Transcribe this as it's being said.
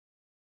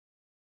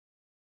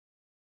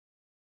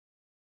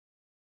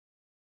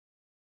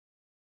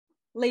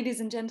Ladies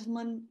and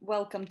gentlemen,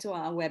 welcome to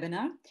our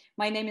webinar.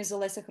 My name is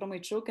Olesa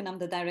Khromoichuk and I'm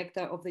the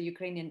director of the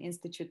Ukrainian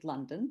Institute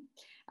London.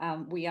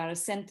 We are a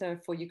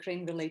center for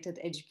Ukraine-related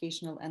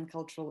educational and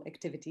cultural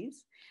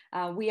activities.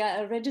 We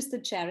are a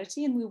registered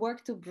charity and we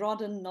work to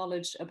broaden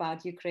knowledge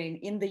about Ukraine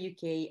in the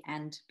UK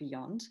and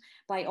beyond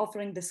by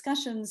offering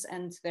discussions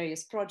and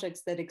various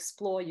projects that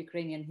explore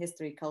Ukrainian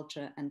history,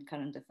 culture, and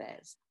current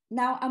affairs.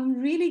 Now, I'm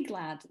really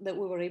glad that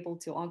we were able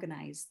to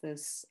organize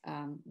this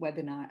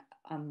webinar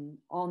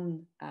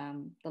on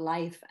the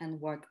life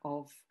and work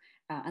of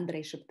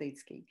Andrei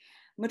Sheptytskyi.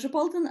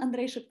 Metropolitan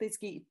Andrei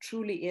Sheptytskyi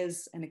truly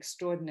is an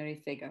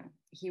extraordinary figure.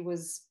 He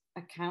was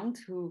a count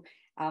who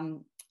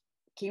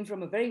came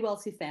from a very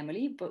wealthy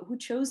family, but who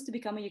chose to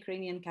become a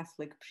Ukrainian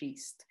Catholic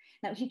priest.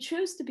 Now, he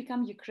chose to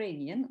become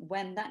Ukrainian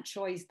when that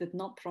choice did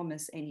not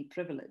promise any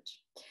privilege.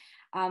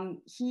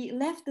 He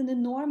left an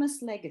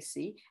enormous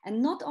legacy,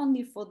 and not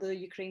only for the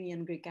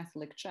Ukrainian Greek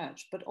Catholic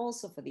Church, but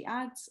also for the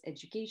arts,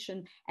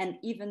 education, and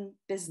even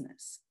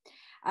business.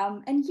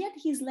 And yet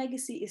his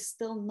legacy is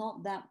still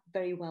not that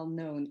very well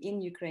known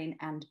in Ukraine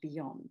and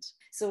beyond.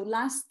 So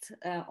last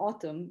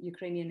autumn,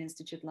 Ukrainian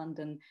Institute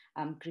London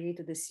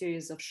created a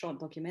series of short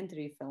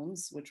documentary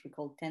films, which we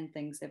call 10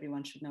 Things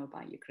Everyone Should Know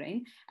About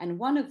Ukraine. And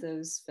one of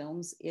those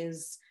films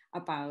is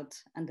about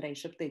Andrei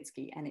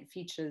Sheptytskyi, and it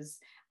features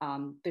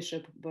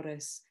Bishop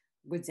Boris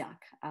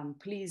Gudziak.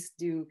 Please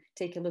do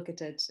take a look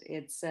at it.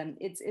 It's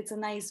a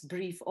nice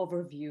brief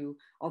overview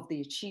of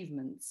the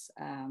achievements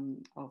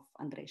of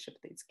Andrei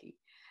Sheptytskyi.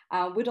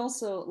 We'd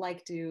also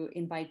like to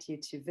invite you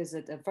to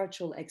visit a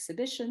virtual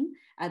exhibition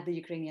at the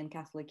Ukrainian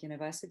Catholic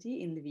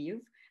University in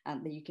Lviv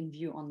that you can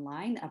view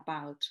online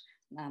about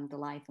the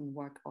life and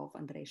work of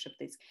Andrei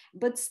Sheptytskyi.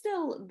 But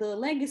still, the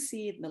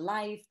legacy, the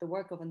life, the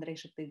work of Andrei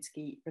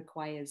Sheptytskyi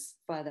requires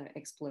further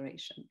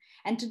exploration.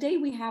 And today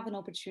we have an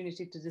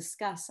opportunity to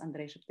discuss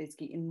Andrei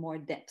Sheptytskyi in more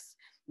depth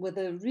with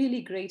a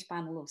really great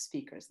panel of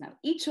speakers. Now,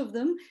 each of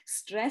them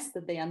stress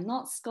that they are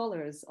not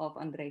scholars of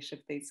Andrei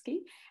Sheptytskyi,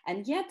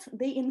 and yet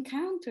they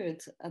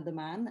encountered the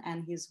man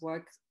and his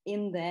work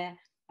in their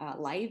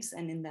lives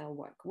and in their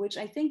work, which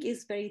I think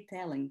is very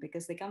telling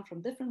because they come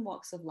from different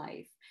walks of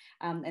life.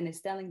 And it's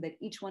telling that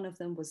each one of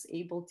them was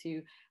able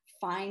to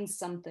find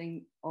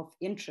something of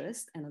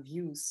interest and of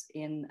use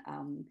in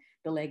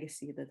the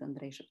legacy that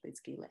Andrei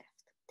Sheptytskyi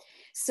left.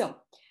 So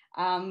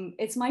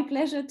it's my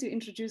pleasure to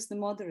introduce the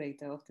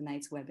moderator of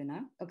tonight's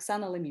webinar,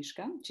 Oksana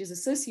Lemishka. She's a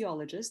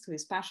sociologist who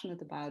is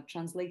passionate about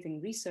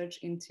translating research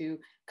into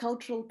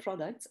cultural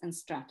products and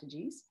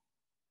strategies.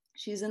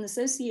 She's an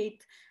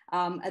associate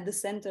at the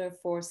Center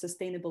for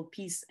Sustainable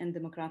Peace and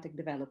Democratic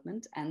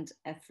Development and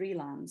a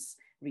freelance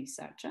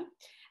researcher.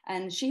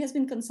 And she has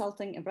been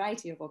consulting a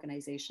variety of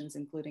organizations,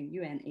 including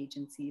UN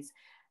agencies,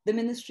 the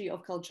Ministry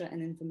of Culture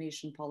and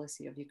Information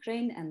Policy of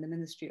Ukraine, and the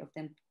Ministry of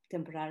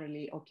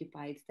Temporarily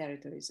Occupied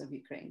Territories of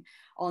Ukraine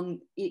on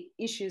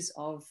issues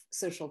of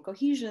social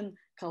cohesion,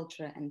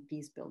 culture, and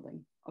peace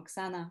building.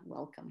 Oksana,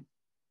 welcome.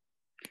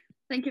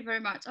 Thank you very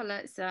much,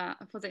 Olesa,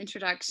 for the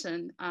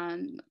introduction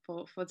and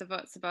for the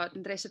words about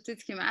Andrei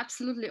Sheptytskyi. I'm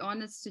absolutely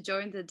honored to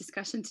join the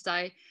discussion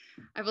today.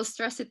 I will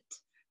stress it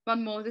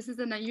one more. This is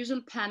an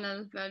unusual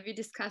panel where we're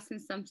discussing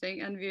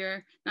something and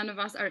none of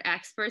us are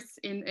experts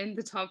in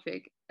the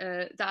topic.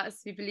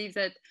 Thus, we believe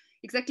that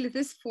exactly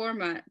this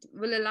format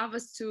will allow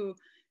us to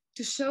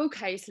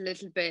showcase a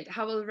little bit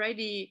how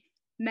already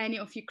many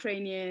of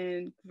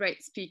Ukrainian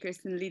great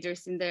speakers and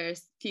leaders in their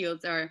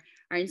fields are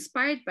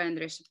inspired by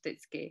Andrei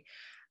Sheptytskyi.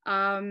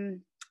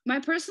 My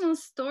personal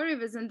story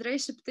with Andrei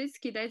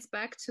Sheptytskyi dates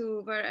back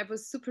to where I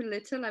was super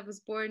little. I was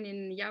born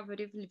in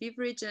Yavoriv, Lviv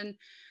region,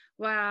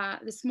 where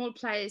the small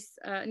place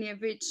near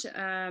which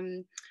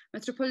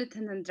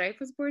Metropolitan Andrei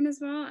was born as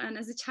well. And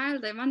as a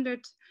child, I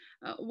wondered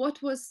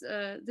what was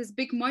this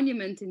big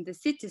monument in the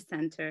city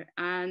center.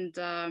 And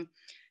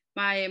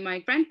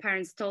my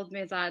grandparents told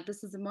me that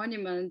this is a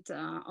monument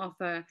of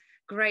a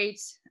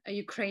great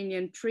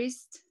Ukrainian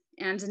priest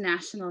and a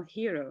national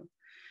hero.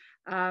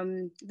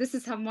 This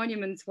is how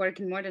monuments work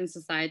in modern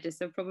society,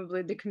 so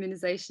probably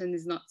decommunization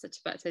is not such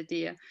a bad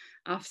idea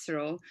after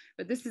all,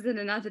 but this is in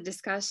another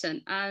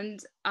discussion. And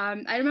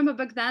I remember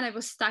back then I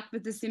was stuck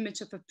with this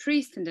image of a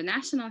priest and a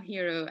national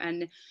hero,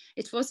 and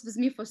it was with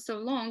me for so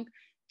long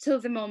till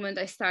the moment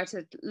I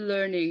started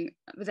learning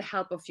with the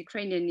help of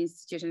Ukrainian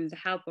Institute and the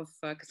help of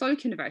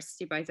Catholic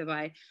University, by the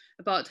way,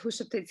 about who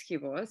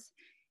Sheptytskyi was.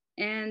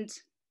 And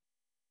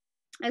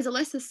as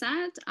Olesa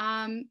said,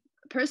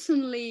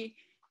 personally,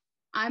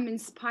 I'm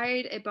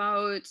inspired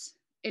about,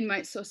 in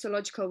my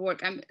sociological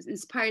work, I'm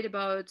inspired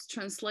about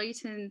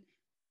translating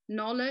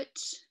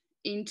knowledge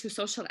into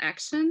social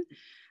action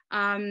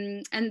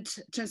and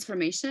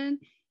transformation.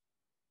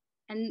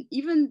 And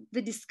even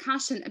the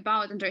discussion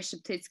about Andrei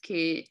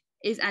Sheptytskyi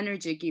is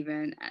energy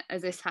given,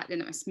 as I said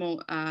in a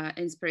small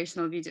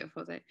inspirational video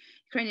for the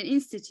Ukrainian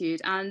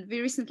Institute. And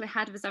we recently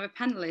had with our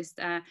panelists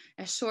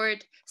a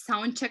short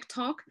sound check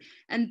talk.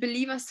 And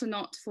believe us or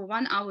not, for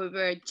 1 hour,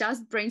 we're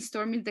just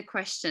brainstorming the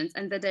questions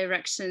and the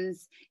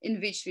directions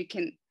in which we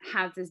can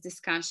have this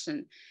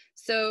discussion.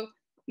 So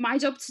My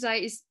job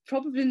today is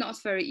probably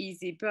not very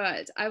easy,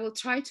 but I will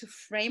try to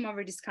frame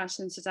our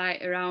discussion today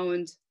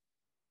around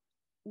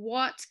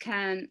what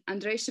can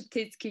Andrei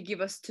Sheptytskyi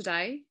give us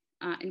today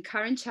in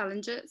current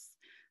challenges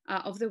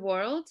of the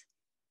world,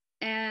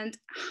 and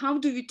how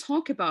do we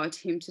talk about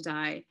him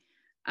today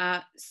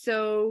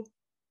so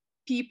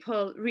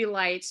people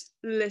relate,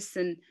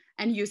 listen,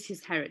 and use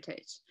his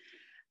heritage.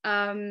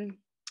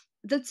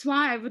 That's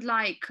why I would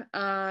like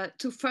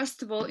to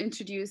first of all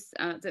introduce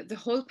the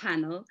whole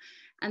panel,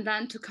 and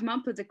then to come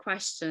up with a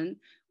question,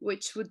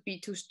 which would be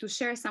to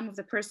share some of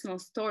the personal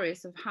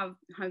stories of how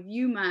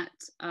you met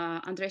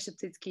Andrei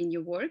Sheptytskyi in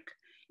your work,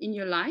 in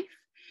your life.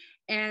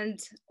 And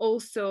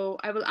also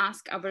I will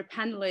ask our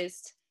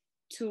panelists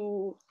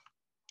to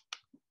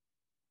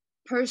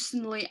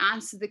personally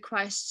answer the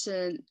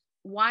question,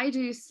 why do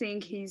you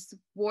think he's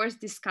worth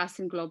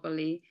discussing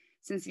globally,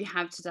 since we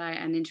have today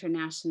an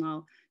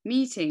international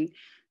meeting?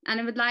 And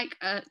I would like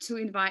to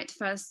invite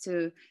first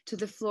to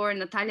the floor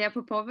Nataliia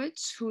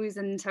Popovych, who is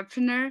an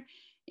entrepreneur,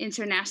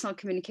 international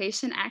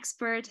communication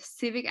expert,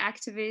 civic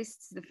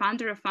activist, the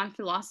founder of Fun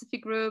Philosophy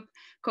Group,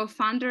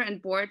 co-founder and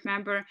board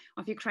member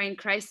of Ukraine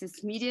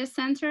Crisis Media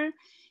Center.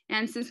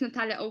 And since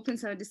Nataliia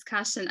opens our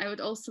discussion, I would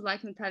also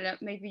like, Nataliia,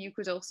 maybe you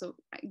could also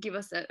give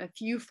us a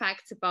few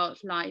facts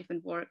about life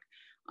and work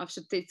of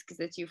Sheptytskyi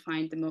that you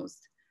find the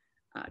most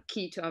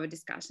key to our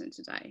discussion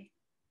today.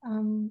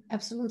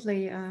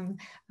 Absolutely. And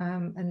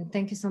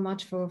thank you so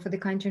much for the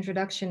kind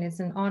introduction.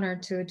 It's an honor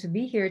to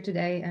be here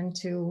today and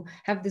to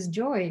have this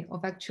joy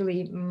of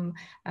actually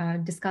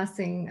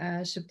discussing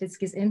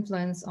Sheptytskyi's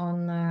influence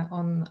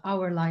on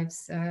our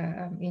lives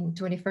in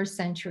 21st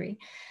century.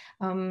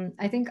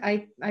 I think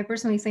I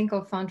personally think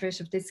of Andrei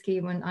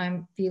Sheptytskyi when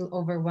I feel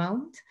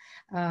overwhelmed.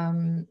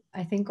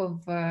 I think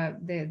of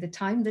the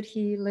time that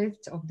he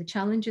lived, of the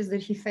challenges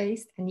that he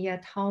faced, and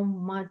yet how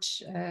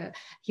much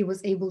he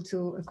was able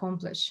to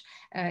accomplish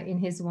in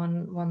his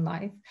one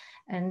life.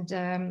 And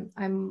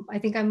I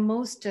think I'm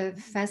most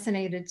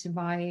fascinated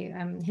by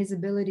his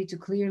ability to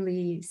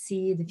clearly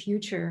see the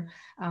future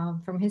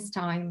from his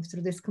time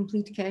through this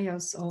complete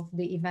chaos of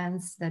the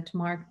events that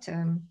marked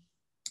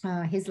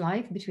his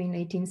life between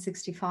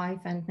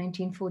 1865 and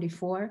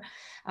 1944,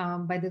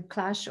 by the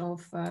clash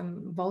of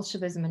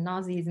Bolshevism and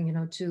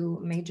Nazism, two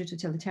major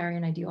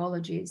totalitarian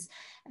ideologies,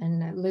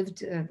 and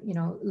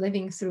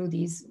living through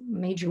these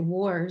major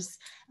wars,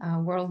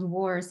 world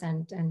wars,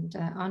 and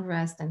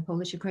unrest, and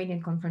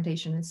Polish-Ukrainian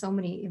confrontation, and so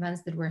many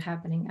events that were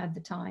happening at the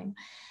time.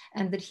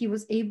 And that he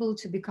was able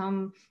to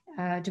become,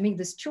 to make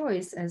this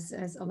choice, as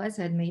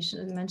Olesa had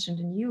mentioned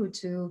in you,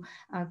 to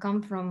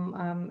come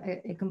from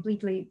a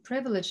completely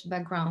privileged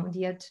background,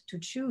 yet to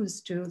choose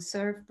to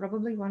serve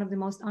probably one of the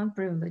most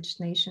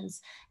unprivileged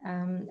nations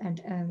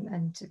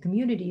and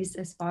communities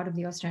as part of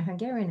the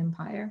Austrian-Hungarian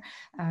Empire,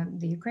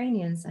 the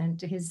Ukrainians,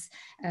 and his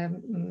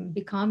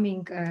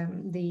becoming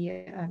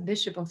the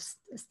Bishop of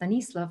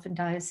Stanislav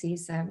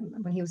diocese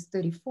when he was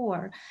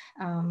 34,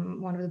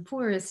 one of the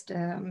poorest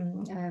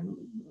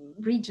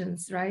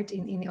regions, right,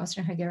 in the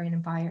Austrian-Hungarian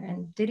Empire,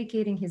 and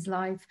dedicating his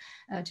life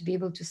to be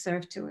able to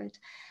serve to it.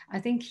 I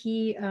think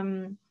he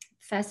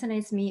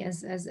fascinates me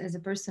as a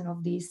person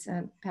of these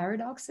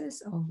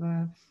paradoxes of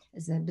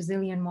as a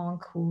Brazilian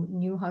monk who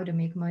knew how to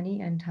make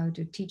money and how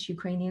to teach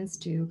Ukrainians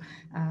to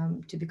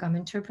become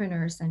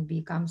entrepreneurs and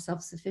become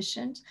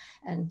self-sufficient,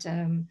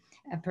 and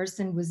a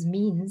person with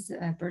means,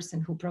 a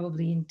person who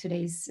probably in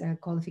today's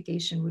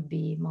qualification would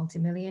be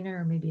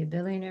multimillionaire or maybe a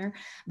billionaire,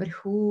 but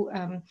who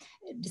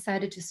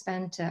decided to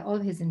spend all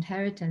of his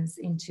inheritance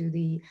into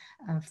the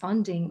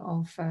funding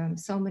of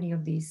so many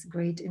of these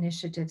great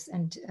initiatives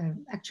and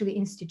actually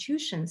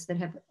institutions that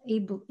have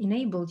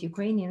enabled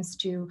Ukrainians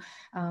to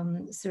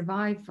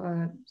survive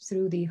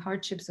through the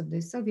hardships of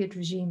the Soviet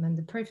regime and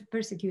the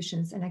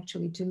persecutions, and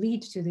actually to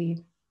lead to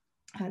the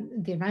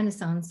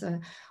renaissance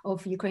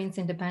of Ukraine's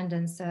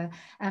independence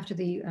after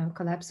the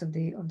collapse of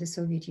the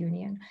Soviet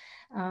Union.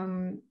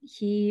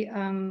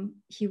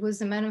 He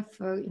was a man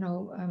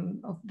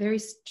of very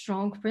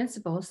strong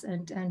principles,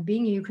 and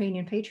being a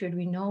Ukrainian patriot,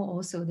 we know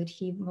also that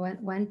he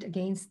went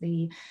against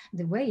the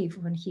wave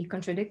when he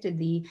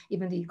contradicted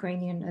even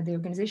the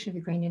Organization of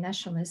Ukrainian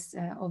Nationalists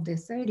of the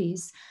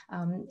 30s,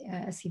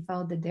 as he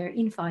felt that their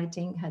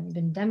infighting had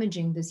been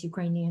damaging this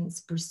Ukrainians'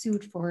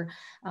 pursuit for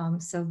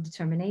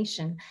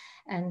self-determination.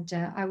 And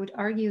I would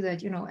argue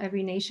that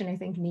every nation, I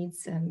think,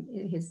 needs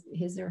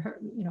his or her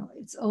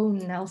its own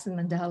Nelson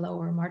Mandela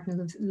or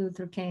Martin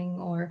Luther King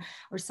or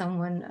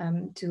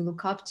someone to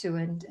look up to,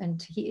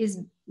 and he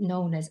is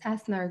known as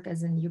Ethnarch,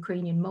 as in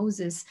Ukrainian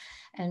Moses,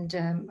 and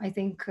I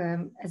think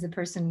as a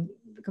person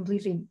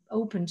completely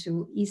open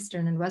to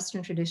Eastern and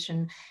Western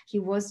tradition. He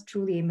was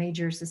truly a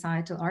major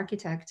societal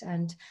architect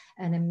and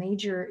a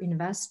major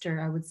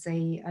investor, I would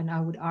say, and I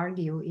would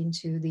argue,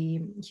 into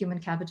the human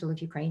capital of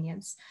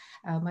Ukrainians.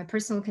 My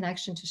personal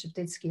connection to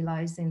Sheptytskyi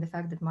lies in the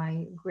fact that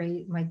my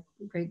great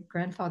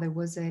grandfather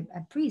was a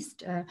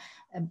priest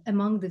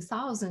among the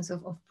thousands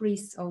of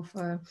priests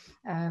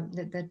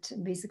that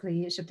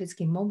basically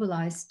Sheptytskyi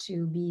mobilized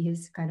to be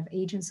his kind of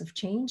agents of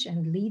change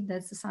and lead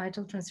that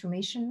societal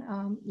transformation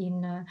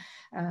in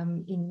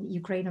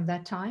Ukraine of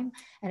that time.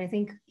 And I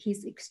think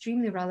he's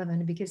extremely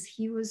relevant because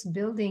he was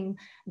building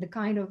the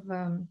kind of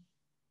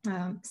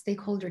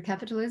stakeholder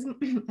capitalism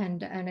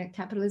and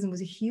capitalism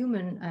was a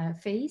human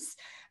face,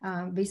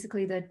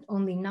 basically that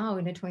only now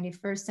in the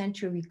 21st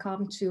century we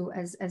come to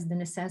as the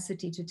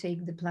necessity to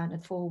take the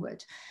planet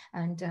forward.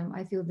 And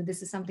I feel that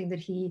this is something that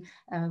he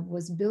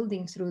was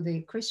building through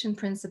the Christian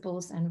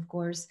principles and of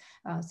course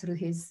through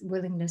his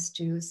willingness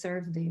to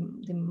serve the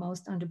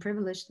most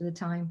underprivileged at the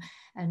time.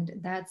 And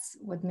that's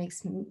what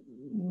makes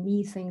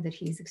me think that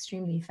he's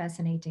extremely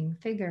fascinating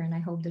figure. And I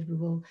hope that we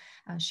will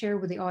share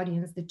with the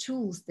audience the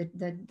tools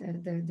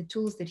the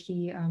tools that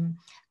he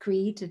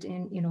created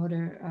in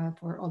order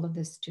for all of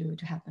this to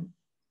happen.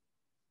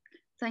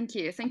 Thank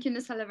you,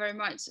 Nataliia, very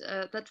much.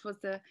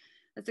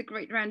 That's a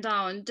great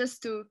rundown.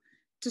 Just to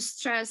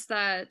stress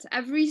that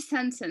every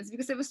sentence,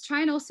 because I was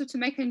trying also to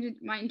make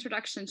my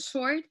introduction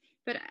short,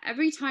 but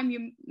every time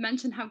you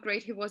mention how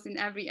great he was in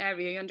every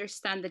area, you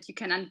understand that you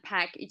can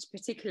unpack each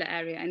particular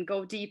area and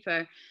go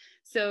deeper.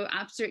 So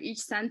after each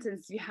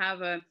sentence, you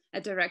have a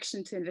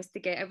direction to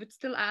investigate. I would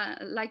still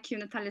like you,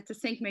 Nataliia, to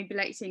think maybe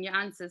later in your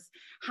answers,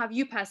 have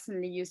you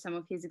personally used some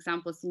of his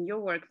examples in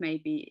your work,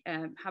 maybe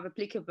how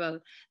applicable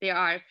they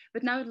are.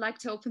 But now I'd like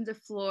to open the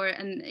floor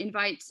and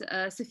invite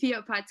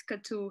Sophia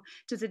Opatska to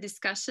the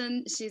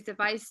discussion. She's the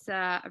Vice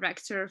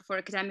Rector for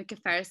Academic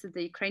Affairs at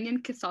the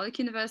Ukrainian Catholic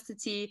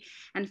University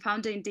and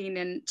founding dean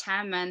and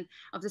chairman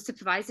of the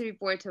Supervisory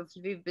Board of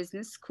Lviv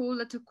Business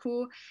School at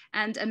UKU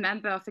and a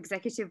member of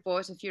Executive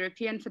Board of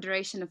European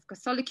Federation of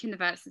Catholic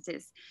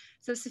Universities.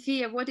 So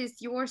Sophia, what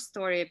is your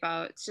story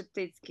about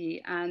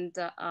Sheptytskyi and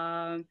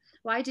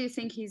why do you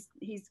think he's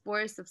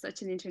worth of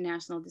such an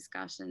international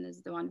discussion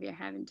as the one we are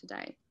having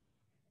today?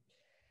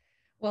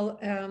 Well,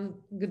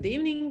 good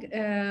evening.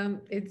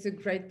 It's a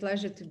great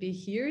pleasure to be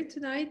here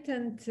tonight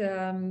and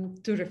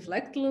to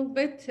reflect a little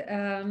bit.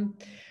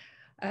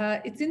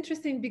 It's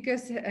interesting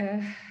because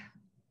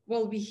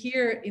well, we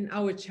hear in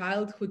our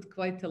childhood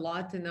quite a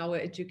lot in our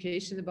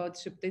education about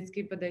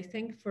Sheptytskyi, but I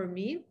think for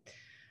me,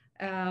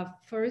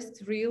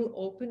 first real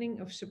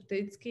opening of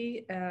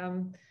Sheptytskyi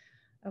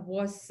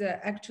was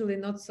actually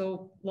not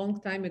so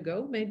long time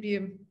ago,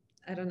 maybe,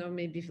 I don't know,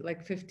 maybe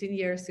like 15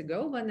 years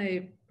ago, when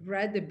I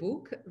read a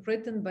book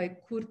written by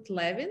Kurt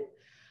Lewin,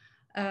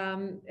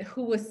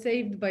 who was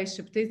saved by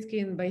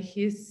Sheptytskyi and by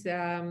his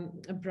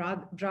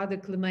brother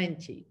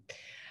Clementi.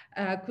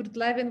 Kurt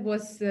Lewin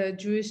was a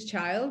Jewish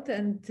child,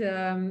 and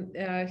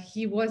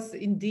he was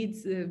indeed,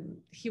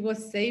 he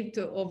was saved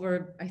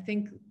over, I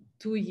think,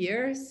 2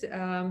 years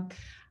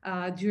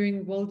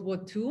during World War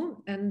II.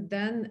 And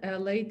then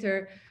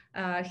later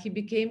he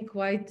became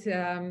quite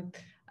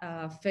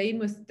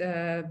famous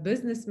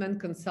businessman,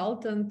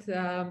 consultant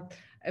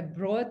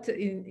abroad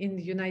in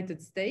the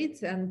United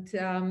States. And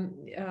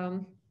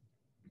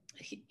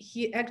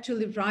he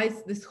actually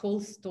writes this whole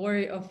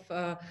story of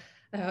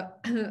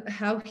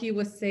how he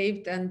was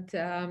saved and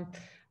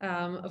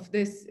of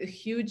this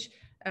huge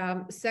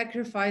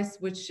sacrifice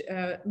which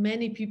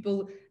many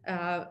people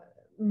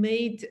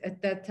made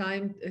at that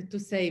time to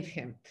save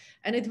him.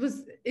 And it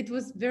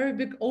was very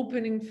big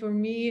opening for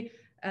me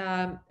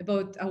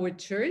about our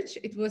church.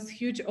 It was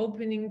huge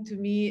opening to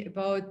me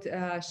about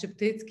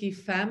Sheptytskyi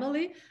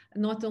family,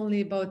 not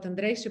only about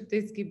Andrei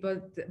Sheptytskyi,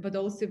 but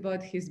also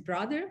about his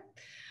brother.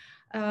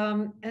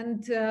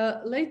 And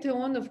later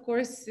on, of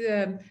course,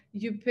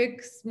 you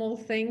pick small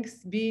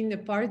things, being a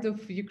part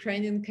of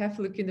Ukrainian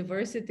Catholic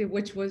University,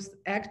 which was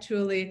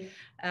actually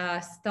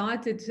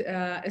started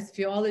as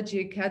Theology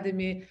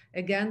Academy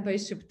again by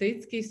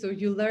Sheptytskyi. So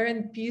you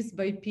learn piece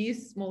by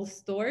piece small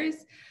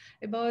stories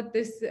about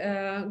this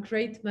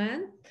great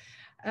man.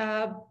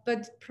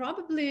 But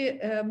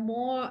probably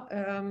more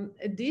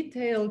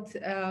detailed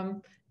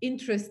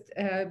interest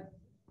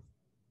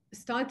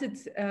started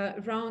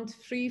around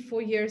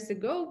 3-4 years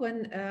ago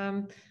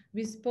when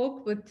we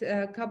spoke with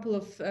a couple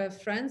of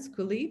friends,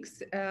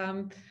 colleagues,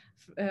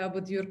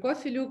 with Yurko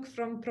Filuk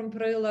from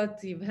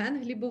Prilad,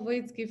 Yevhen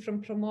Glibovitsky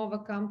from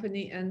Promova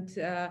company, and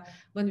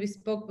when we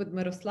spoke with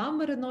Miroslav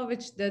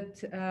Marinovich,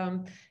 that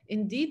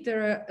indeed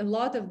there are a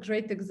lot of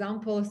great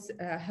examples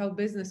how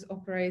business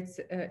operates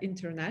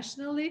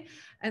internationally,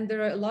 and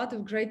there are a lot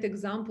of great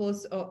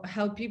examples of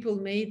how people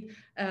made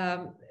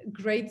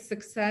great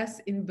success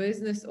in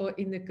business or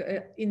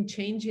in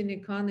changing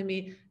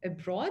economy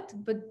abroad.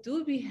 But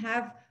do we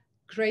have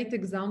great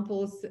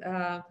examples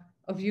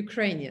of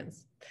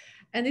Ukrainians?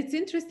 And it's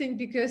interesting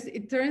because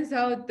it turns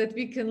out that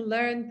we can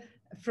learn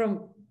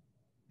from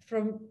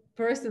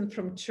person,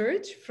 from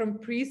church, from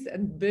priest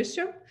and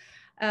bishop,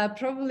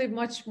 probably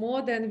much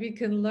more than we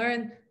can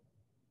learn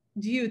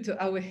due to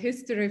our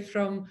history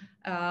from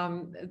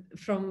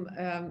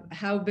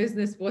how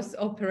business was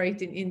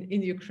operating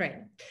in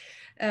Ukraine.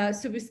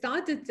 So we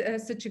started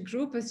such a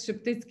group as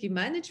Sheptytskyi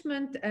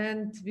Management,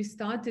 and we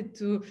started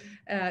to,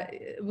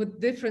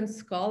 with different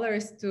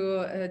scholars,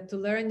 to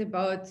learn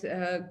about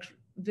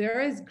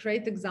various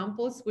great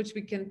examples which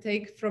we can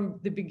take from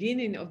the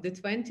beginning of the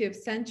 20th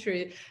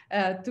century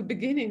to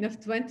beginning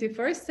of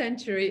 21st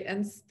century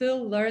and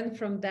still learn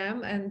from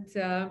them and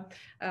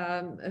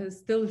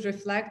still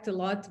reflect a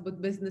lot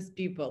with business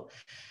people.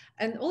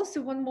 And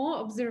also one more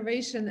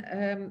observation,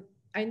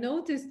 I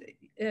noticed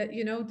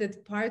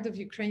that part of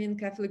Ukrainian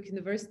Catholic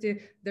University,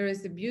 there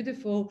is a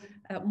beautiful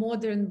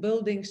modern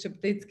building,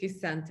 Sheptytskyi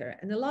Center.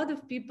 And a lot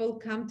of people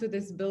come to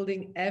this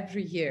building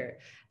every year.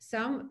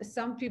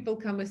 Some people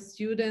come as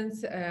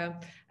students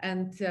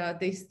and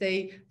they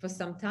stay for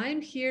some time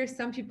here.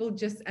 Some people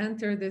just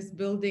enter this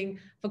building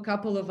for a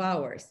couple of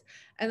hours.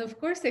 And of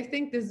course, I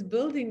think this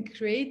building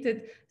created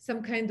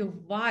some kind of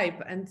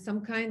vibe and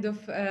some kind of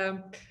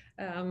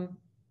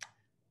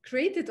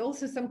created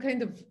also some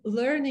kind of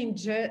learning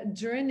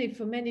journey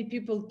for many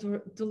people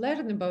to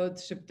learn about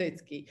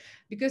Sheptytskyi,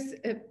 because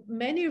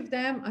many of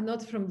them are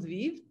not from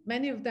Lviv,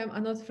 many of them are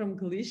not from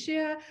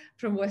Galicia,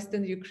 from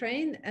Western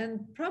Ukraine,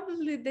 and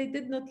probably they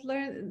did not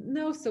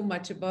know so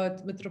much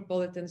about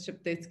Metropolitan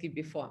Sheptytskyi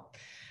before.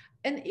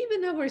 And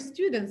even our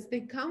students, they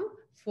come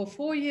for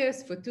 4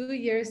 years, for 2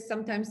 years.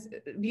 Sometimes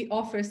we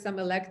offer some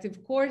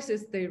elective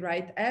courses. They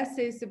write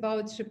essays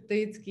about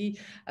Sheptytskyi,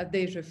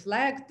 they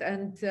reflect,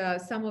 and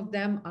some of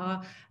them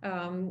are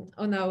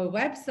on our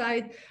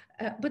website.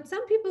 But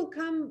some people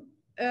come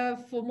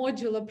for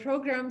modular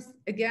programs.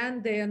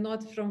 Again, they are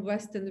not from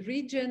Western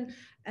region.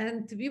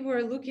 And we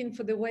were looking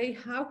for the way,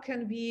 how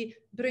can we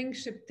bring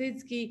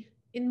Sheptytskyi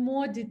in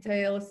more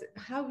details,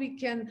 how we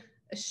can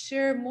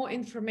share more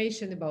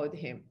information about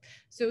him.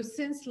 So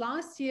since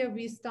last year,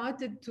 we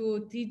started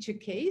to teach a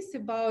case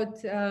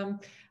about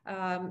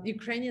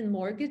Ukrainian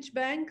mortgage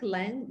bank,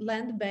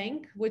 land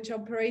bank, which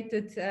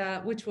operated,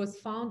 which was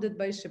founded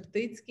by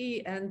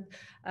Sheptytskyi and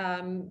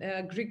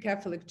Greek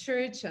Catholic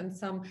Church and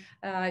some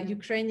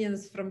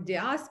Ukrainians from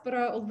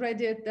diaspora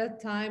already at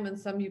that time and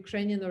some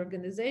Ukrainian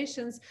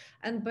organizations.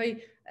 And by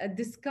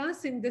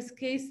discussing this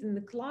case in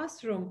the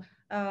classroom,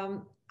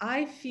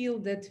 I feel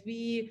that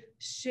we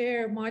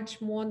share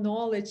much more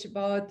knowledge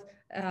about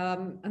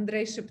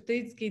Andrei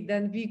Sheptytskyi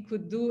than we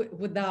could do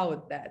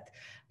without that.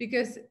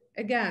 Because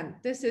again,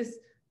 this is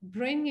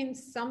bringing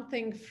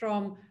something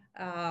from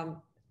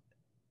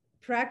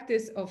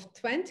practice of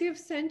 20th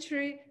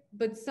century,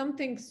 but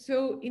something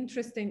so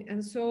interesting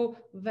and so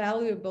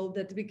valuable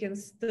that we can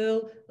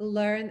still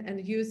learn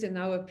and use in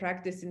our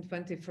practice in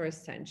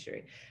 21st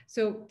century.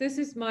 So this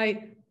is my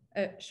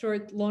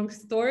short, long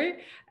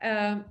story,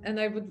 and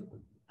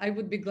I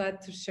would be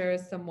glad to share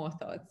some more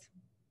thoughts.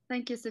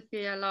 Thank you,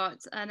 Sophia, a lot.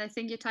 And I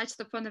think you touched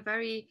upon a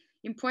very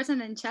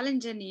important and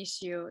challenging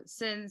issue,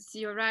 since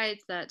you're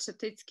right that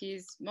Sheptytskyi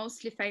is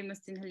mostly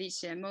famous in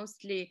Galicia,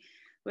 mostly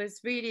with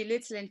really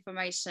little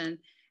information.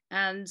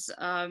 And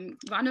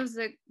one of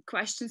the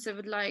questions I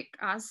would like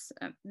us,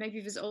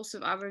 maybe with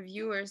also our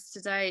viewers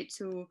today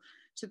to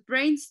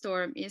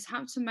brainstorm is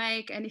how to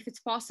make, and if it's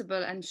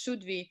possible, and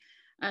should we,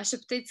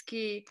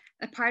 Sheptytskyi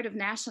a part of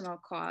national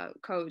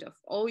code of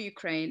all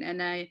Ukraine.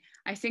 And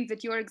I think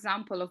that your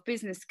example of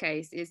business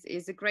case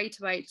is a great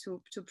way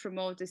to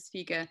promote this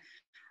figure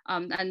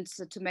and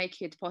to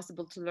make it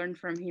possible to learn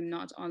from him,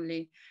 not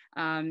only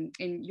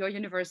in your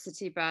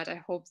university, but I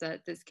hope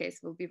that this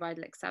case will be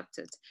widely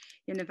accepted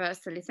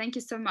universally. Thank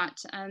you so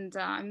much. And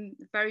I'm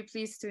very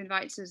pleased to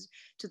invite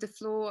to the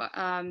floor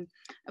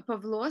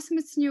Pavlo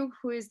Smytsnyuk,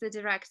 who is the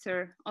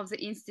director of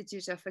the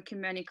Institute of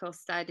Ecumenical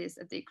Studies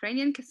at the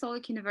Ukrainian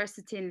Catholic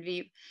University in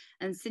Lviv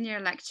and senior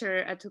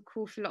lecturer at the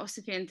UKU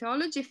Philosophy and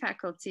Theology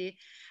faculty.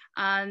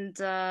 And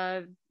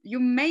you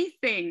may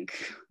think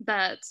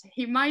that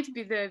he might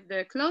be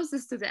the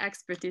closest to the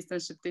expertise on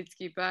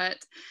Sheptytskyi, but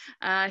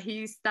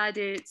he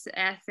studied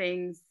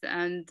Athens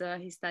and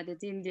he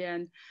studied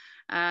Indian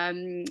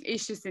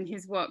issues in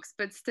his works.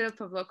 But still,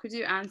 Pavlo, could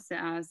you answer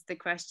us the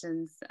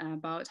questions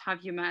about how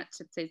you met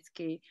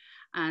Sheptytskyi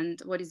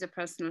and what is your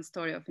personal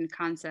story of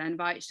encounter and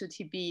why should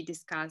he be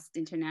discussed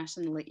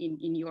internationally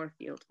in your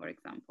field, for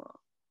example?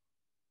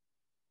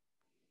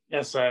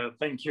 Yes,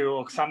 thank you,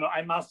 Oksana.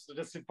 I must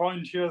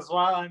disappoint you as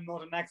well. I'm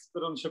not an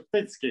expert on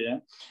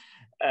Sheptytskyi.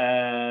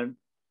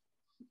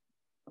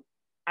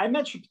 I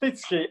met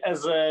Sheptytskyi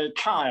as a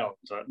child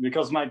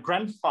because my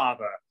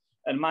grandfather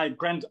and my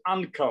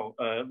grand-uncle,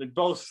 they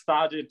both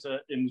studied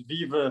in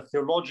Lviv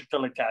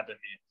Theological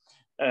Academy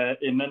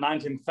in the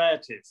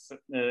 1930s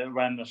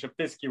when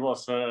Sheptytskyi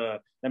was the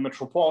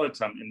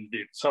metropolitan in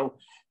Lviv. So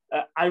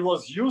I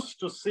was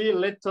used to see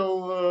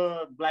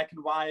little black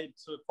and white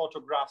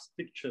photographs,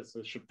 pictures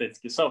of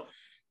Sheptytskyi. So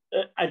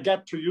I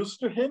got too used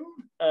to him.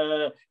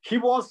 He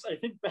was, I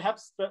think,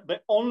 perhaps the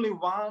only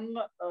one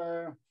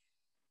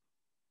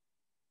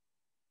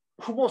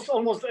who was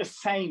almost a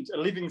saint, a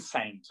living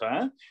saint.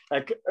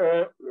 Like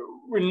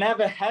we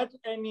never had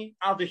any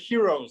other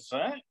heroes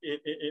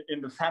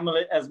in the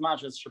family as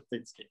much as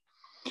Sheptytskyi.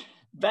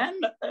 Then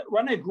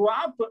when I grew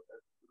up,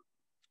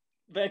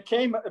 there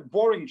came a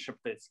boring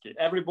Sheptytskyi.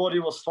 Everybody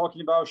was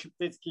talking about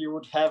Sheptytskyi. You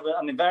would have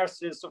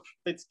anniversaries of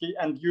Sheptytskyi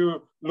and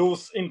you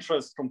lose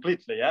interest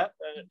completely. Yeah?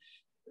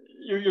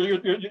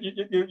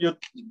 You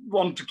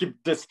want to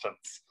keep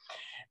distance.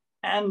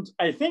 And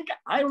I think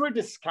I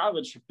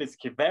rediscovered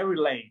Sheptytskyi very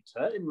late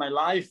in my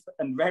life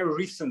and very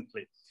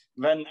recently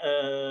when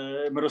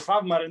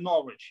Miroslav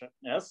Marinovich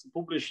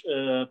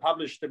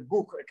published a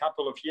book a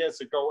couple of years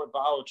ago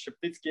about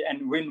Sheptytskyi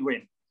and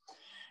win-win.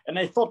 And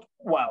I thought,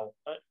 well,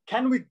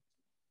 can we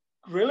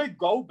really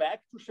go back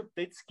to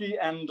Sheptytskyi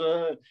and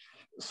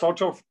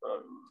sort of,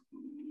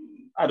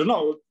 I don't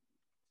know,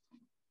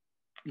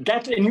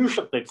 get a new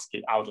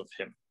Sheptytskyi out of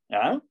him?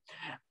 Yeah.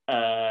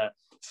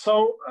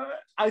 So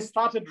I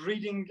started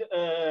reading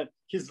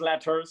his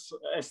letters.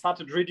 I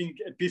started reading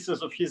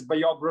pieces of his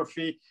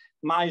biography.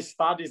 My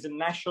studies in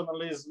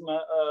nationalism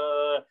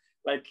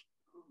like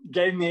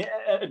gave me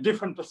a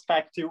different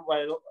perspective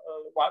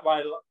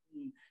while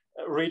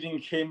reading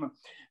him.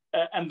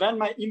 And then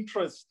my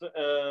interest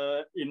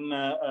in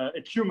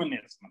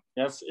ecumenism,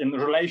 yes, in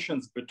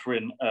relations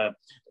between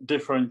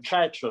different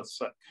churches,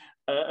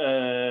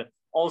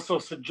 also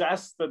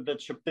suggested that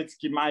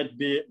Sheptytskyi might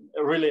be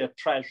really a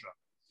treasure.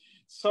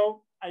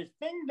 So I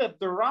think that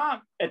there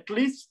are at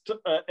least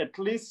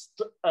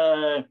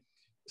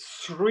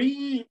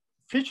 3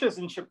 features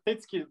in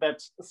Sheptytskyi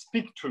that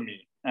speak to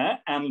me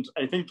and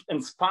I think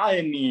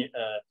inspire me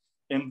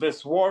in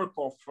this work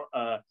of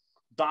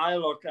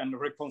dialogue and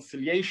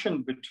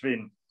reconciliation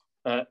between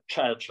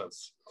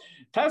churches.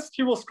 First,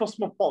 he was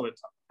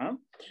cosmopolitan.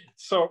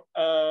 So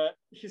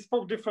he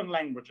spoke different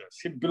languages.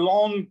 He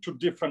belonged to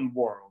different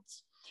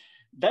worlds.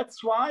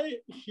 That's why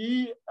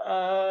he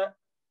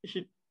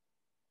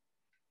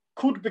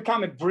could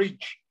become a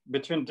bridge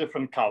between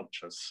different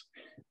cultures,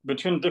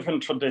 between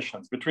different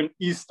traditions, between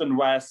East and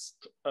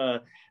West,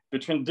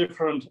 between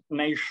different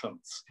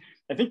nations.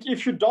 I think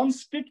if you don't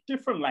speak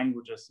different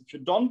languages, if you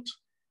don't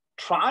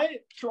try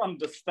to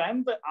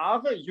understand the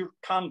other, you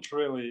can't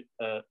really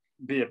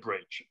be a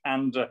bridge.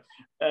 And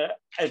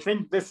I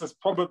think this is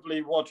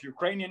probably what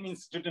Ukrainian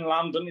Institute in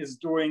London is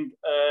doing.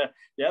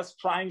 Yes,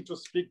 trying to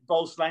speak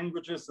both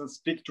languages and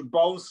speak to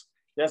both,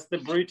 yes, the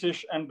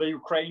British and the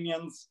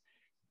Ukrainians.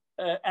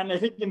 And I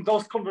think in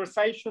those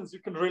conversations, you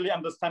can really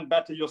understand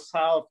better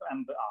yourself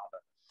and the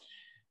other.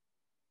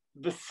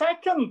 The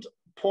second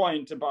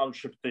point about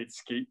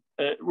Sheptytskyi,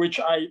 which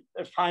I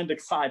find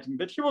exciting,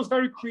 that he was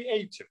very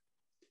creative.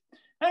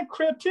 And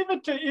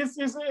creativity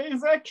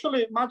is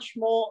actually much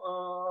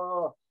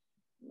more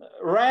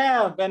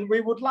rare than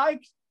we would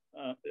like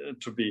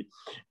to be.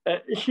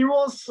 He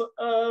was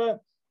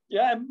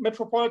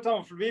Metropolitan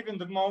of Lviv in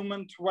the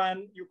moment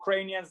when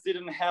Ukrainians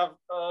didn't have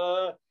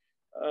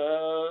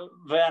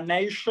their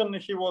nation.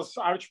 He was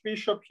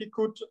archbishop. He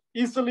could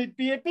easily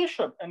be a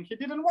bishop, and he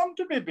didn't want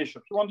to be a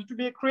bishop. He wanted to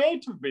be a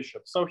creative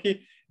bishop. So he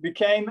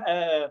became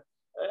a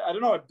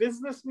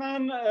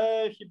businessman.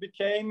 He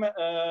became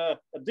a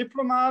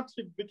diplomat.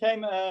 He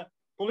became a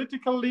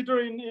political leader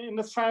in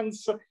a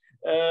sense.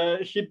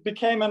 He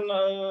became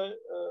a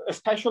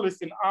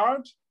specialist in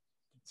art.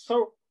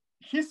 So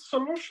his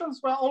solutions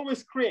were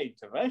always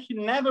creative. He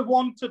never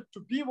wanted to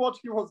be what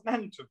he was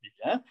meant to be.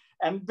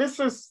 And this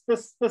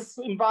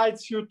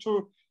invites you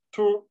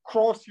to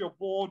cross your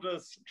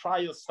borders, try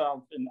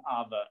yourself in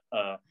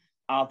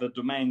other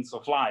domains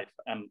of life.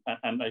 And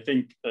I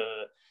think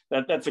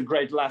that's a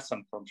great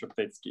lesson from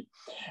Sheptytskyi.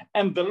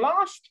 And the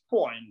last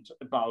point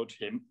about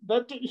him,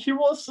 that he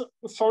was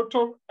sort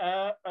of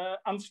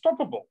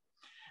unstoppable.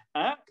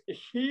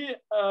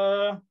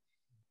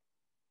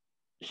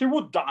 He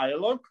would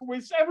dialogue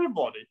with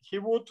everybody.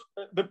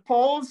 The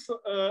Poles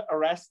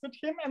arrested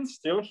him, and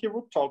still he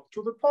would talk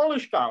to the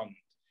Polish government,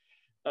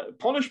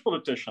 Polish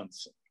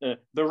politicians.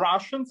 The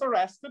Russians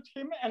arrested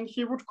him, and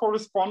he would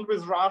correspond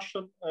with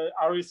Russian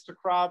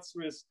aristocrats,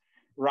 with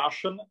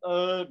Russian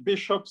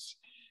bishops.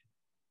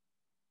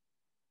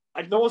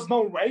 Like, there was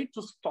no way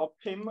to stop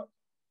him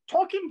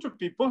talking to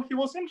people he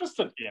was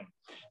interested in.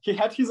 He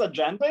had his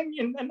agenda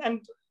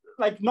and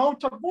like no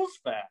taboos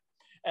there.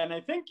 And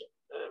I think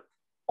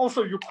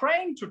also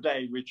Ukraine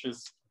today, which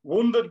is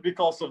wounded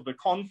because of the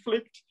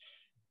conflict,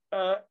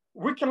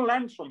 we can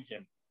learn from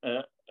him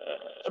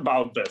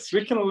about this.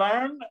 We can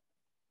learn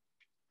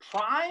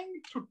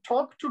trying to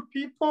talk to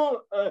people,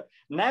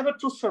 never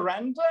to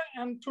surrender,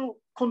 and to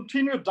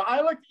continue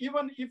dialogue,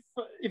 even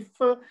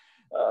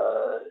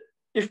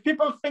if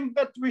people think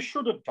that we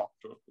shouldn't talk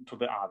to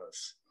the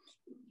others.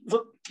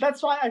 So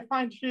that's why I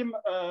find him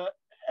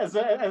as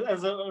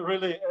a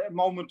really a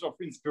moment of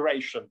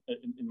inspiration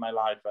in my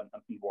life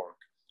and work.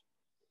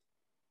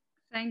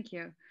 Thank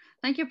you,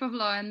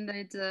 Pavlo. And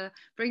it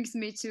brings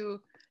me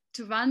to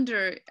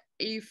wonder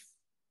if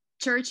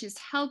church is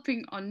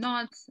helping or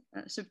not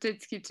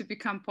Sheptytskyi to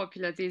become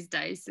popular these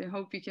days. I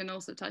hope you can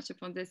also touch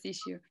upon this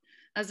issue.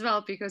 as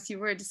well, because you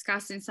were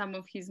discussing some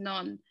of his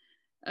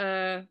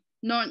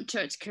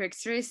non-church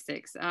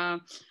characteristics.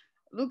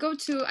 We'll go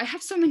to, I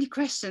have so many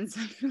questions.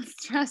 I feel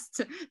stressed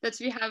that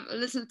we have a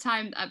little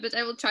time, but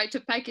I will try to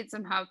pack it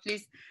somehow.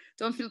 Please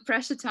don't feel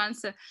pressure to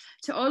answer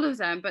to all of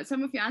them, but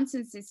some of your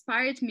answers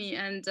inspired me.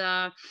 And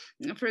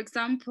for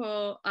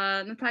example,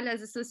 Nataliia,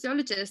 as a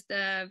sociologist,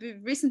 we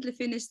recently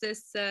finished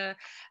this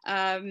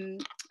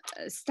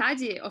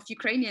study of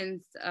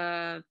Ukrainians,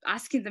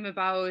 asking them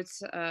about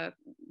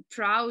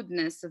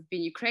proudness of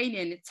being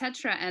Ukrainian,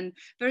 etc. And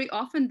very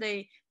often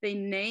they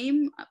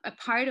name a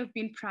part of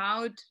being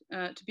proud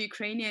to be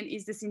Ukrainian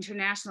is this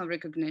international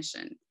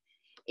recognition,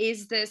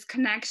 is this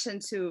connection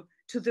to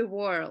the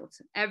world.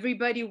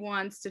 Everybody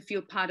wants to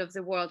feel part of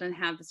the world and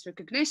have this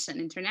recognition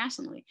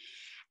internationally.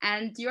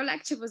 And your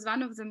lecture was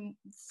one of the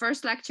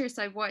first lectures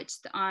I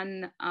watched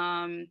on,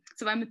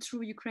 so I'm a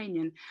true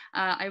Ukrainian.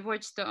 I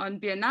watched on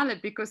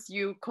Biennale because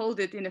you called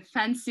it in a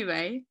fancy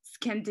way,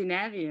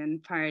 Scandinavian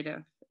part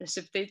of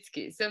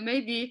Sheptytskyi. So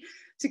maybe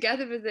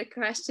together with the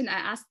question I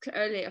asked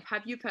earlier of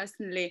have you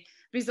personally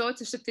resort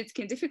to Sheptytskyi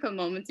in difficult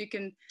moments, you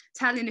can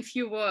tell in a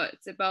few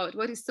words about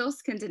what is so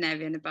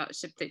Scandinavian about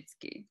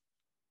Sheptytskyi.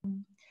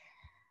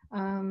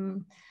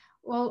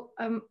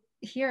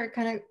 Here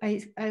kind of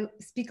I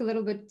speak a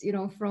little bit, you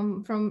know,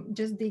 from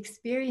just the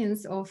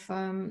experience of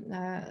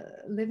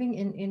living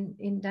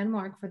in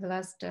Denmark for the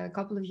last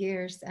couple of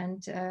years,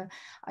 and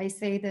I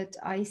say that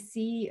I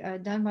see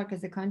Denmark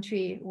as a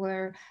country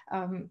where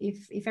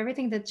if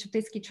everything that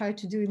Sheptytskyi tried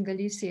to do in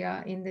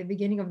Galicia in the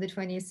beginning of the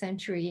 20th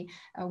century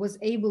was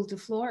able to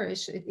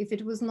flourish, if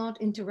it was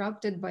not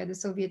interrupted by the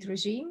Soviet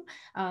regime,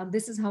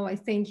 this is how I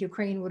think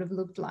Ukraine would have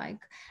looked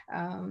like.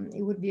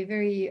 It would be a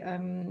very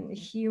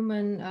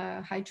human,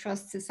 high trust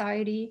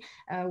society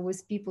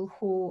with people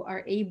who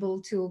are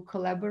able to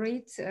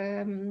collaborate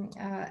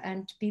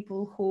and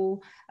people who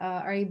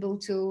are able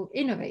to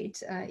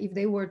innovate if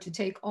they were to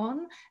take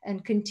on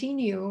and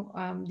continue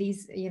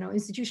these, you know,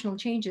 institutional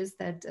changes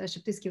that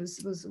Sheptytskyi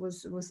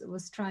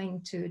was trying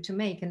to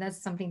make. And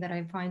that's something that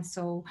I find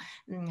so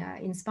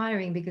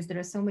inspiring, because there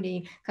are so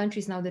many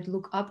countries now that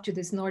look up to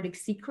this Nordic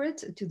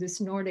secret, to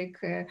this Nordic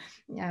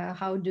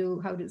how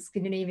do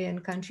Scandinavian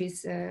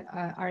countries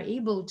are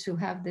able to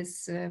have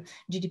this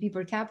GDP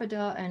per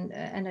capita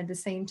and at the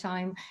same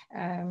time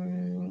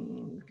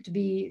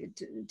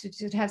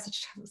to have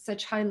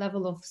such high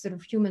level of sort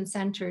of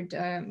human-centered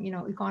you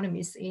know,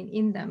 economies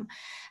in them.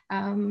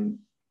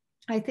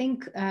 I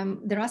think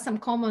there are some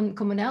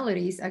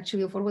commonalities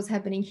actually of what was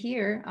happening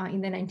here in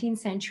the 19th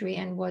century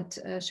and what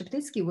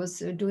Sheptytskyi was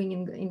doing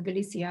in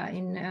Galicia,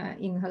 in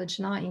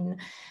Halachna, in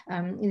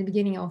the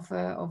beginning of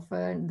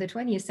the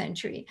 20th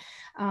century.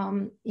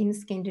 In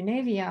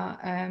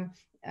Scandinavia,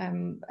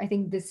 I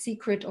think the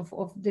secret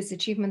of this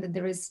achievement that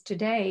there is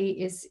today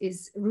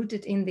is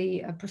rooted in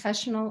the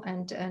professional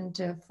and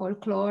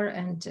folklore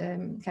and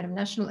kind of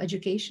national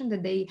education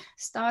that they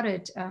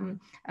started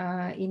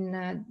in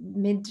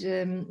mid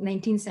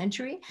 19th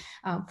century.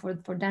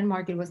 For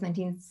Denmark, it was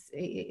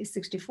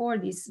 1964.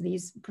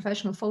 These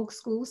professional folk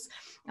schools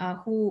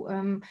who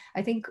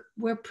I think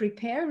were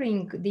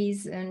preparing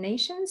these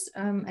nations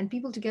and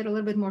people to get a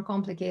little bit more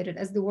complicated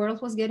as the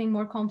world was getting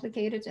more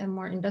complicated and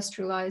more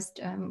industrialized,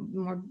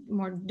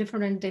 more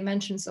different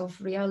dimensions of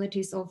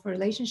realities of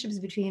relationships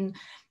between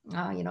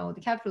you know, the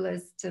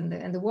capitalists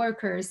and the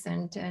workers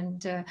and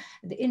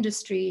the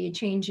industry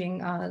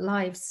changing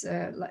lives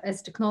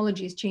as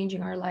technology is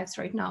changing our lives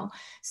right now.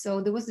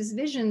 So there was this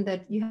vision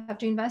that you have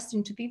to invest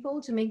into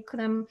people to make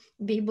them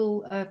be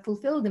able to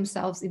fulfill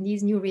themselves in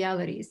these new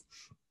realities.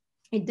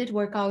 It did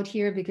work out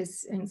here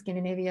because in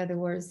Scandinavia there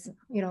was,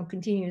 you know,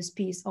 continuous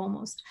peace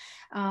almost.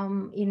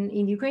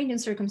 In Ukrainian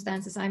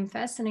circumstances, I'm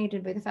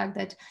fascinated by the fact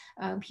that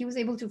he was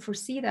able to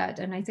foresee that,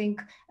 and I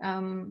think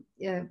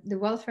the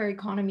welfare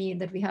economy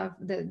that we have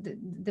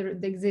that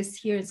exists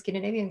here in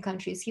Scandinavian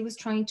countries, he was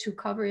trying to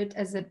cover it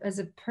as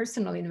a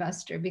personal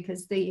investor,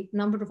 because the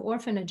number of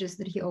orphanages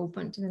that he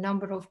opened, the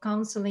number of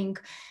counseling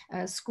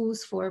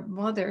schools for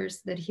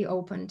mothers that he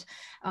opened,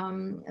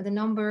 the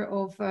number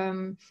of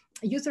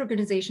youth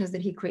organizations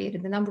that he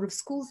created, the number of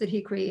schools that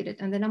he created,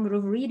 and the number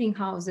of reading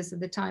houses at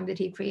the time that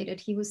he created.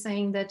 He was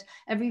saying that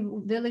every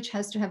village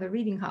has to have a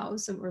reading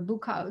house or a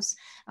book house,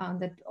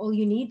 that all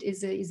you need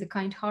is a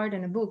kind heart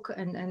and a book,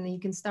 and you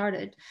can start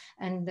it.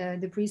 And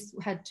the priest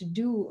had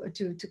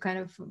to kind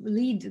of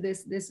lead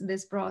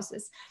this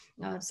process.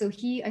 So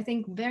he, I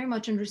think, very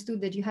much understood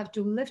that you have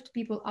to lift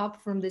people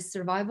up from this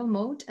survival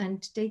mode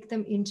and take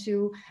them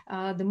into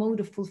the mode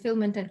of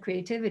fulfillment and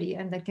creativity,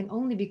 and that can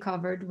only be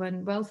covered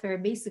when welfare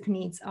basic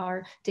needs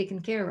are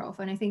taken care of.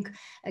 And I think,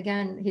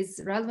 again,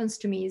 his relevance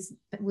to me is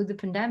with the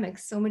pandemic,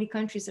 so many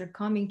countries are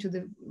coming to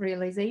the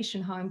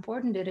realization how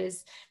important it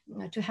is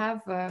to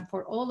have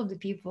for all of the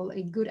people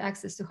a good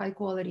access to high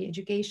quality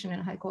education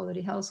and high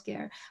quality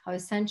healthcare, how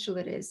essential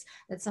it is.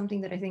 That's something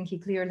that I think he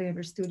clearly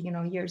understood, you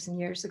know, years and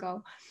years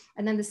ago.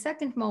 And then the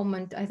second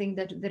moment, I think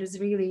that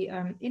is really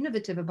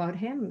innovative about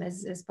him,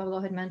 as Pavlo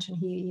had mentioned,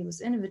 he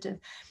was innovative,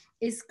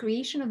 is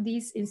creation of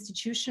these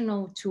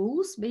institutional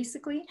tools,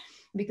 basically,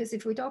 because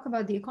if we talk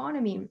about the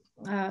economy,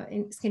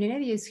 in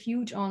Scandinavia is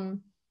huge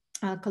on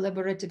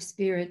collaborative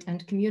spirit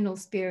and communal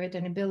spirit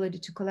and ability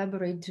to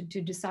collaborate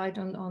to decide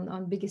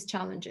on biggest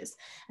challenges.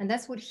 And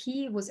that's what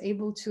he was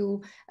able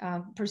to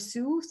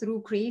pursue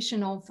through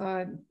creation of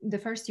the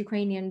first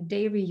Ukrainian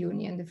dairy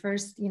union, the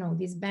first,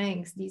 these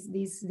banks,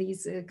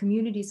 these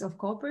communities of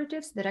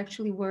cooperatives that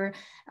actually were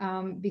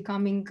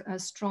becoming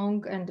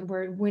strong and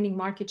were winning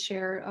market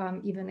share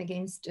even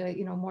against,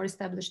 more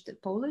established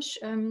Polish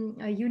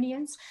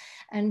unions.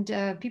 And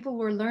people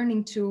were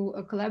learning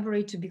to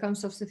collaborate, to become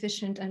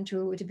self-sufficient and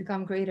to become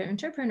greater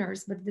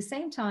entrepreneurs. But at the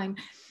same time,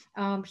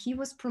 he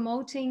was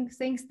promoting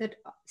things that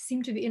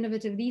seem to be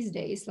innovative these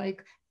days,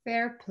 like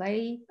fair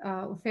play,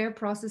 fair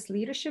process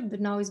leadership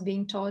that now is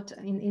being taught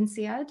in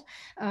INSEAD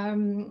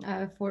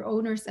for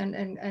owners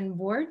and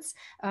boards.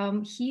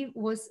 He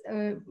was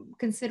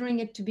considering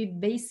it to be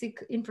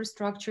basic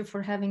infrastructure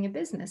for having a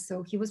business.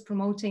 So he was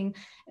promoting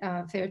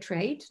fair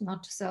trade,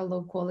 not to sell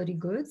low quality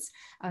goods,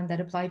 and that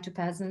applied to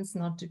peasants,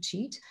 not to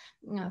cheat.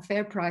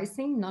 Fair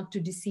pricing, not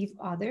to deceive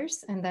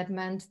others. And that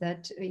meant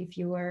that if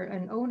you were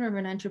an owner of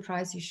an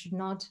enterprise, you should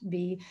not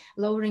be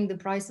lowering the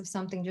price of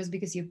something just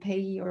because you pay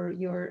your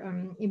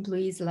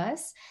employees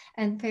less.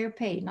 And fair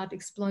pay, not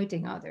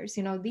exploiting others.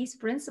 These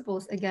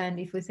principles, again,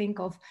 if we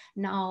think of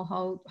now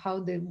how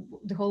the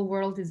whole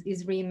world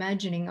is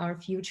reimagining our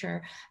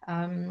future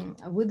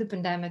with the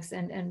pandemics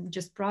and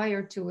just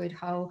prior to it,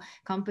 how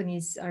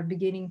companies are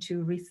beginning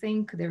to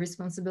rethink their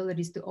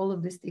responsibilities to all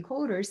of the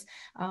stakeholders,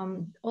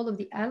 all of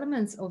the elements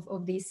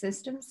of these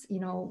systems,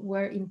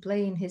 were in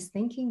play in his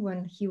thinking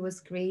when he was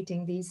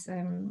creating these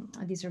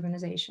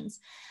organizations.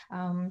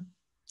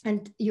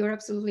 And you're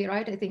absolutely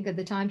right. I think at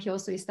the time he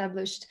also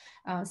established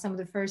some of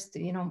the first,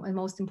 and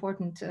most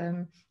important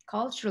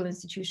cultural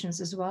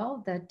institutions as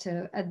well, that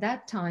at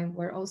that time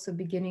were also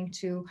beginning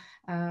to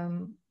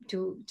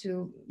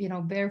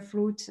bear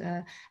fruit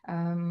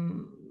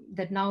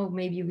that now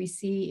maybe we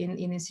see in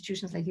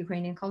institutions like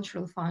Ukrainian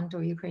Cultural Fund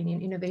or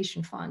Ukrainian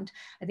Innovation Fund.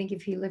 I think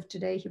if he lived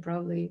today, he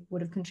probably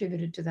would have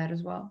contributed to that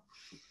as well.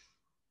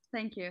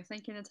 Thank you,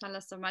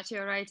 Nataliia, so much.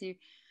 You're right.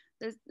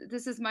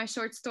 This is my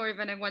short story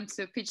when I want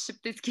to pitch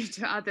Sheptytskyi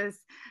to others,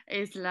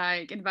 is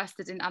like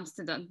invested in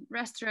Amsterdam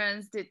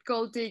restaurants, did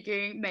gold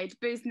digging, made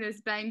business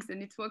banks,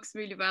 and it works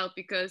really well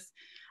because,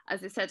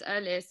 as I said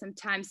earlier,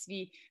 sometimes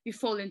we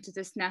fall into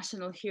this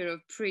national hero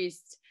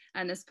priest.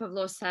 And as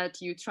Pavlo said,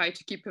 you try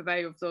to keep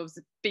away of those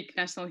big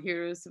national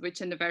heroes,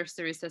 which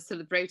anniversaries are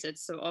celebrated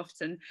so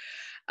often.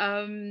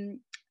 When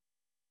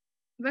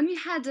we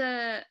had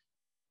a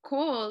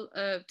call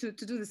to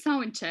do the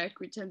sound check,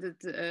 which ended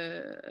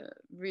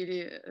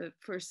really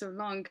for so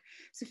long,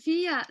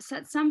 Sophia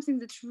said something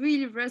that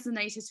really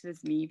resonated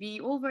with me. We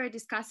all were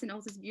discussing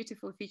all these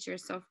beautiful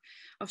features of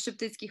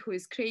Sheptytskyi, who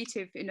is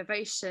creative,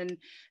 innovation,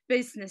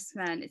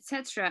 businessman,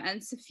 etc.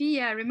 And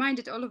Sophia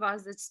reminded all of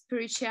us that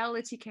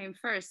spirituality came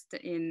first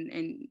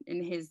in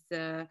his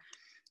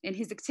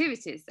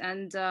activities.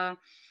 And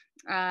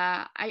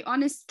I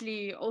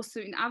honestly,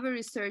 also in our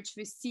research,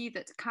 we see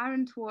that the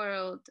current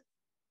world,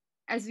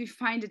 as we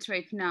find it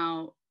right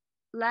now,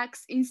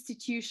 lacks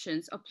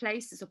institutions or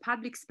places or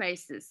public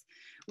spaces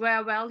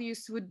where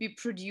values would be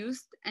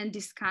produced and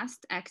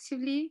discussed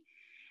actively.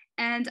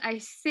 And I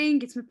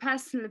think it's my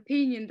personal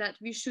opinion that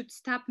we should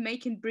stop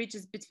making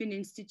bridges between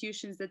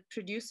institutions that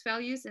produce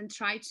values and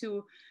try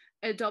to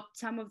adopt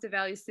some of the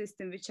value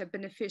systems which are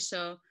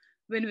beneficial,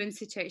 win-win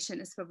situation,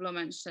 as Pavlo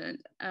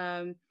mentioned,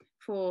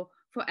 for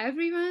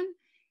everyone.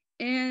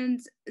 And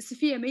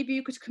Sophia, maybe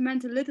you could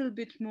comment a little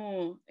bit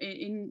more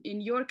in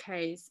your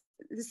case,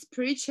 the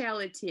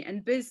spirituality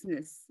and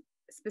business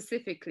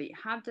specifically.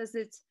 How does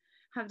it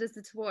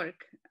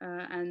work?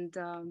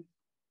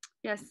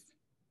 Yes,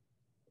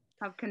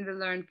 how can we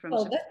learn from?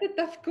 Well, that's a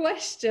tough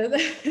question.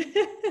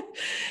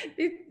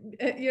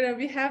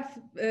 We have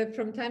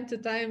from time to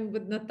time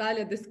with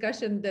Nataliia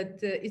discussion that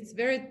it's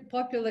very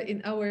popular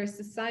in our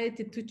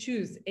society to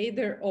choose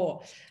either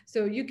or.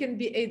 So you can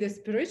be either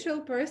spiritual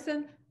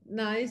person,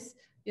 nice,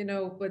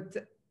 with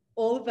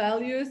all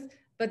values,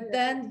 but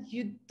then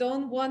you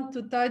don't want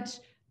to touch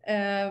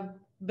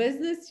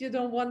business, you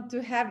don't want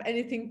to have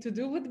anything to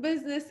do with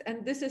business,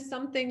 and this is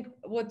something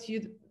what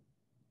you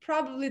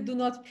probably do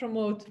not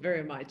promote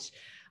very much.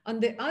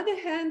 On the other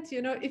hand,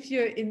 if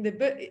you're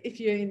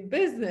in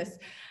business,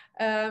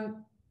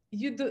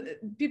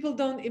 people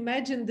don't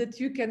imagine that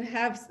you can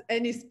have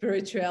any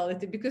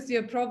spirituality because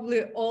you're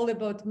probably all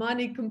about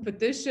money,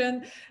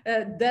 competition,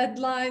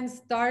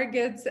 deadlines,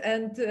 targets,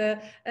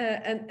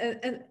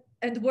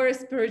 and where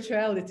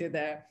spirituality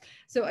there.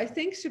 So I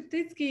think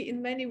Sheptytskyi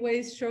in many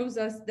ways shows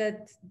us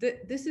that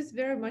this is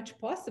very much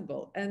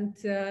possible, and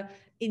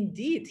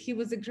indeed he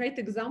was a great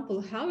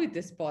example how it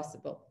is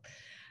possible.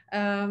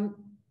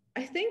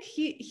 I think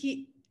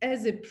he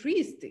as a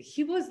priest,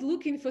 he was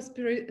looking for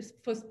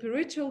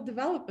spiritual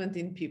development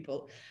in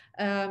people,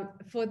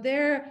 for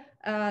their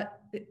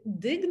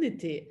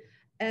dignity.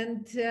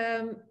 And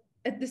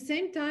at the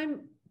same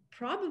time,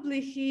 probably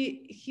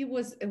he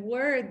was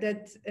aware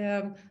that,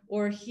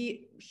 or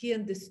he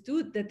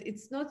understood that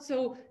it's not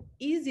so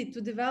easy to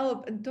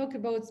develop and talk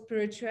about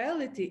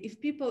spirituality if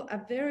people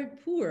are very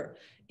poor,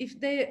 if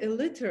they are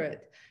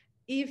illiterate,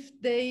 if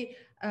they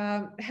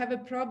have a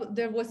problem.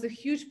 There was a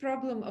huge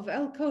problem of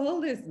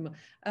alcoholism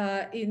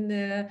in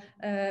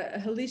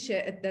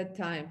Galicia at that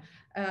time.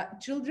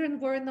 Children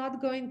were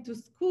not going to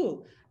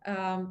school.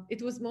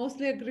 It was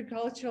mostly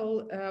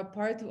agricultural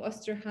part of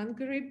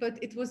Austro-Hungary, but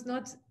it was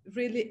not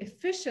really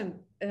efficient.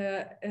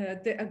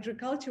 The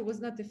agriculture was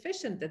not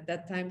efficient at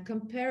that time,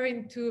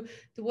 comparing to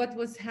what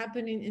was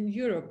happening in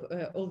Europe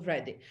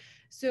already.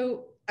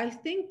 So I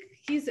think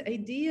his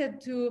idea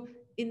to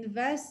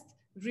invest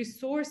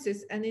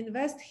resources and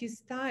invest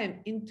his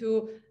time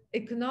into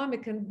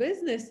economic and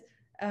business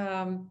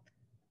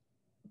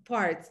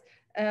parts,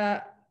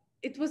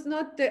 it was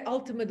not the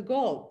ultimate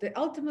goal. The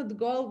ultimate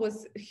goal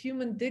was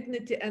human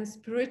dignity and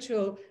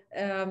spiritual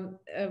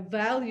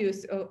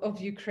values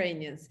of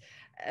Ukrainians.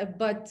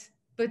 But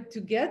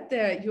to get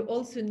there, you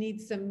also need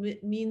some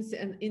means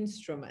and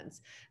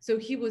instruments. So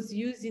he was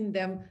using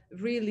them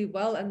really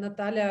well. And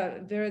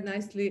Nataliia very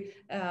nicely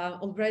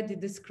already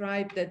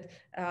described that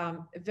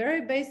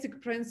very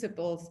basic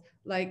principles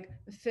like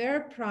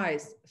fair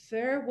price,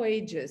 fair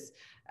wages,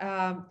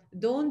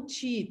 don't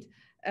cheat,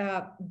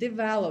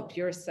 develop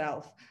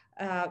yourself,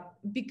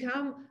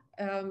 become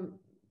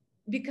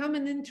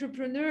an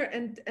entrepreneur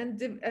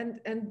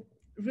and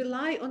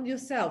rely on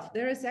yourself.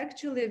 There is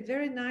actually a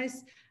very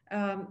nice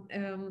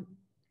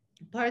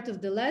part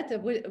of the letter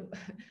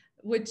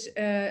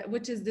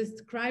which is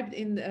described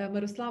in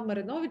Miroslav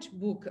Marinovic's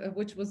book,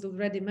 which was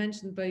already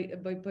mentioned by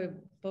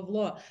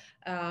Pavlo,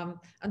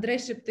 Andrei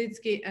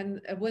Sheptytskyi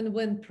and a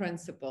win-win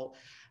principle.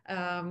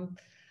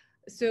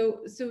 So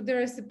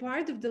there is a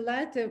part of the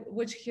letter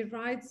which he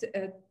writes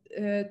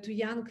to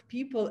young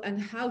people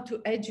and how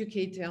to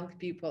educate young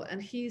people.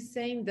 And he is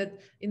saying that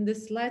in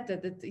this letter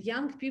that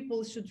young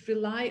people should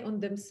rely on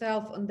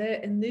themselves, on their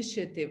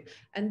initiative.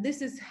 And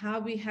this is how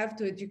we have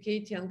to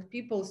educate young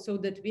people so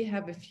that we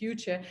have a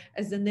future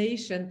as a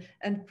nation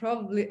and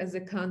probably as a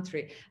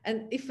country.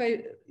 And if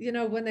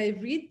when I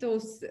read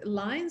those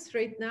lines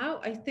right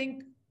now, I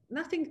think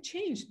nothing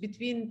changed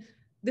between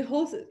the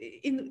whole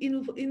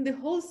in the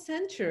whole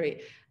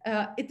century.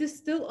 It is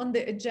still on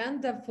the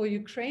agenda for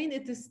Ukraine.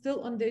 It is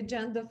still on the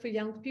agenda for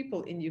young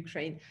people in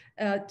Ukraine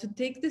to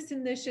take this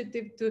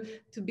initiative,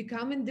 to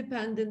become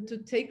independent, to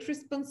take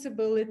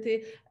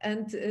responsibility,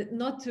 and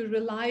not to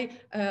rely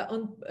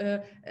on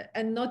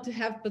and not to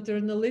have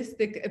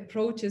paternalistic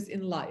approaches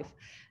in life.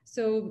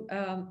 So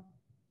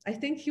I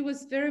think he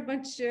was very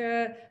much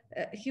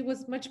he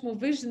was much more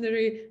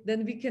visionary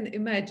than we can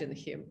imagine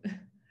him.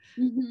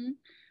 Mm-hmm.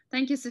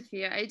 Thank you,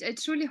 Sophia. I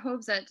truly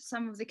hope that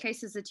some of the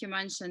cases that you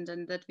mentioned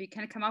and that we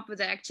can come up with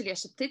actually a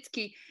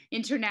Sheptytskyi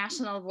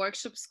International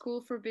Workshop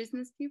School for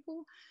business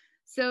people.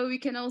 So we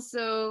can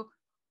also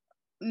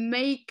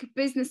make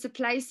business a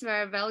place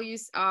where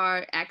values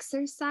are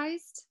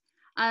exercised.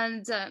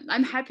 And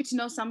I'm happy to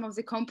know some of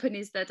the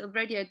companies that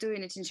already are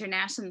doing it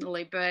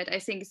internationally, but I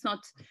think it's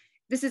not,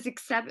 this is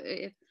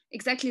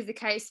exactly the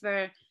case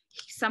where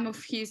some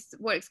of his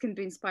works can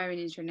be inspiring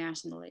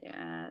internationally.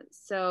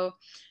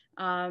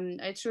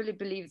 I truly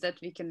believe that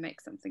we can make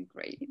something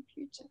great in the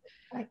future.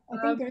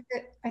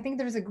 I think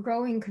there's a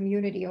growing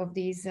community of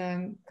these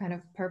kind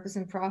of purpose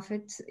and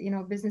profit,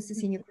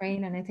 businesses in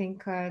Ukraine, and I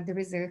think there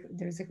is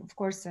of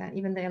course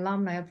even the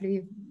alumni of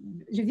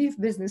Lviv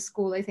Business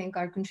School, I think,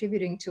 are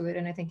contributing to it,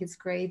 and I think it's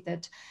great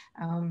that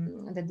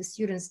that the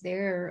students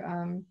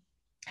there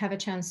have a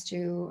chance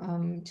to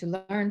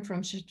learn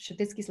from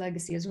Sheptytskyi's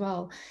legacy as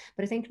well.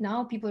 But I think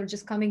now people are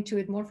just coming to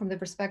it more from the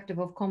perspective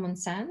of common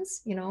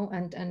sense,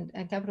 and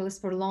capitalists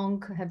for long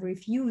have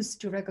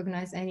refused to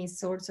recognize any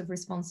sorts of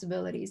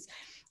responsibilities.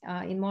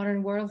 In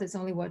modern world, it's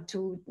only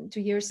two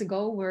years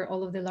ago where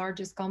all of the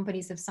largest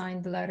companies have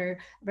signed the letter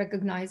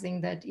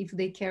recognizing that if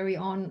they carry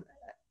on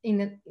in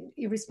an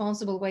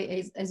irresponsible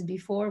way as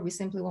before, we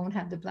simply won't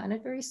have the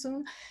planet very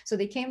soon. So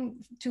they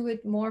came to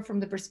it more from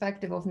the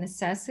perspective of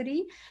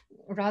necessity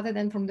rather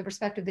than from the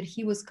perspective that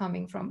he was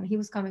coming from. And he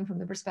was coming from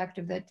the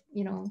perspective that,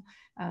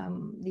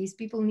 these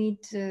people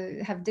need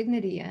to have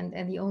dignity,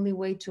 and the only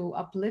way to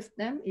uplift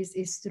them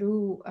is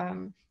through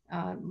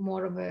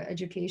more of the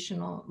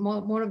education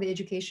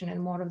and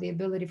more of the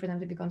ability for them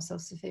to become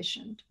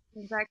self-sufficient.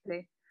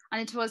 Exactly.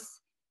 And it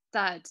was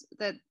that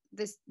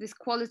these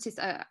qualities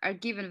are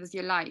given with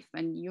your life,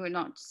 and you're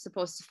not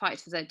supposed to fight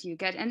for that. You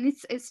get, and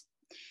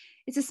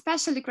it's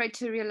especially great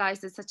to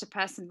realize that such a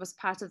person was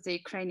part of the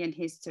Ukrainian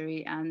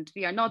history, and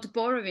we are not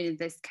borrowing in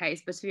this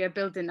case, but we are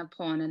building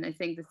upon. And I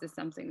think this is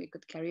something we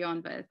could carry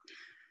on with.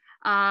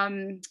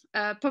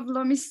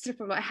 Pavlo, Mr.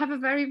 Pavlo, I have a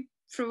very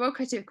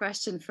provocative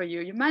question for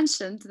you. You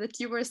mentioned that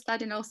you were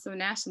studying also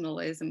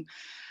nationalism,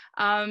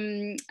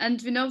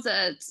 and we know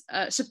that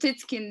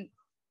Sheptytskyi,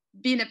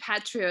 being a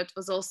patriot,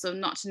 was also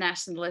not a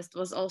nationalist,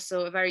 was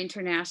also a very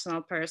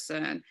international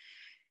person.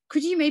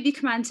 Could you maybe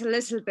comment a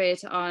little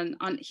bit on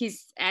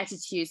his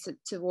attitudes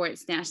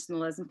towards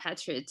nationalism,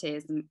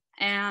 patriotism?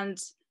 And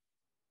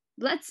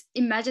let's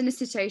imagine a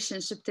situation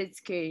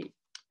Sheptytskyi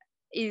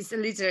is a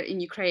leader in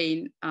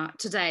Ukraine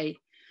today.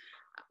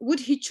 Would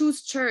he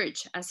choose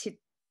church as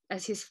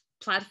his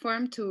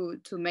platform to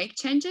make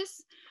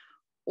changes,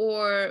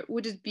 or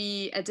would it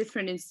be a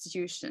different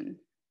institution?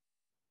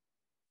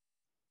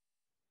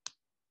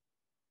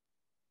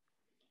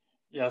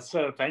 Yes,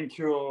 thank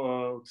you,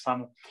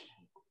 Oksana.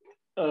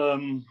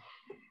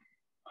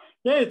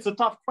 Yeah, it's a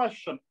tough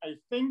question. I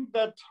think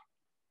that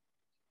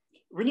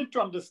we need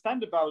to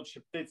understand about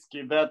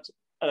Sheptytskyi that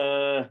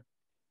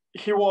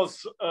he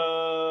was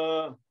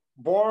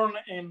born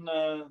in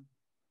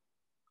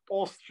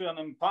Austrian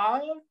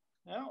Empire,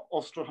 yeah,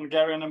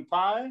 Austro-Hungarian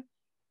Empire.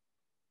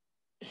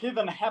 He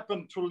then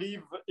happened to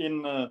live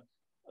in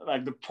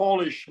like the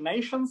Polish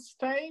nation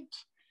state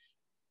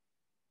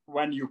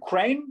when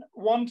Ukraine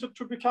wanted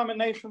to become a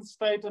nation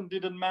state and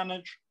didn't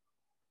manage,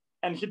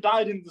 and he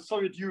died in the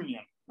Soviet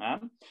Union. Yeah?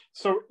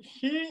 So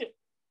he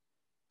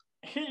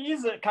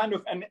is a kind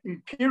of an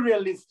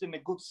imperialist in a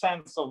good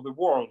sense of the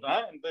word,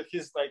 and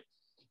he's like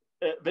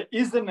the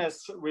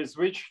easiness with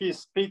which he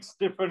speaks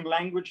different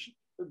language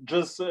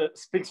just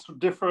speaks to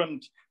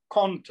different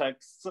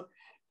contexts.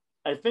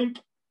 I think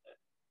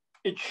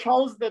it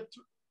shows that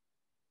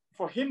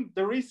for him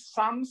there is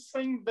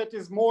something that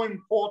is more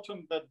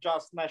important than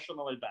just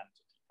national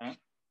identity.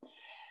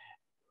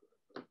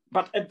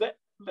 But at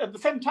the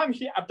same time,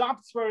 he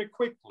adapts very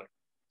quickly.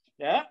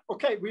 Yeah,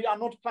 okay, we are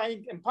not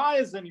playing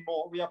empires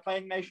anymore, we are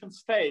playing nation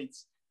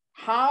states.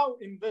 How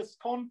in this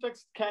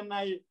context can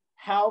I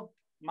help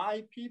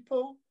my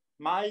people,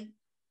 my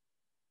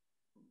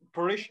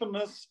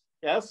parishioners,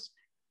 yes,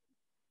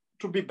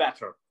 to be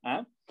better,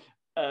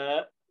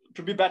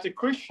 to be better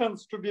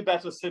Christians, to be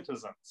better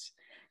citizens?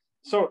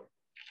 So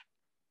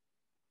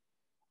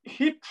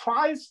he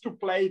tries to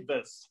play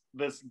this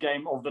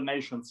game of the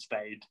nation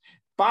state,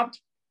 but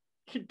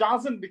he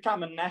doesn't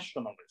become a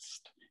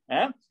nationalist.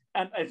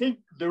 And I think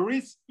there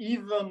is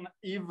even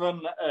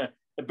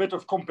a bit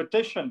of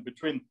competition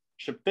between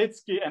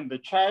Sheptytskyi and the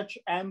church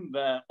and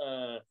the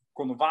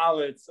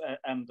Konowalets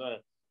and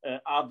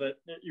other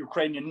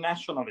Ukrainian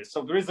nationalists.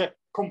 So there is a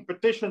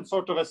competition,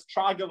 sort of a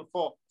struggle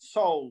for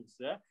souls.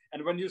 Yeah?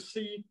 And when you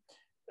see,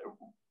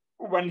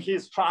 when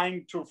he's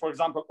trying to, for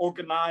example,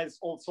 organize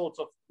all sorts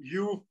of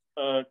youth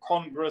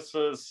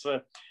congresses,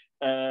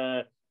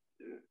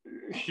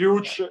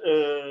 huge,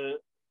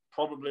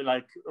 probably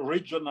like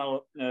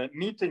regional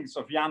meetings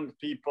of young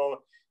people,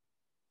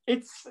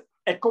 it's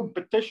a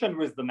competition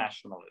with the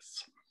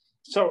nationalists.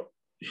 So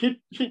he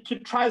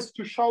tries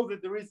to show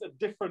that there is a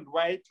different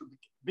way to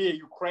be a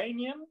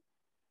Ukrainian,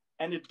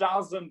 and it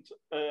doesn't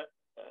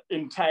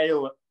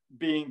entail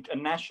being a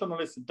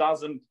nationalist, it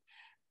doesn't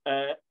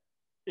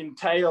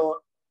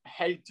entail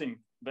hating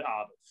the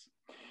others.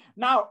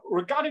 Now,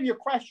 regarding your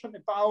question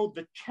about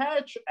the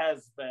church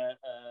as the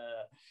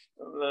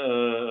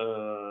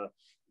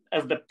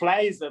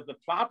place, as the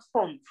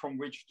platform from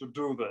which to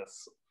do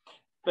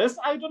this,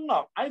 I don't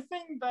know. I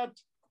think that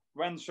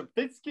when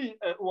Sheptytskyi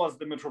was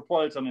the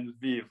metropolitan in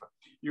Lviv,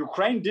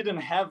 Ukraine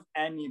didn't have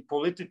any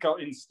political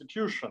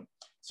institution.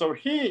 So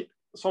he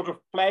sort of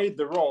played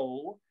the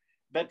role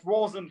that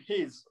wasn't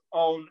his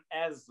own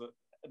as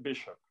a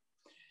bishop.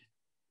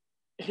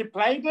 He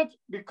played it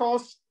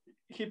because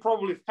he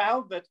probably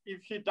felt that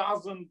if he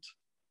doesn't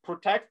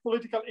protect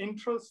political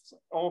interests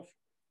of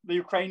the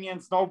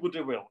Ukrainians,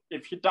 nobody will.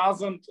 If he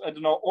doesn't, I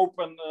don't know,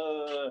 open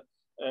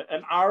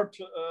an art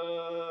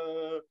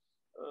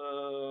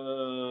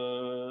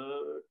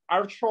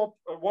shop,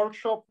 a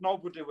workshop,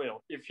 nobody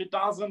will. If he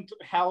doesn't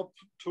help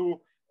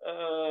to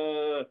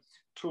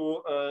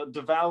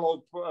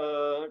develop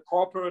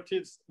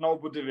cooperatives,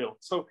 nobody will.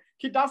 So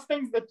he does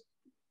things that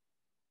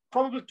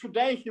probably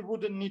today he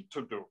wouldn't need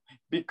to do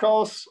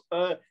because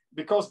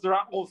there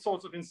are all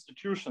sorts of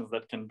institutions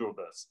that can do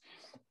this.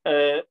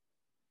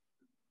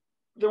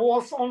 There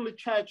was only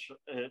church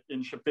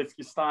in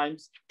Sheptytskyi's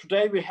times.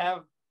 Today we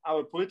have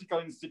our political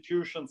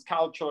institutions,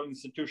 cultural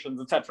institutions,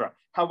 etc.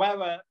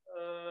 However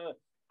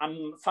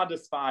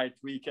unsatisfied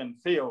we can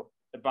feel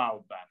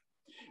about them.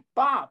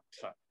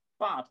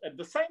 But at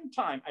the same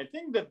time, I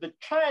think that the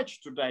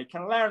church today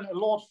can learn a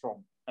lot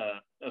from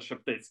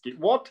Sheptytskyi.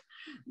 What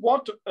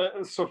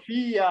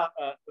Sophia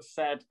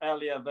said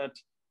earlier, that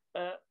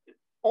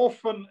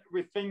often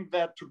we think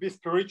that to be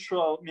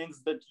spiritual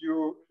means that you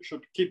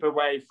should keep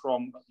away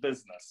from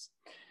business.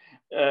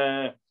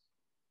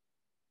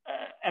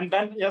 And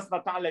then, yes,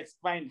 Nataliia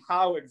explained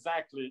how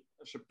exactly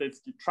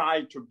Sheptytskyi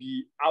tried to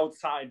be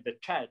outside the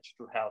church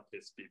to help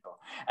his people.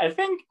 I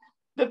think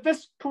that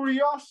this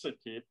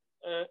curiosity,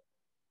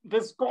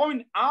 this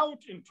going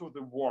out into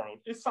the world,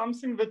 is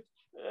something that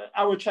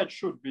our church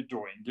should be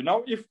doing. You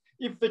know, if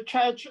the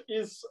church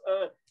is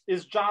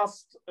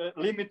just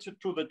limited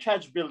to the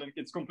church building,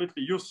 it's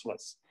completely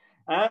useless.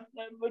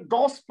 The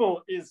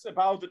gospel is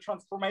about the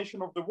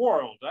transformation of the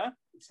world.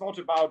 It's not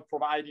about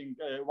providing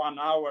 1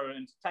 hour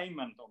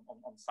entertainment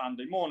on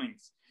Sunday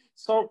mornings.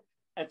 So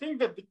I think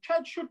that the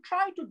church should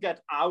try to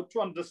get out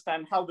to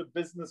understand how the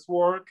business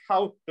works,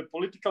 how the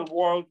political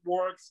world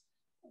works,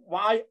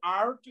 why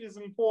art is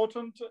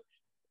important.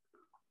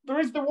 There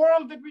is the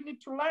world that we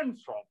need to learn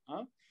from.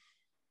 Huh?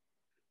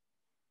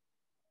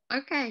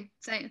 Okay,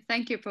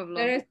 thank you, Pavlo.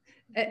 There is,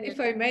 if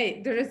I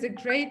may, there is a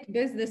great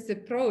business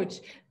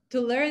approach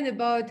to learn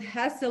about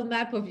hassle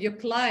map of your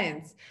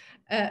clients,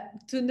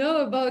 to know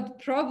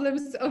about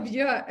problems of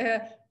your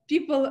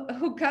people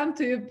who come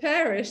to your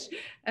parish.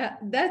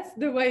 That's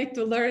the way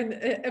to learn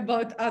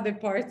about other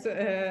parts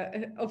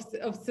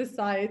of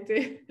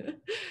society.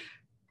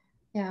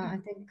 Yeah, I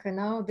think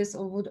now this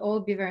would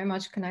all be very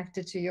much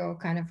connected to your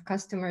kind of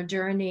customer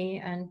journey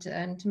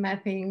and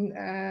mapping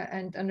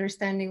and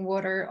understanding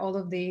what are all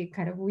of the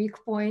kind of weak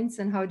points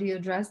and how do you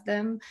address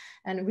them.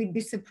 And we'd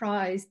be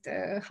surprised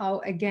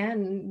how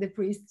again the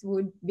priests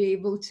would be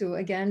able to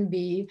again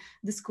be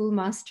the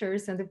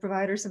schoolmasters and the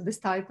providers of the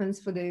stipends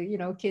for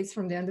the kids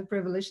from the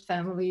underprivileged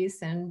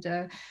families and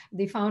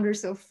the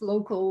founders of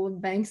local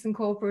banks and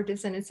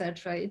cooperatives and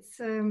etc. It's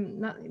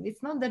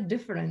not that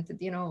different.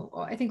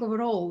 I think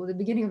overall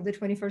the beginning of the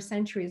 21st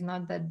century is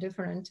not that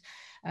different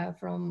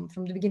from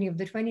the beginning of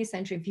the 20th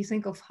century. If you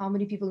think of how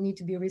many people need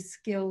to be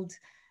reskilled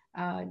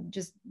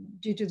just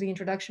due to the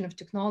introduction of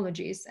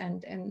technologies,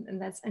 and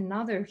that's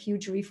another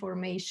huge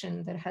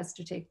reformation that has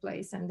to take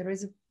place, and there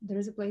is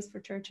a place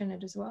for church in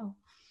it as well.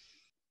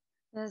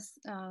 Yes,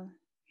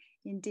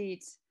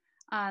 indeed.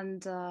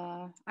 And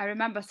I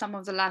remember some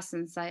of the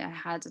lessons I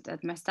had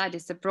at my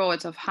studies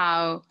abroad of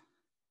how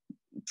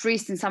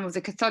priests in some of the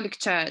Catholic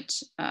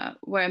Church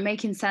were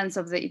making sense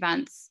of the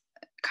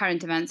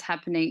current events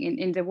happening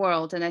in the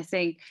world. And I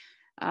think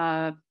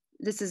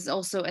this is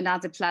also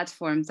another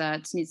platform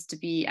that needs to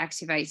be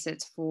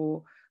activated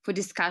for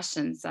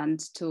discussions and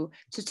to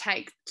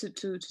take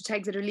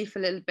the relief a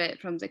little bit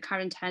from the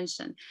current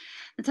tension.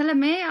 Nataliia,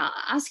 may I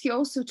ask you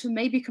also to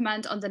maybe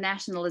comment on the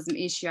nationalism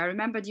issue? I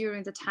remember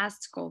during the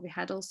test call we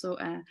had also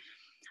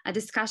a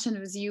discussion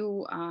with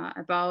you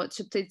about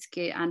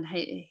Sheptytskyi and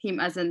him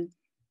as a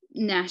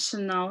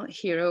national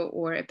hero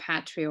or a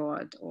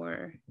patriot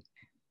or...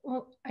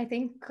 Well, I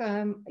think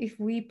if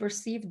we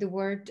perceive the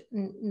word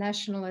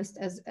nationalist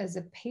as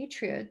a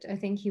patriot, I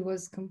think he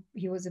was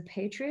a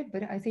patriot,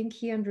 but I think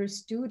he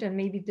understood, and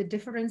maybe the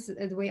difference,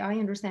 the way I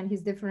understand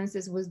his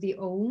differences was the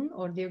OWN,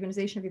 or the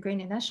Organization of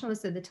Ukrainian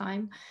Nationalists at the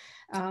time,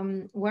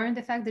 were in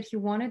the fact that he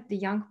wanted the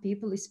young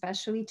people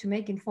especially to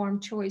make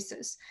informed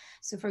choices.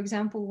 So for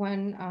example,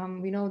 when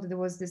we know that there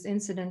was this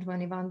incident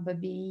when Ivan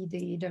Babi,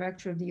 the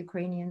director of the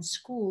Ukrainian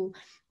school,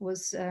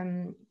 was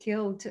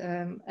killed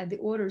at the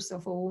orders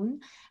of OWN,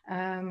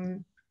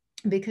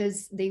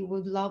 because they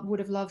would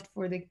have loved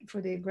for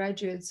the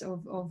graduates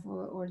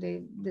or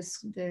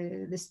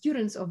the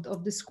students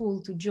of the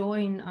school to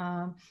join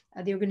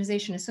the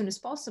organization as soon as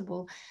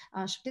possible.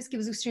 Sheptytskyi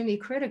was extremely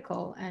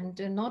critical, and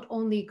not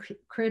only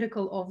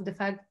critical of the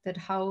fact that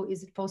how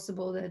is it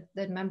possible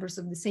that members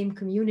of the same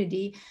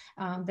community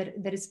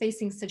that is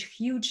facing such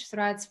huge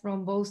threats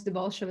from both the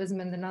Bolshevism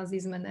and the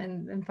Nazism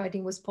and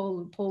fighting with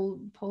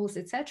Poles,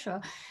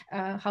 etc.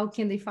 How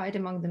can they fight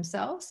among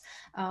themselves?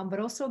 But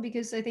also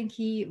because I think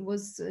he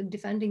was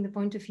defending the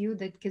point of view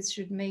that kids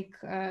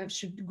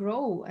should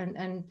grow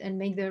and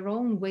make their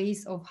own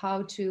ways of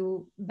how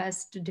to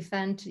best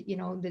defend,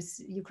 this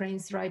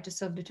Ukraine's right to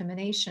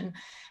self-determination,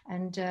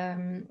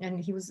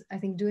 and he was, I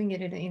think, doing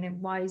it in a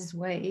wise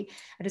way.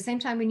 At the same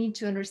time, we need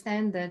to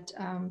understand that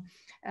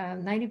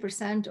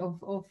 90%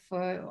 of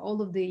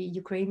all of the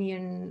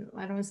Ukrainian,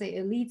 I don't want to say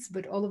elites,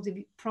 but all of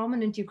the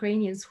prominent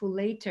Ukrainians who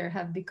later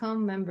have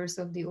become members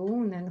of the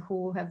OWN and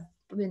who have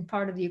been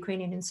part of the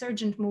Ukrainian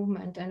insurgent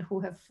movement and who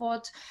have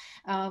fought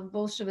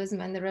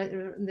Bolshevism and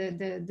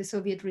the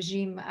Soviet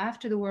regime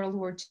after the World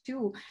War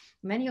II,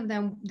 many of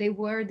them, they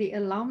were the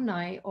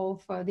alumni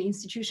of the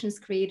institutions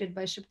created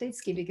by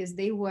Sheptytskyi, because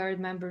they were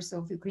members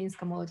of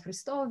Ukrainska Molodь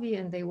Hristovi,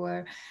 and they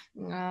were,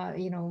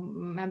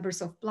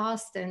 members of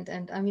Plast,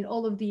 and I mean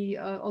all of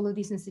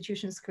these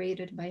institutions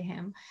created by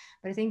him.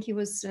 But I think he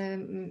was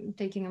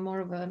taking a more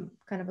of a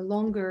kind of a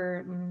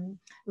longer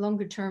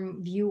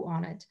term view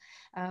on it.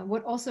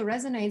 What also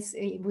resonates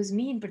with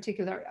me in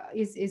particular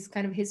is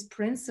kind of his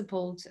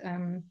principled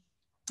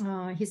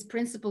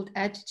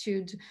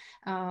attitude,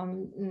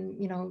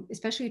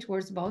 especially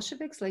towards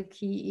Bolsheviks. Like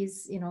he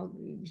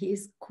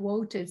is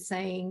quoted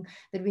saying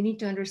that we need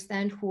to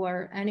understand who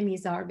our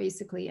enemies are,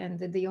 basically, and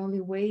that the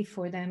only way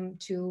for them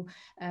to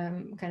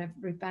kind of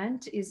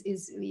repent is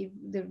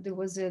there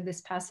was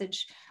this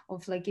passage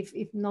of like,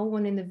 if no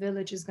one in the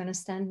village is going to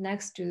stand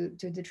next to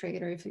the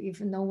traitor, if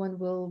no one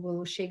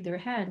will shake their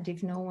hand,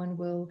 if no one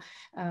will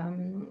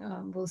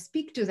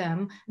speak to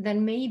them,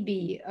 then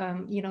maybe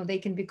they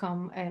can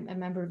become a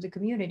member member of the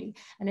community.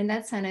 And in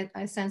that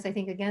sense, I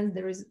think, again,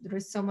 there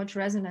is so much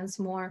resonance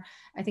more,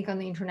 I think, on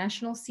the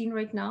international scene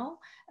right now,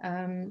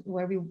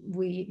 where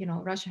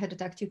Russia had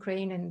attacked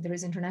Ukraine and there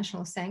is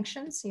international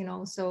sanctions,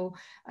 so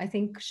I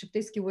think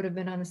Sheptytskyi would have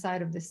been on the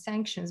side of the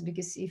sanctions,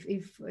 because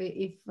if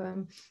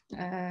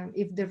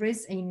there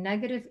is a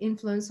negative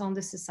influence on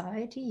the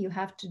society, you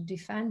have to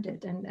defend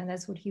it, and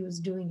that's what he was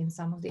doing in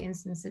some of the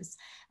instances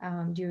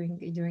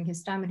during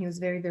his time, and he was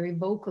very, very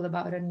vocal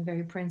about it and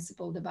very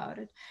principled about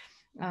it.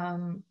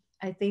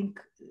 I think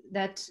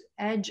that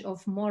edge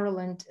of moral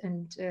and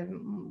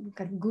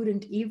kind of good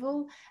and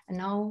evil, and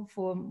now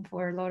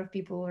for a lot of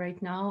people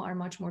right now, are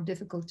much more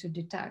difficult to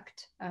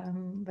detect.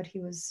 But he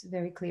was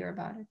very clear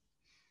about it.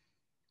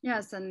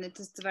 Yes, and it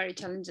is a very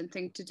challenging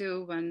thing to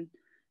do when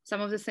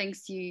some of the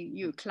things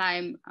you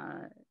claim,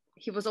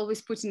 he was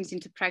always putting it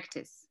into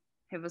practice.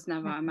 He was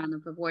never a man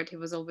of the word. He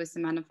was always a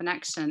man of an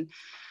action.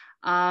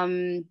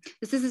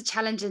 This is a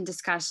challenging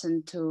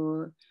discussion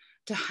to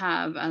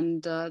have,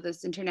 and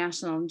this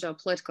international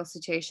geopolitical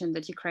situation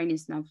that Ukraine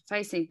is now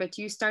facing. But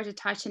you started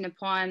touching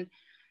upon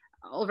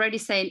already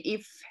saying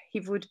if he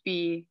would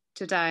be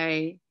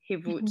today, he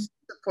would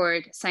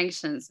support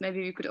sanctions.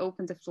 Maybe we could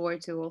open the floor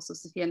to also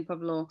Sophia and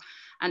Pavlo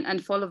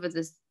and follow with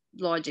this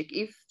logic.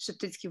 If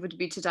Sheptytskyi would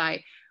be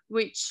today,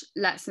 which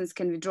lessons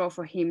can we draw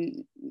for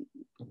him,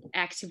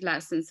 active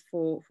lessons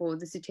for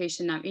the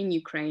situation now in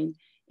Ukraine,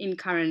 in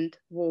current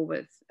war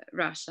with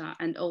Russia,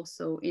 and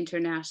also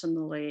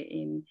internationally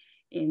in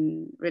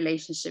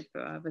relationship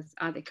with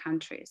other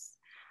countries?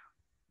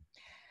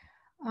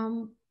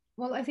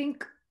 Well, I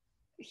think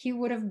he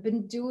would have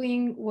been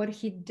doing what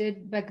he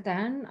did back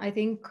then. I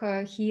think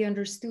he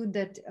understood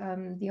that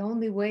the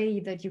only way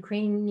that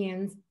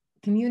Ukrainian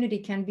community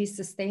can be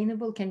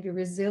sustainable, can be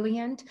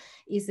resilient,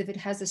 is if it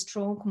has a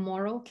strong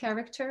moral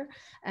character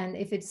and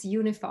if it's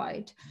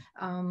unified.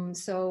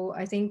 So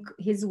I think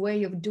his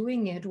way of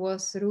doing it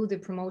was through the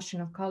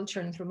promotion of culture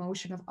and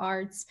promotion of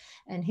arts,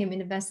 and him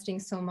investing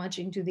so much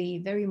into the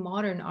very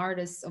modern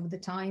artists of the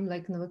time,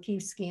 like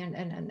Nataliia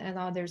and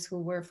others who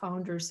were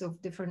founders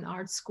of different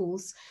art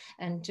schools,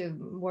 and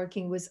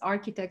working with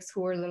architects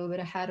who were a little bit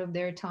ahead of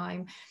their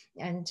time,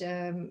 and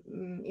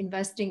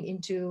investing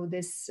into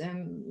this,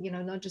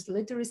 not just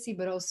literacy,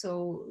 but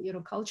also,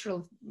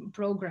 cultural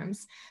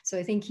programs. So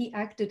I think he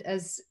acted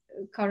as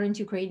current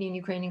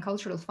Ukrainian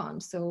Cultural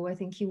Fund. So I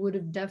think he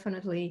would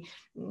definitely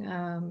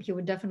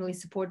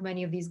support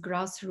many of these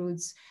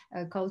grassroots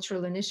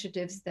cultural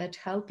initiatives that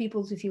help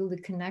people to feel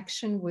the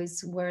connection with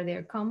where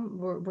they're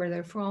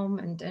from,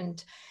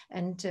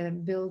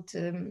 and build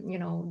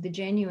the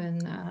genuine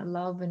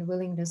love and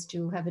willingness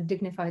to have a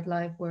dignified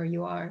life where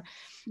you are.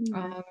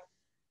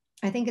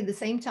 I think at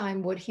the same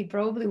time, what he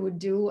probably would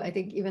do, I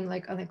think even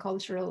like on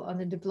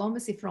the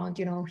diplomacy front,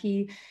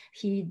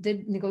 he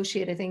did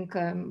negotiate, I think,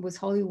 with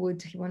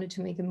Hollywood. He wanted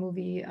to make a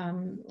movie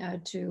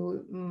to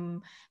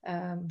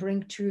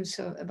bring truth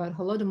about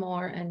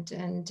Holodomor,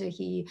 and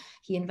he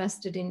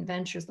invested in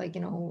ventures like,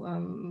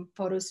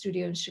 photo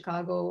studio in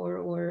Chicago,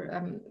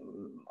 or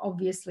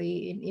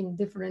obviously in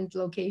different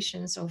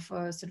locations of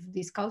sort of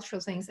these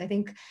cultural things. I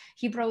think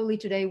he probably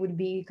today would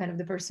be kind of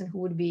the person who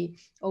would be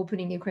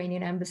opening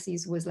Ukrainian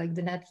embassies with like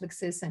the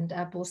Netflixes and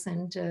Apples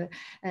and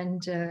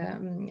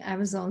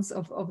Amazons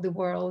of the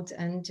world,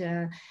 and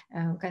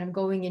kind of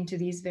going into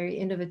these very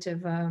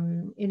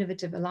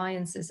innovative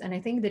alliances. And I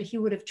think that he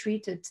would have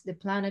treated the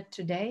planet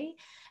today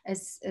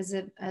as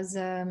there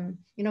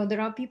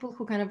are people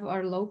who kind of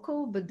are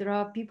local, but there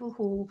are people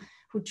who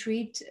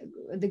treat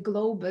the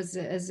globe as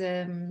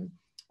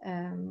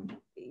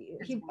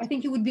I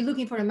think he would be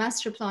looking for a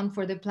master plan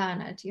for the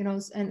planet,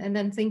 and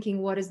then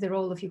thinking what is the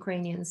role of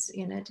Ukrainians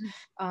in it,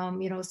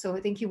 so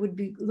I think he would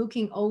be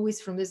looking always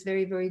from this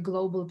very, very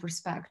global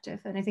perspective.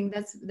 And I think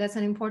that's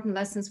an important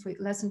lesson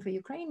for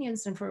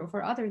Ukrainians and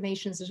for other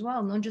nations as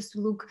well, not just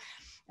to look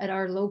at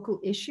our local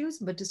issues,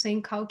 but to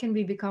think how can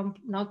we become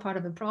not part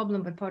of a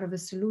problem, but part of a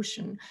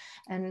solution.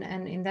 And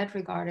in that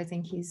regard, I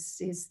think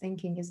his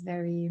thinking is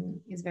very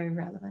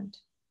relevant.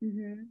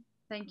 Mm-hmm.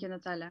 Thank you,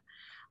 Nataliia.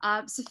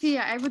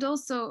 Sophia, I would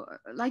also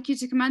like you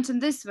to comment on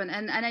this one.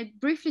 And I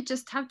briefly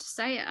just have to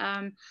say,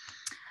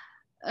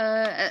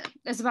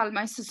 as well,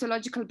 my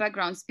sociological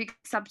background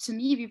speaks up to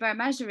me. We were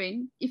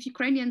measuring if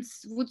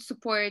Ukrainians would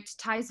support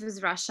ties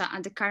with Russia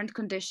under current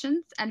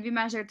conditions. And we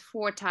measured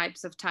 4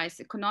 types of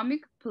ties: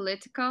 economic,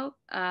 political,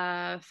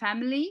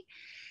 family,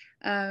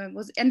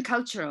 and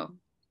cultural.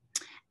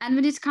 And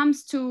when it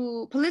comes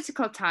to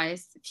political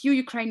ties, few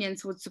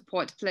Ukrainians would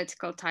support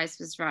political ties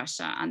with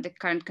Russia under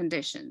current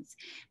conditions.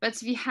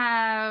 But we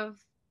have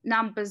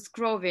numbers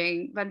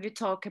growing when we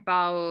talk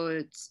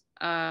about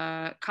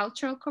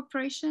cultural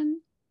cooperation,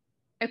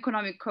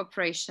 economic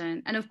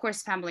cooperation, and of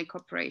course, family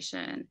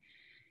cooperation.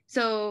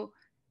 So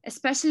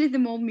especially the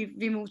more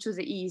we move to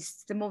the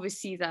east, the more we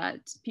see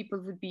that people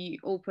would be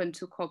open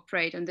to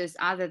cooperate on this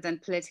other than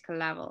political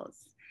levels.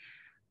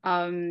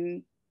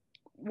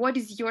 What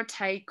is your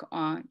take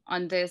on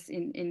this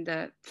in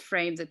the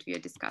frame that we are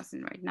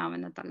discussing right now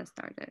when Nataliia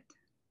started?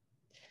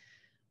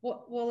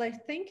 Well, I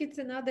think it's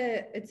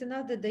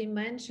another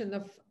dimension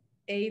of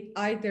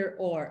either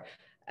or,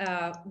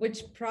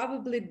 which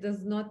probably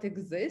does not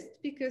exist,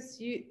 because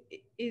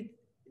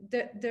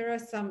there are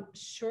some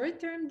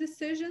short-term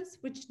decisions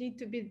which need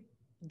to be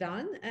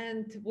done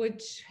and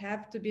which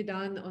have to be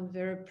done on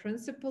very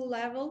principle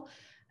level.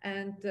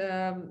 And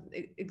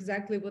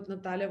exactly what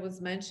Nataliia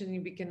was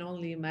mentioning, we can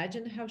only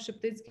imagine how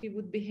Sheptytskyi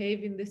would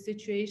behave in this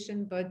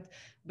situation, but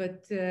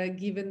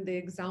given the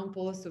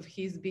examples of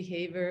his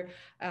behavior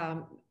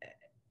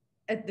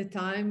at the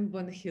time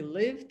when he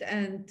lived,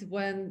 and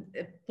when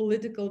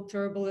political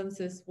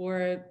turbulences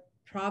were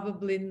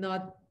probably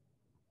not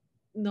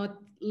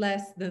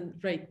less than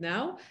right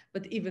now,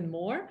 but even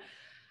more.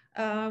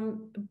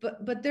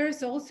 But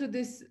there's also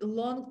this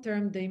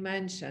long-term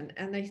dimension,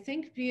 and I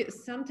think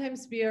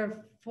sometimes we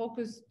are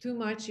focused too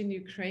much in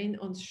Ukraine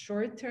on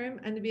short-term,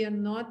 and we are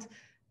not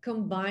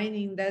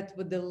combining that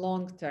with the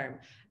long-term.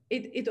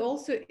 It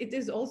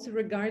is also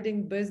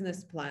regarding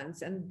business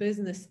plans and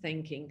business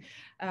thinking.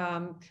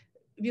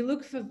 We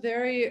look for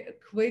very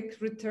quick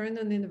return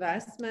on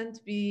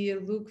investment. We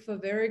look for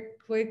very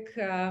quick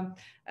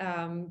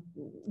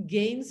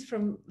gains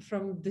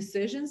from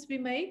decisions we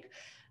make.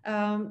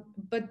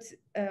 But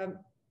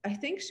I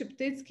think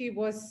Sheptytskyi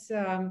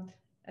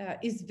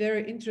is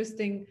very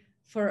interesting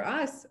for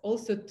us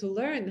also to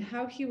learn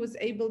how he was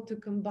able to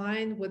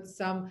combine with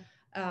some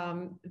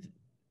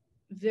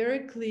very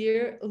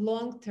clear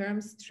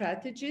long-term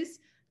strategies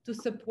to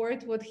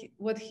support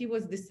what he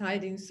was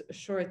deciding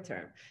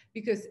short-term.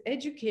 Because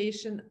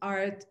education,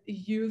 art,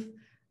 youth,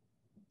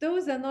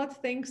 those are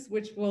not things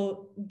which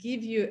will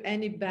give you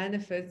any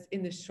benefits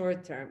in the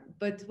short term.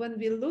 But when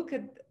we look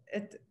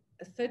at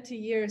 30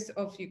 years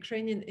of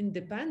Ukrainian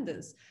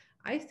independence,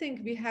 I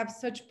think we have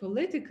such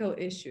political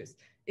issues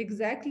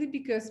exactly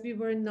because we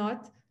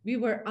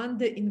were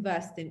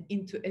under-investing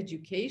into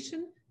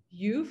education,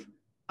 youth,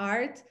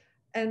 art,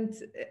 and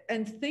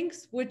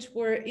things which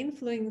were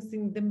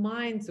influencing the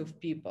minds of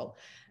people.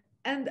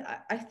 And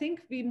I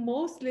think we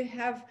mostly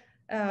have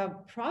a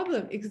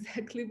problem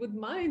exactly with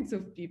minds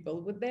of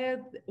people, with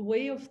their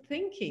way of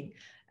thinking.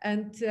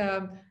 And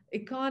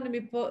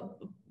economy,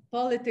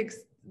 politics,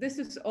 this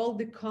is all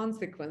the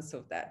consequence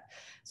of that.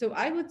 So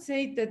I would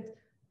say that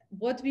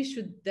what we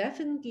should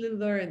definitely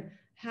learn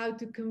how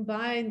to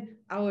combine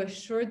our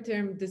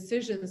short-term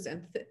decisions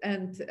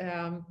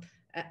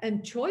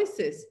and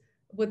choices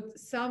with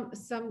some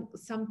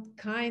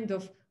kind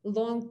of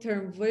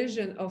long-term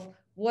vision of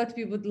what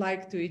we would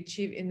like to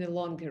achieve in the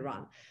longer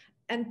run.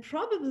 And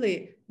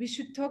probably we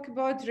should talk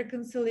about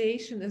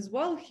reconciliation as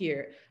well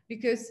here,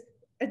 because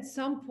at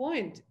some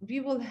point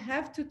we will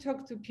have to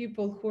talk to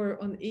people who are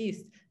on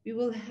East. We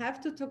will have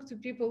to talk to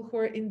people who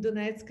are in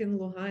Donetsk and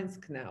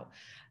Luhansk now.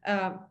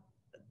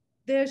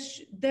 There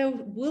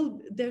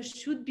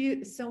should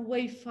be some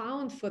way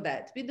found for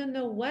that. We don't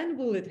know when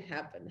will it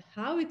happen,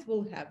 how it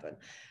will happen.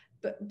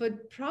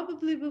 But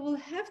probably we will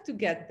have to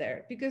get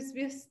there, because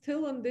we're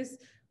still on this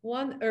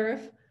one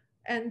earth,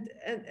 and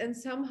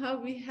somehow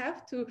we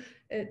have to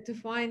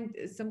find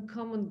some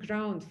common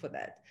ground for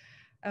that.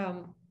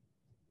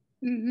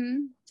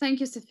 Thank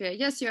you, Sophia.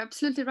 Yes, you're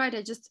absolutely right.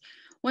 I just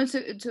want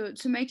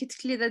to make it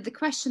clear that the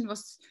question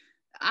was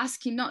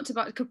asking not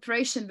about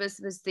cooperation with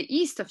the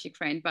east of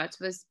Ukraine, but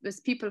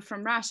with people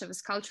from Russia,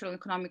 with cultural and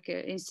economic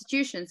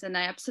institutions. And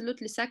I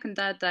absolutely second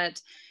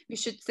that we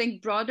should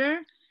think broader,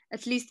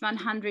 at least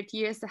 100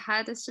 years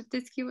ahead, as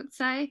Sheptytskyi would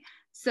say,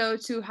 so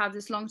to have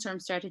these long-term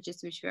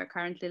strategies, which we are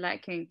currently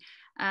lacking.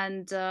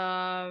 And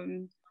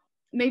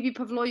maybe,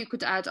 Pavlo, you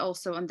could add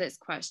also on this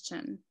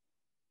question.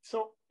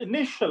 So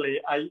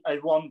initially, I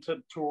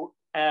wanted to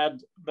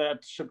add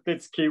that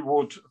Sheptytskyi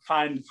would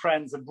find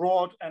friends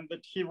abroad, and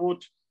that he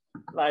would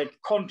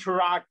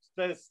counteract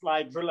this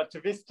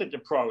relativistic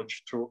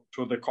approach to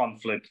the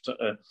conflict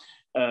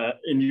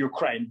in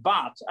Ukraine.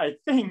 But I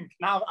think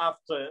now,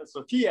 after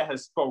Sophia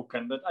has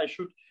spoken, that I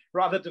should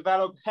rather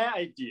develop her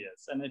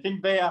ideas, and I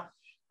think they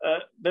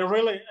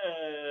really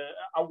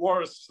are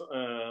worth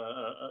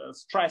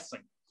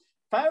stressing.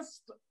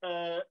 First,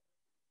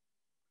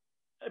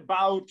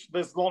 about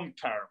this long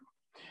term.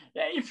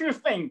 If you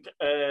think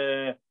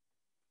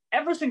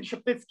everything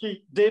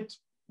Sheptytskyi did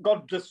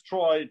got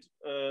destroyed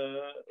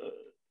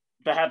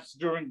perhaps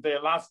during the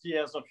last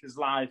years of his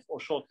life or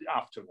shortly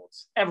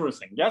afterwards,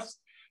 everything, yes?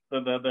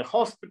 The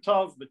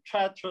hospitals, the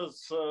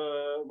churches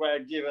were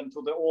given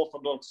to the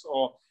Orthodox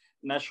or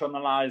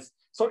nationalized.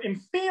 So in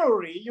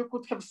theory, you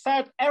could have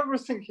said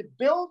everything he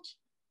built,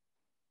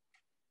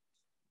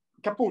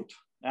 kaput,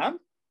 yeah?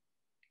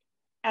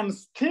 And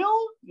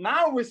still,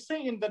 now we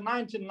see in the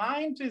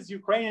 1990s,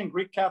 Ukrainian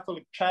Greek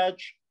Catholic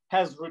Church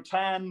has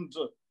returned,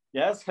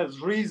 yes, has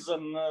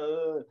risen,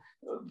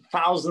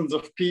 thousands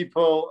of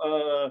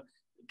people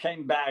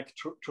came back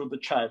to the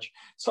church.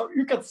 So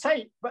you could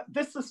say, but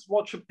this is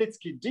what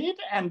Sheptytskyi did,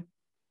 and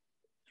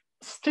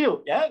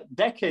still, yeah,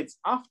 decades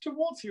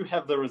afterwards, you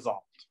have the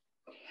result.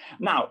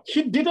 Now,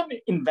 he didn't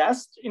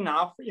invest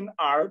enough in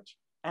art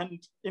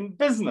and in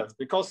business,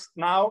 because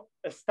now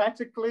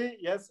aesthetically,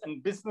 yes,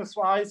 and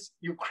business-wise,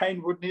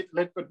 Ukraine would need a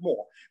little bit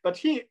more. But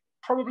he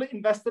probably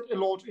invested a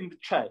lot in the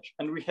church,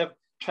 and we have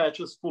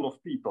churches full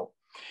of people.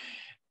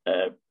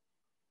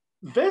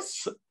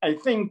 This, I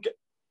think,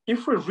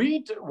 if we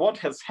read what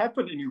has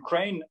happened in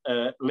Ukraine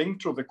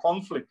linked to the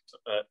conflict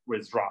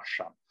with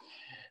Russia,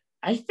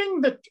 I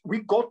think that we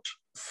got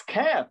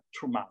scared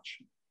too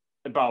much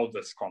about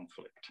this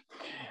conflict.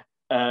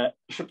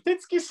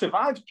 Sheptytskyi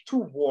survived 2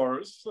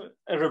 wars,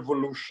 a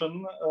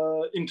revolution,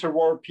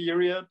 interwar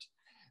period.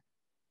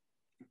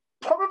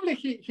 Probably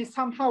he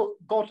somehow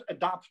got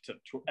adapted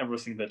to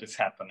everything that is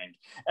happening.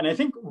 And I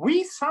think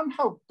we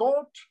somehow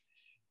got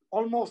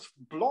almost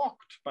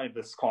blocked by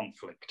this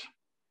conflict.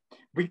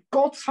 We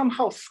got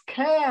somehow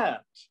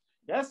scared.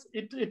 Yes,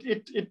 it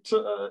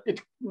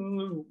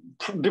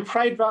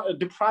deprived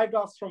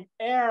us from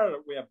air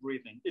we are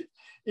breathing.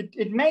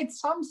 It made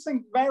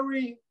something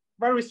very,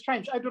 very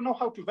strange. I don't know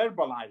how to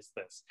verbalize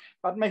this,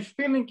 but my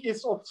feeling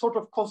is of sort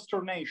of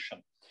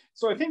consternation.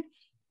 So I think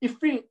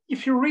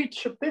if you read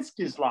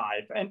Sheptytskyi's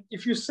life and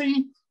if you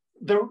see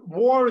the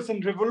wars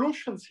and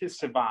revolutions he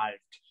survived,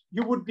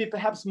 you would be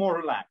perhaps more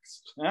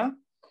relaxed. Yeah?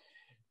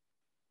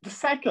 The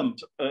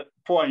second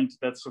point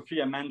that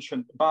Sophia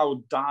mentioned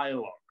about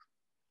dialogue.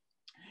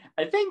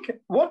 I think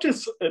what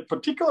is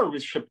particular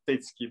with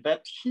Sheptytskyi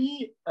that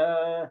he,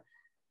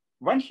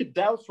 when he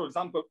dealt, for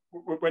example,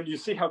 when you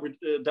see how he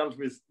dealt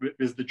with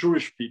the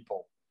Jewish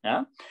people,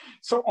 yeah.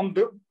 So on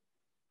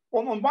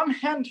one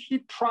hand, he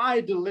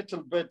tried a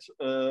little bit,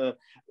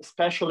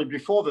 especially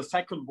before the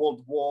Second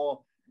World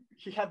War,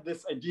 he had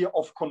this idea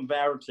of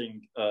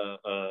converting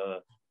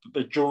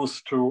the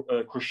Jews to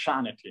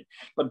Christianity.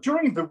 But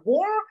during the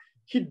war,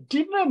 he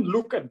didn't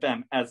look at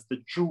them as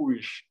the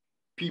Jewish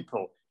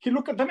people. He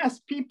looked at them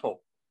as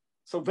people.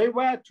 So they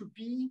were to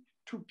be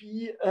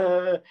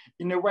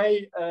in a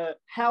way,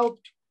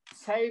 helped,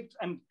 saved,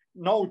 and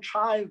no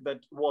child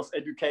that was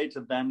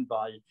educated then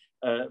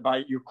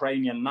by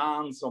Ukrainian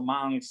nuns or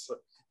monks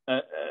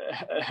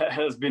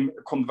has been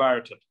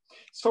converted.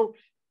 So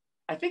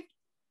I think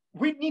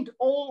we need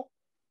all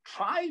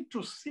try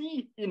to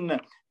see in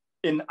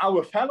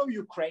our fellow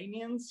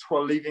Ukrainians who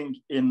are living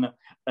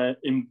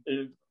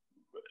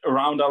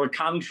around our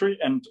country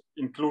and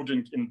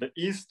including in the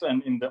East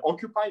and in the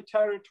occupied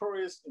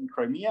territories in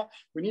Crimea,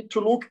 we need to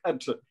look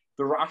at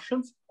the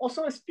Russians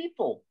also as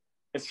people,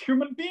 as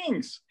human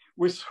beings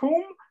with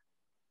whom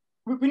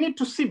we need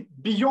to see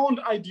beyond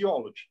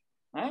ideology.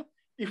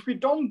 If we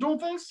don't do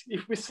this,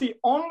 if we see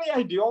only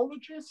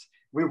ideologies,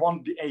 we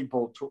won't be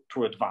able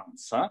to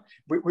advance.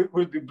 We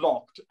will be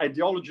blocked.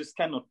 Ideologies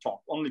cannot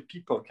talk, only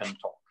people can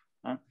talk.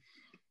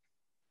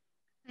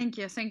 Thank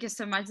you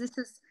so much. This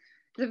is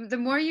the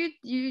more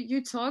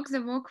you talk,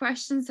 the more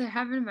questions I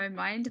have in my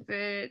mind,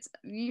 but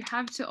you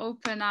have to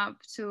open up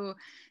to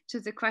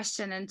the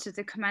question and to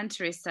the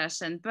commentary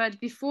session. But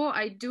before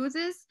I do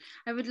this,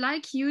 I would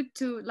like you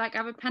to, like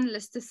our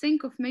panelists, to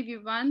think of maybe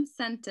one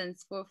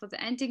sentence for the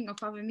ending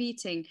of our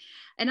meeting.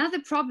 Another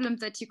problem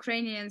that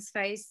Ukrainians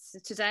face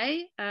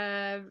today,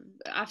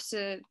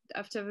 after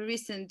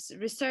recent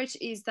research,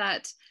 is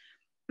that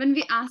when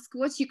we ask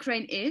what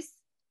Ukraine is,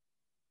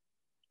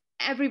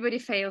 everybody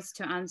fails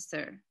to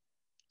answer.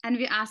 And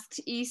we asked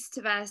East,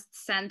 West,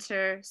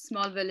 Center,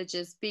 small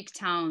villages, big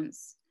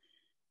towns.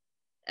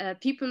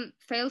 People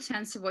fail to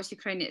answer what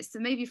Ukraine is. So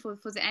maybe for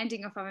the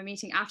ending of our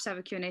meeting, after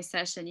our Q&A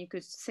session, you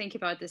could think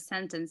about this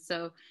sentence.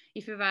 So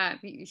if you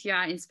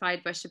are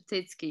inspired by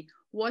Sheptytskyi,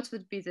 what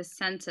would be the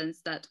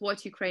sentence that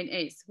what Ukraine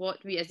is,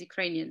 what we as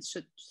Ukrainians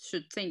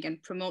should think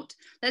and promote?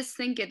 Let's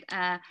think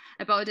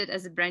about it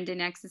as a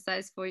branding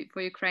exercise for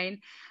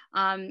Ukraine.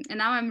 And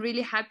now I'm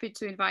really happy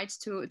to invite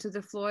to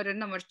the floor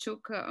Irina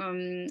Marchuk,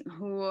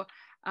 who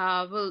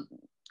will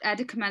add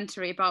a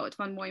commentary about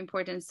one more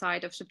important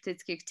side of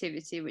Sheptytskyi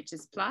activity, which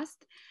is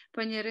Plast.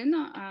 Pani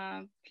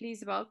Irina,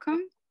 please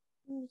welcome.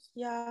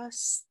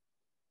 Yes.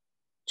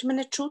 Чи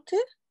мене чути?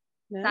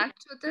 Так,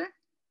 чути.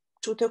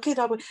 Чути, окей,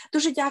 добре.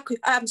 Дуже дякую.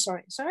 I'm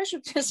sorry. Sorry, I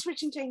should just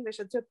switch into English.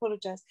 I do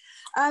apologize.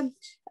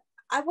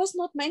 I was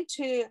not meant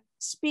to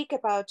speak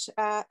about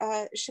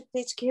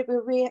Sheptytskyi.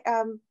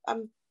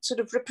 I'm sort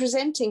of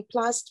representing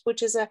Plast,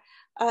 which is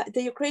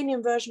the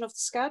Ukrainian version of the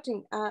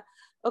scouting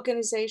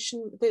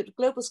organization, the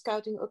global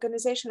scouting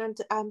organization,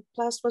 and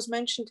Plast was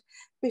mentioned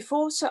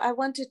before. So I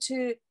wanted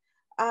to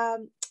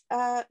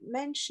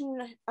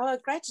mention our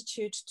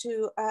gratitude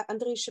to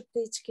Andrei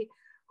Sheptytskyi,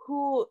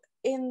 who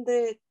in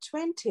the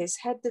 20s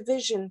had the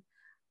vision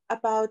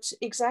about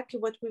exactly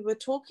what we were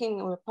talking,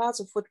 or parts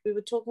of what we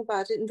were talking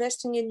about,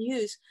 investing in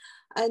youth.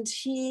 And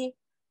he,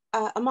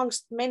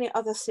 amongst many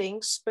other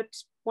things,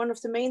 but one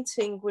of the main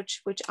things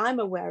which I'm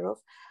aware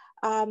of,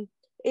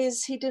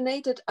 is he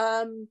donated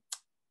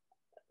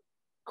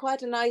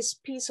quite a nice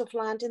piece of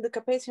land in the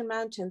Carpathian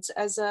Mountains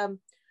as a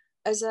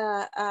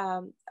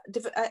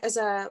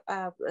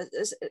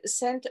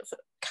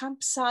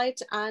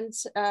campsite and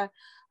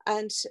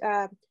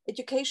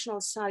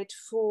educational site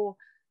for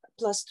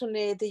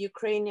Plastune, the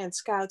Ukrainian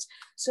scouts.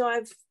 So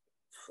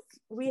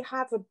we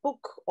have a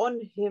book on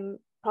him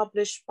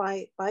published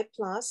by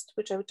Plast,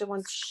 which I would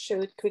want to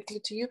show it quickly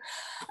to you.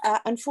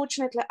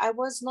 Unfortunately, I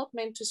was not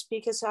meant to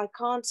speak, so I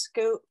can't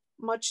go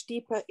much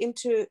deeper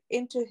into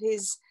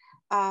his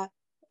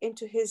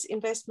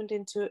investment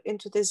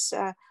into this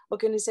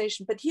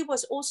organization. But he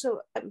was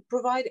also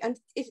provided, and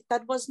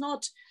that was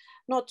not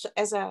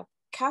as a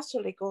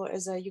Catholic or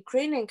as a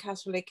Ukrainian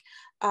Catholic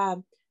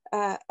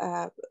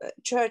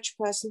church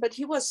person, but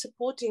he was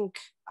supporting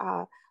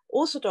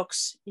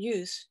Orthodox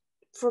youth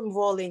from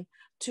Volyn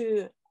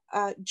to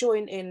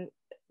join in,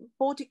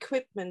 bought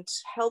equipment,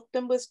 helped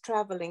them with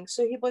traveling.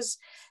 So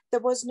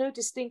there was no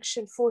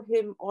distinction for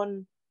him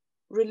on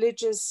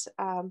religious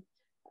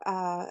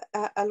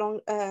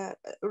along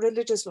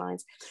religious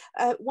lines.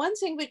 One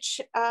thing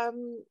which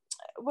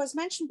was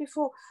mentioned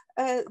before,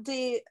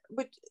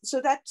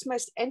 so that's my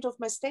end of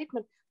my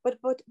statement. But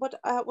what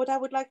I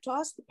would like to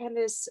ask the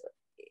panelists,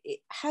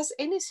 has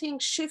anything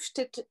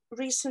shifted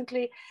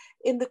recently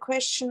in the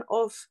question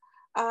of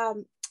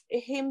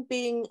him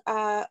being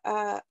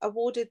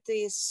awarded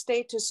the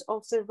status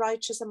of the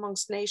righteous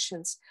amongst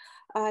nations?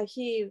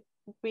 We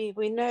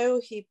know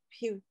he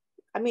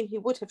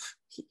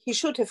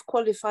should have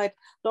qualified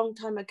long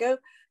time ago.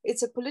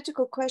 It's a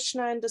political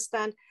question, I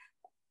understand.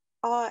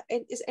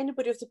 And is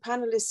anybody of the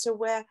panelists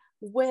aware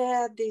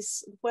where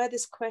this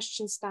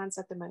question stands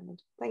at the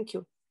moment? Thank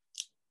you.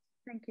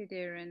 Thank you,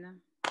 dear Irina.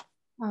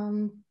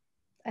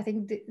 I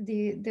think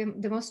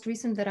the most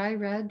recent that I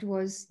read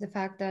was the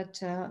fact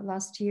that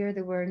last year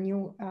there were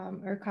new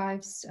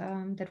archives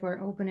that were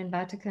open in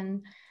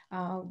Vatican,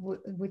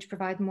 which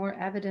provide more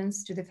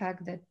evidence to the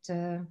fact that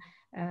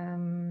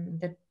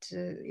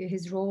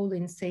his role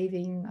in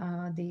saving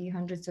the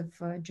hundreds of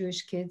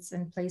Jewish kids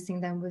and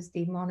placing them with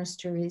the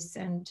monasteries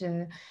and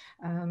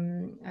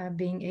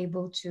being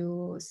able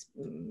to,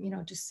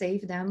 to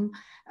save them,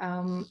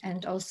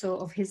 and also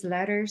of his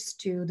letters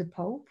to the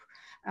Pope,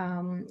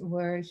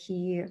 where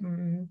he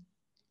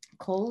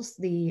calls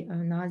the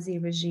Nazi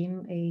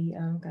regime a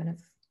kind of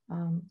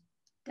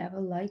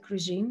devil-like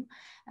regime,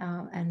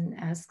 and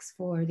asks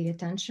for the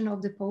attention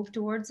of the Pope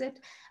towards it.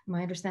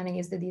 My understanding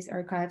is that these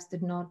archives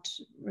did not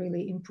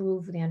really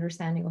improve the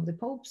understanding of the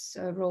Pope's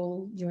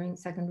role during the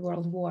Second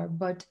World War,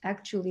 but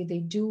actually they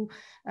do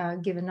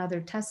give another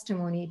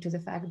testimony to the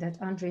fact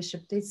that Andrei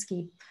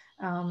Sheptytskyi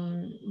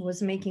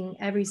was making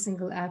every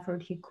single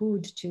effort he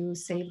could to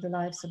save the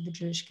lives of the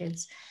Jewish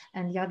kids.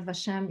 And Yad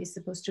Vashem is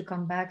supposed to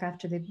come back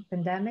after the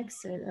pandemics,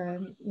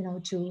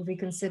 to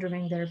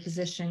reconsidering their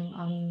position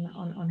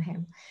on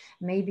him.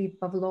 Maybe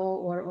Pavlo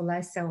or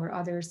Olesya or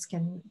others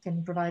can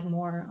provide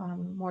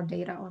more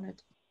data on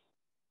it.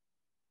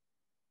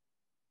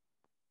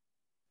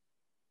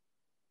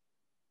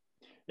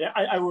 Yeah,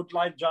 I would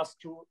like just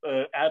to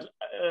add,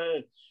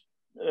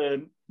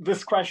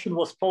 this question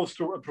was posed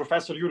to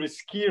Professor Yuri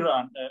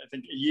Skira, I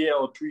think a year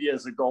or 2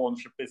 years ago on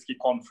Sheptytskyi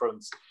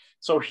conference.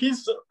 So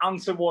his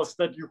answer was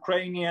that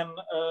Ukrainian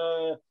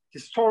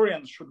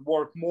historians should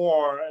work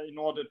more in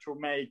order to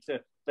make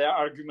their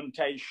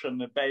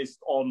argumentation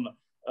based on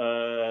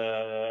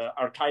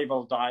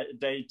archival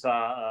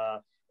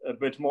data a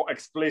bit more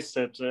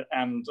explicit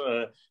and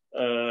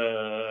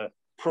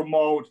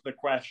promote the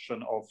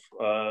question of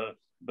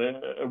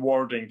the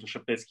awarding to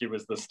Sheptytskyi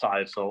with this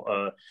title.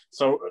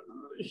 So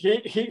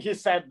he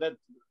said that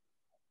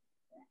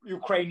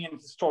Ukrainian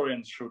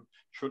historians should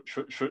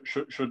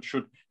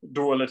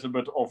do a little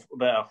bit of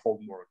their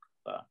homework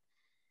there.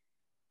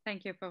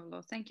 Thank you,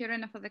 Pavlo. Thank you,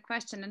 Irina, for the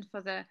question and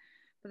for the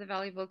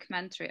valuable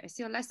commentary. I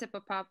see Olesya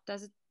pop up.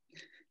 Does it?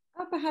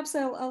 Perhaps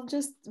I'll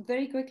just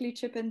very quickly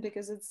chip in,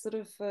 because it's sort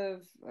of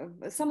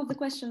some of the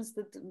questions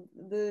that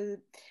the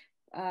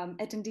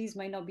attendees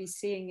might not be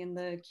seeing in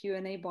the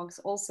Q&A box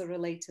also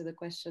relate to the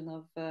question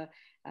of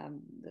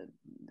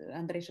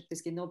Andrei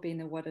Sheptytskyi not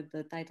being awarded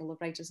the title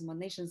of Righteous Among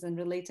Nations, and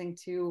relating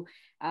to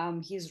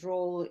his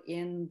role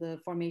in the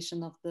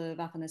formation of the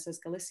Waffen-SS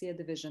Galicia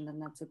division,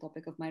 and that's the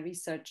topic of my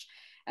research.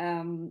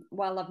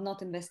 While I've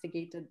not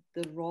investigated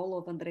the role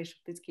of Andrei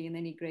Sheptytskyi in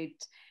any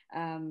great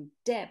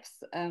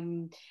depth,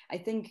 I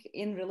think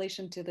in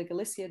relation to the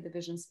Galicia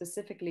division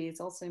specifically,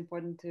 it's also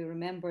important to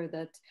remember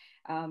that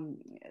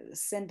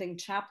sending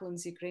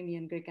chaplains,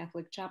 Ukrainian Greek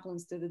Catholic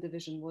chaplains, to the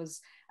division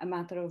was a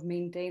matter of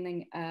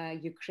maintaining a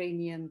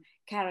Ukrainian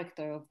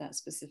character of that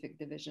specific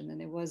division,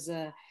 and it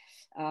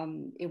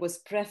was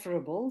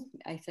preferable,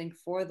 I think,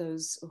 for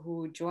those who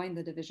joined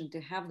the division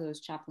to have those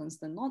chaplains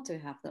than not to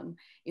have them,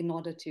 in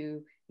order to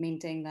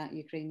maintain that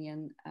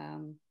Ukrainian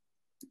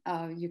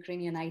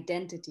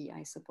identity,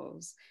 I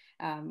suppose,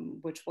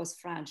 which was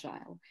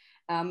fragile.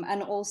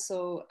 And also,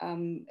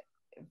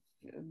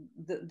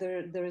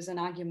 there is an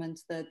argument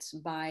that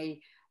by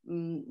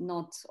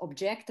not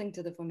objecting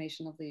to the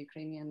formation of the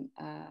Ukrainian,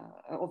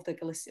 of the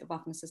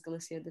Waffen-SS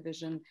Galicia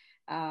division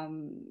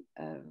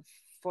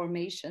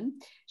formation,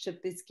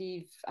 Sheptytskyi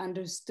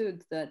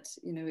understood that,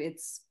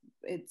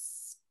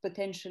 it's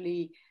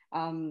potentially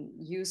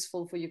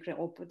useful for Ukraine,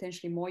 or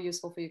potentially more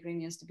useful for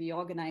Ukrainians, to be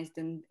organized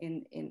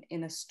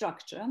in a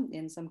structure,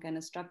 in some kind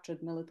of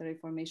structured military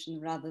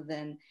formation, rather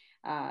than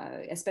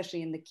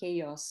especially in the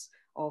chaos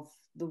of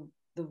the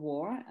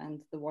war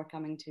and the war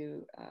coming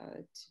to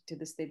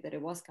the state that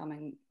it was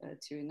coming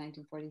to in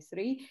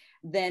 1943,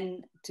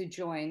 then to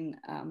join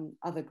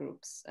other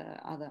groups,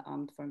 other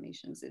armed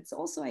formations. It's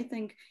also, I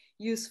think,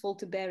 useful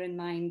to bear in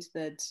mind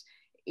that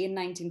in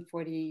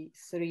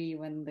 1943,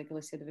 when the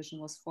Galicia division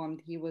was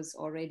formed, he was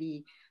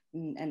already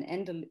an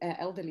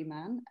elderly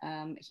man.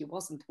 He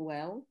wasn't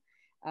well.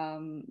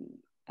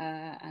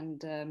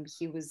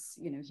 He was,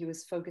 he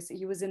was focused.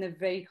 He was in a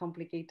very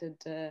complicated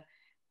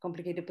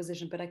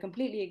position. But I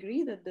completely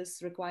agree that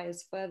this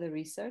requires further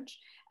research,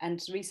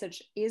 and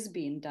research is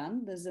being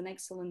done. There's an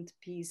excellent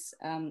piece.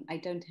 I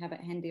don't have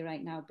it handy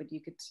right now, but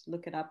you could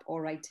look it up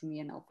or write to me,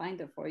 and I'll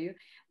find it for you,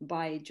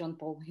 by John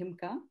Paul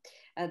Himka.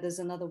 There's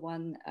another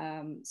one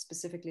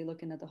specifically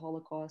looking at the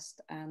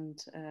Holocaust and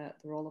the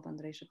role of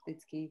Andrei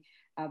Sheptytskyi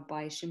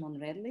by Shimon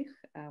Redlich,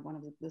 one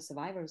of the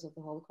survivors of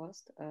the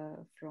Holocaust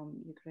from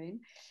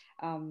Ukraine,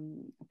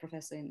 a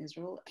professor in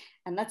Israel.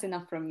 And that's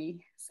enough from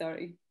me.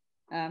 Sorry.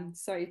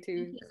 Sorry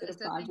to sort of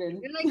barge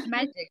in. You like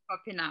magic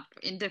popping up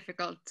in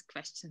difficult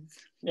questions.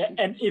 Yeah,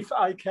 and if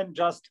I can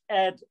just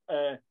add,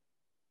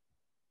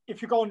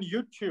 if you go on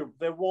YouTube,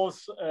 there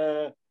was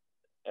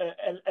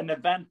an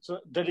event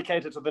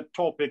dedicated to the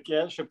topic,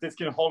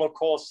 Sheptytskyi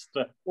Holocaust,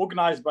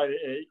 organized by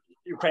the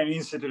Ukrainian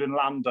Institute in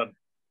London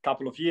a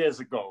couple of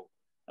years ago,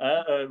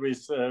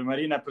 with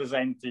Marina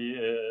Presenti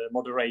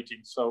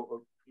moderating.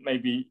 So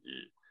maybe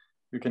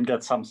you can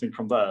get something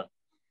from there.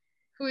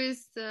 Who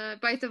is,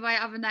 by the way,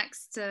 our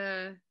next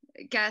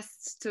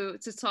guest to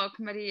talk,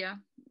 Maria.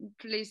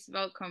 Please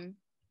welcome.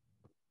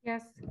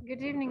 Yes,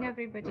 good evening,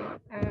 everybody.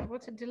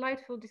 What a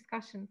delightful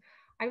discussion.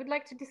 I would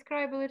like to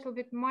describe a little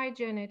bit my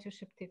journey to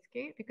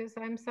Sheptytskyi, because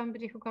I'm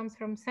somebody who comes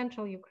from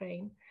central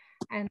Ukraine,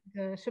 and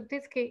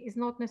Sheptytskyi is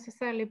not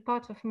necessarily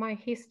part of my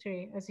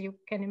history, as you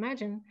can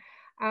imagine.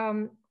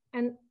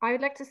 And I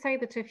would like to say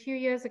that a few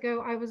years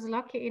ago, I was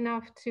lucky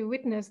enough to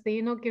witness the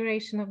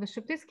inauguration of the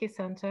Sheptytskyi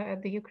Center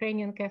at the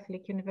Ukrainian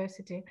Catholic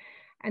University,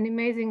 an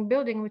amazing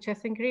building, which I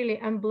think really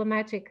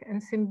emblematic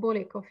and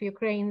symbolic of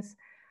Ukraine's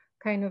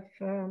kind of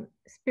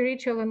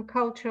spiritual and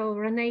cultural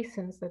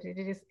renaissance that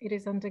it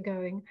is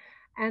undergoing.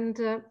 And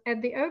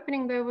at the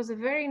opening, there was a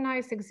very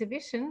nice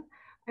exhibition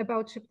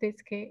about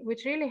Sheptytskyi,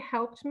 which really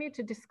helped me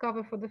to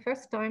discover for the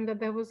first time that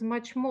there was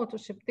much more to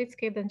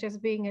Sheptytskyi than just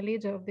being a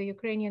leader of the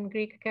Ukrainian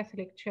Greek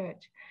Catholic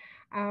Church.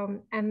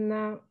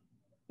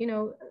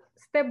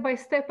 Step by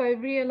step, I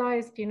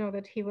realized,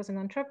 that he was an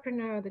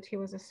entrepreneur, that he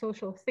was a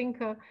social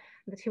thinker,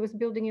 that he was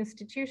building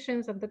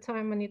institutions at the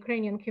time when the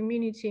Ukrainian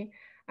community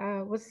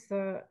was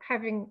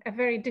having a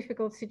very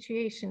difficult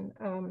situation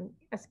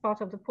as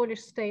part of the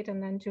Polish state,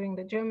 and then during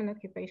the German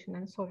occupation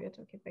and Soviet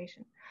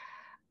occupation.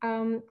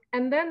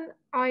 And then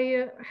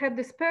I had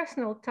this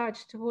personal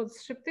touch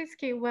towards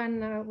Sheptytskyi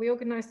when we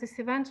organized this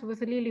event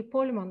with Lily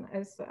Polman,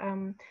 as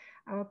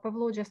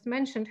Pavlo just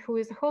mentioned, who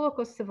is a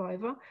Holocaust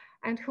survivor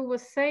and who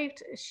was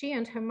saved, she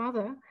and her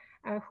mother,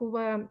 who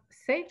were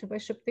saved by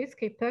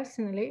Sheptytskyi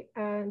personally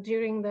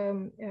during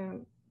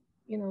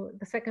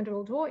the Second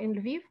World War in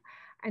Lviv.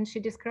 And she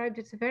described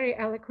it very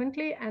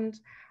eloquently. And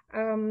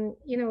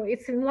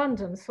it's in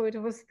London, so it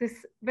was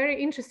this very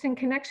interesting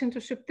connection to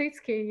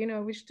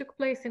Sheptytskyi, which took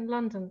place in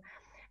London.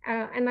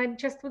 And I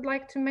just would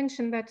like to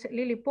mention that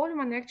Lily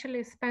Polman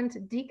actually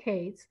spent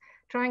decades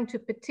trying to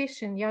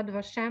petition Yad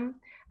Vashem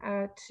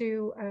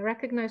to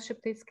recognize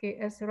Sheptytskyi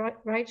as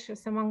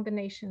righteous among the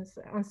nations,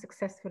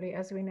 unsuccessfully,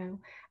 as we know.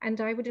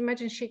 And I would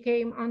imagine she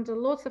came under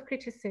lots of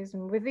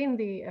criticism within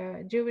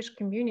the Jewish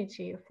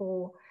community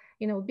for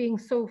being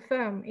so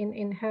firm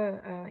in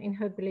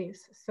her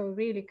beliefs. So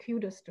really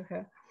kudos to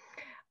her.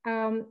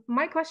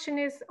 My question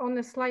is on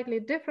a slightly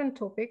different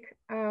topic,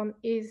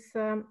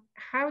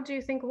 how do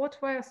you think, what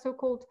were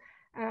so-called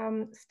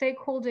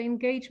stakeholder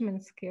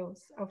engagement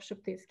skills of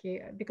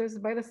Sheptytskyi? Because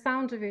by the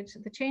sound of it,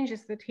 the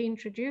changes that he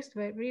introduced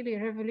were really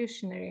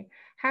revolutionary.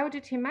 How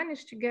did he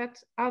manage to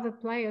get other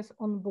players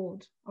on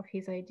board of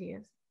his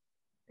ideas?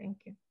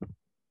 Thank you.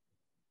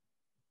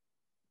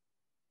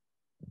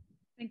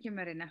 Thank you,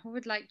 Marina. Who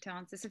would like to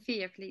answer?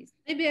 Sophia, please.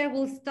 Maybe I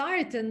will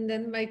start and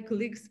then my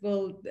colleagues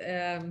will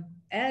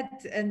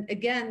add. And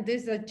again,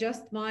 these are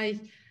just my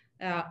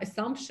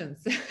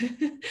assumptions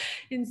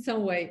in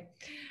some way.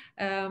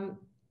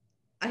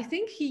 I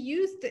think he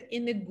used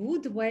in a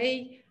good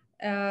way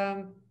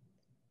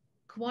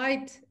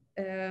quite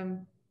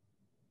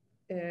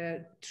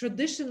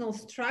traditional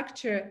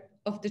structure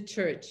of the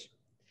church.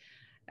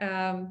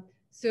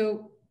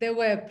 So there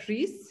were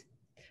priests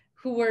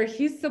who were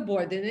his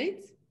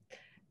subordinates,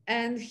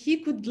 and he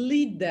could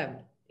lead them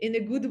in a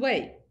good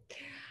way.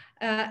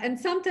 And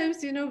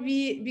sometimes,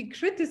 we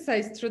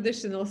criticize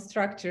traditional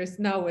structures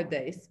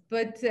nowadays,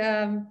 but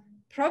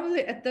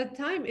probably at that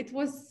time it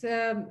was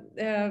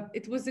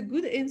a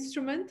good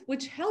instrument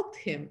which helped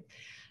him,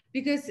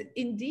 because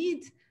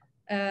indeed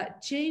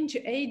change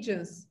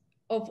agents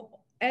of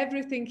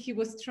everything he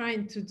was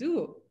trying to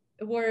do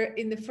were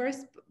in the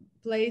first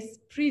place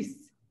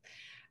priests.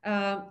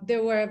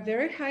 There were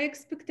very high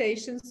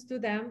expectations to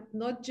them,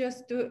 not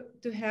just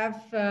to have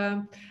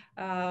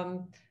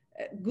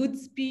good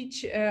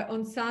speech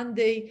on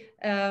Sunday,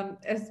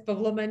 as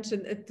Pavlo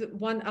mentioned, at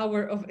 1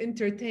 hour of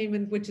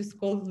entertainment, which is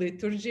called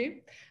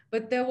liturgy.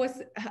 But there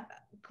was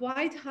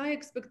quite high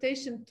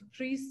expectation to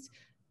priests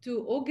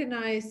to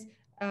organize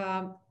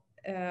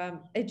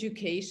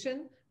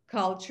education,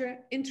 culture,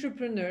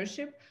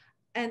 entrepreneurship,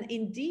 and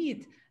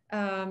indeed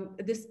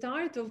the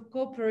start of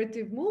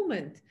cooperative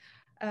movement.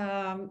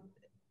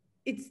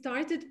 It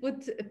started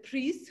with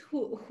priests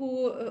who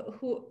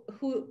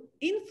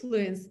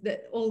influenced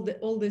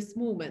all this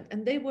movement,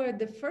 and they were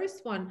the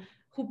first one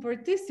who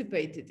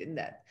participated in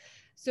that.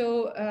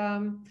 So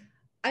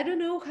I don't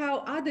know how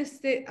other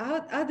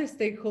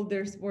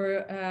stakeholders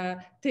were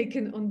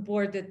taken on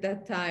board at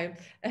that time.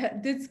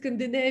 This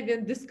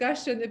Scandinavian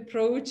discussion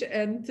approach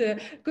and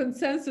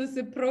consensus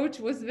approach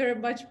was very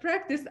much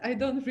practiced. I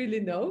don't really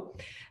know.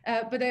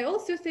 But I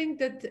also think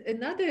that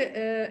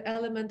another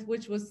element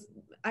which was,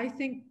 I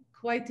think,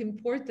 quite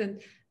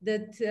important,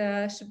 that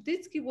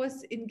Sheptytskyi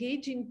was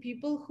engaging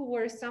people who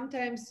were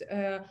sometimes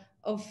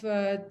of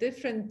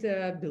different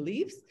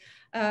beliefs.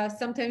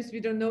 Sometimes we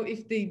don't know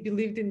if they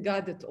believed in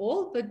God at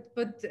all,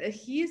 but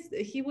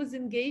he was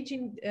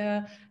engaging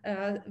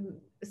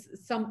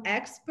some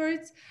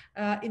experts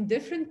in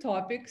different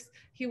topics.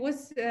 He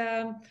was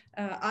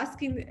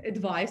asking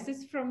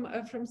advices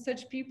from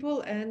such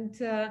people, and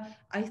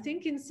I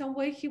think in some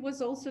way he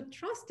was also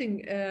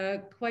trusting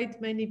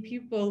quite many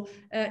people,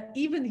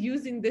 even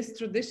using this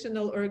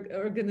traditional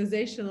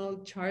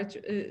organizational chart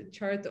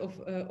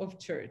of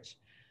church.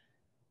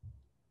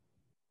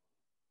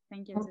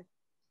 Thank you.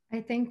 I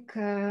think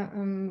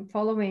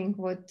following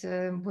what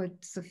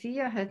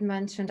Sophia had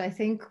mentioned, I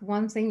think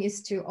one thing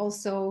is to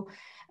also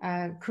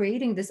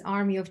creating this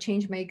army of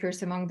change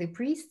makers among the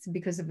priests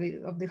because of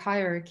the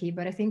hierarchy,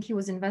 but I think he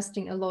was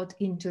investing a lot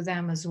into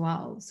them as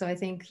well. So I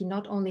think he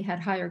not only had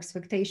higher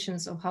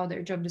expectations of how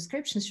their job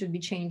descriptions should be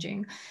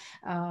changing,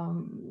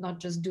 not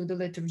just do the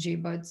liturgy,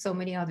 but so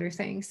many other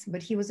things,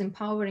 but he was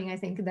empowering, I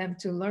think, them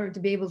to learn, to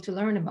be able to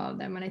learn about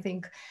them. And I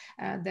think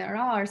there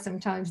are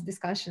sometimes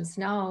discussions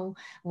now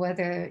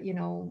whether, you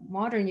know,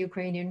 modern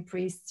Ukrainian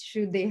priests,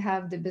 should they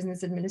have the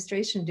business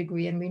administration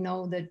degree? And we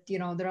know that, you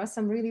know, there are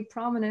some really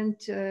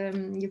prominent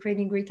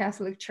Ukrainian Greek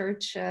Catholic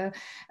Church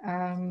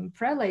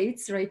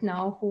prelates right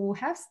now who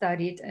have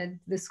studied at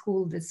the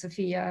school that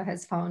Sophia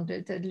has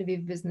founded at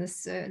Lviv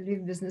Business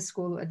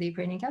School at the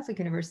Ukrainian Catholic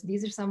University.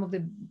 These are some of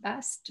the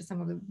best,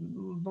 some of the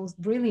most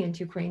brilliant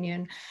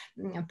Ukrainian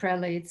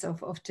prelates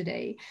of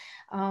today.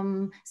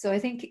 So I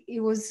think it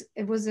was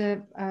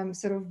a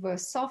sort of a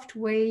soft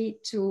way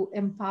to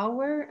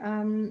empower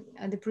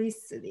the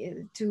priests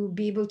to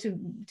be able to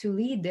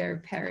lead their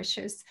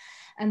parishes.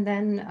 And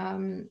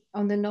then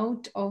on the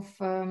note of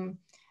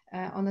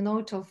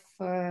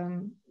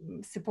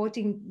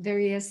supporting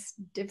various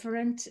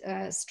different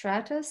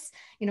stratas,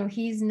 you know,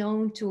 he's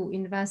known to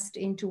invest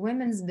into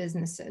women's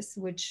businesses,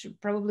 which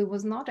probably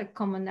was not a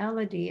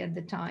commonality at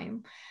the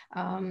time.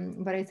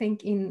 But I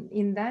think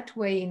in that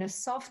way, in a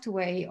soft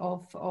way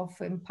of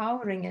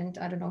empowering and,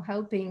 I don't know,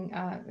 helping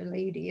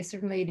a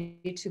certain lady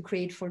to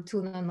create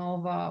Fortuna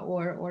Nova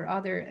or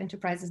other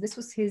enterprises, this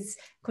was his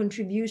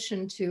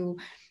contribution to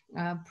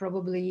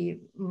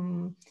probably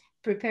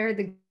prepare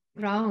the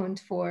ground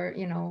for,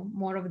 you know,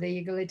 more of the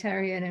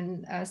egalitarian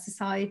and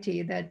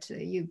society that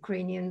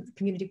Ukrainian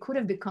community could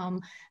have become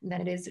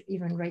than it is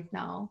even right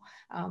now.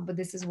 But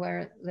this is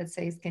where, let's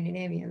say,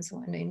 Scandinavians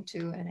went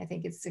into, and I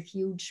think it's a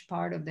huge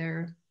part of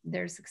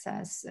their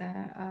success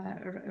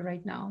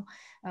right now.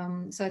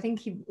 So I think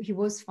he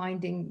was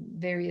finding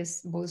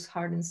various both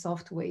hard and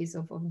soft ways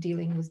of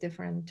dealing with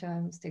different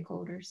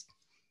stakeholders.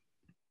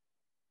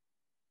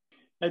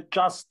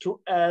 Just to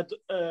add,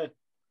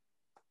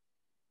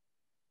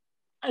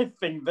 I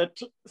think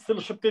that still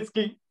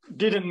Sheptytskyi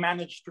didn't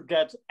manage to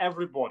get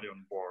everybody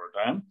on board.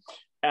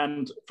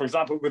 And for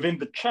example, within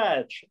the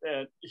church,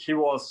 he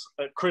was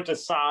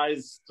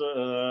criticized.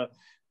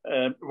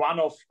 One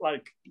of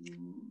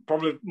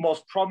probably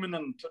most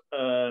prominent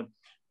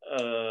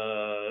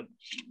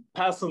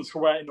persons who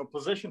were in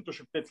opposition to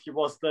Sheptytskyi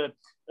was the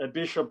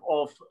bishop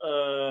of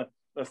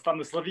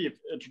Stanisławiec,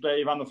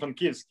 today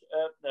Ivano-Frankivsk,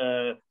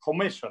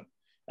 Homyshyn.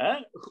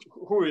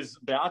 Who is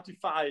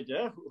beatified,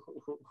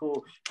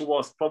 who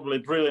was probably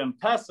a brilliant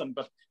person,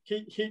 but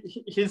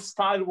his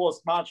style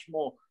was much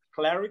more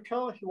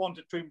clerical. He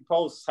wanted to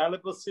impose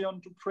celibacy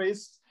onto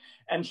priests,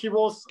 and he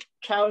was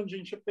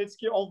challenging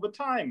Sheptytskyi all the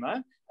time.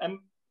 And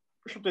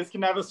Sheptytskyi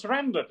never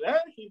surrendered.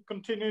 He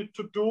continued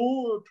to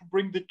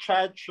bring the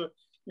church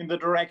in the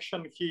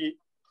direction he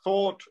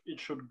thought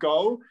it should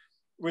go,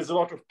 with a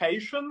lot of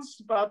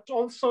patience, but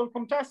also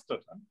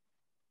contested.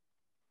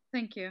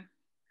 Thank you.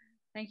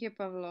 Thank you,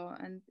 Pavlo.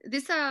 And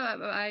this,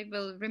 I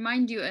will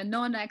remind you, a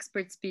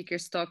non-expert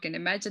speakers talk, and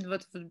imagine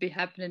what would be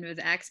happening with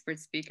expert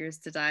speakers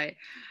today.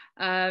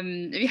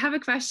 We have a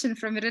question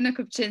from Irina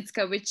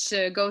Kupchinska, which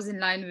goes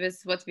in line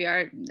with what we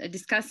are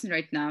discussing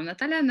right now.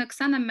 Nataliia and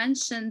Oksana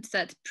mentioned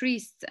that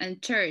priests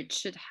and church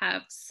should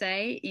have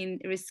say in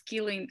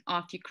reskilling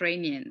of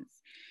Ukrainians.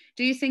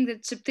 Do you think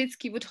that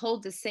Sheptytskyi would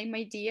hold the same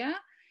idea?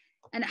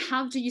 And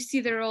how do you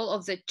see the role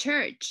of the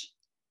church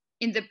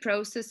in the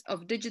process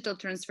of digital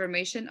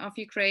transformation of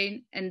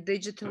Ukraine and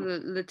digital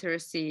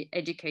literacy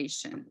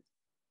education?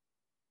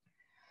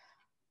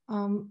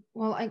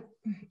 Well,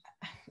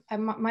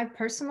 my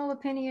personal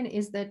opinion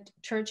is that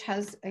church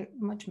has a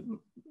much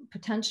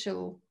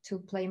potential to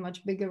play a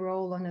much bigger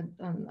role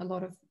on a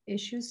lot of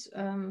issues,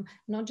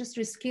 not just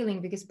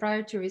reskilling, because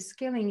prior to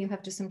reskilling, you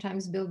have to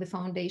sometimes build the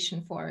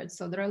foundation for it.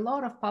 So there are a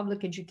lot of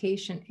public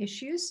education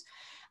issues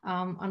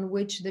on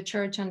which the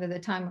church under the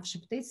time of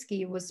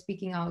Sheptytskyi was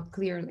speaking out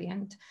clearly.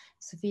 And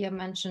Sophia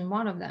mentioned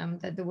one of them,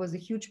 that there was a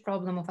huge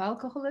problem of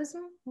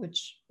alcoholism,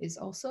 which is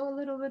also a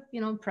little bit,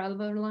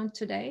 prevalent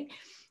today.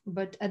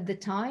 But at the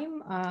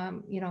time,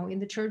 in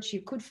the church,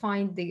 you could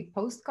find the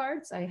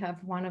postcards. I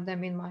have one of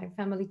them in my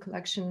family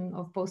collection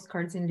of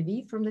postcards in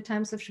Lviv from the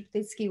times of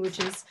Sheptytskyi, which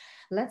is,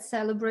 let's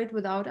celebrate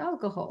without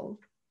alcohol.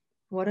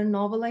 What a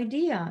novel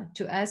idea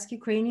to ask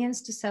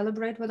Ukrainians to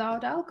celebrate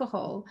without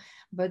alcohol.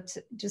 But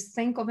just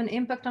think of an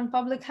impact on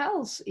public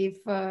health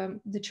if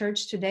the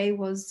church today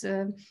was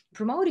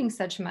promoting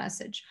such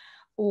message,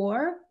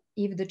 or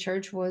if the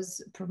church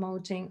was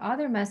promoting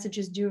other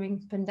messages during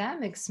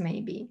pandemics,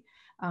 maybe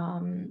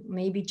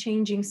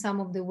changing some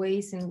of the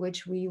ways in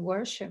which we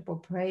worship or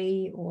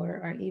pray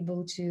or are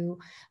able to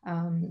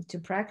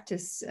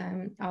practice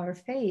our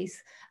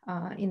faith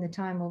in the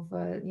time of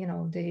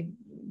the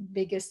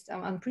biggest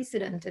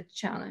unprecedented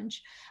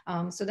challenge.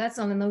 So that's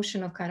on the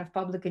notion of kind of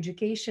public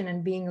education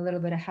and being a little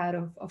bit ahead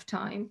of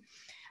time.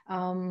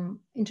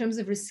 In terms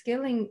of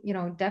reskilling,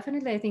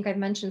 definitely, I think I've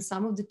mentioned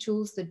some of the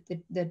tools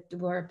that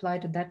were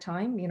applied at that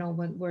time,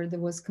 where there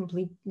was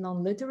complete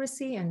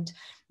non-literacy. And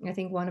I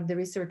think one of the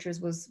researchers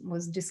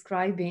was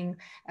describing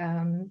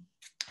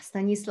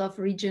Stanislav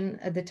region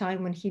at the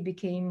time when he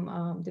became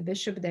the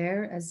bishop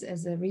there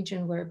as a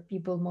region where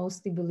people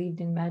mostly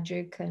believed in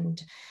magic,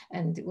 and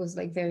it was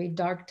like very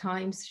dark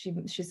times.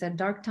 She said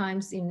dark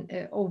times in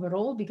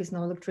overall, because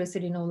no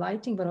electricity, no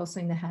lighting, but also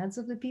in the heads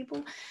of the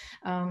people.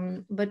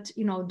 But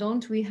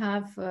don't we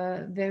have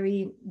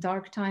very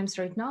dark times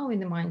right now in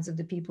the minds of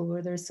the people,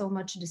 where there's so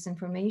much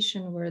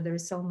disinformation, where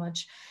there's so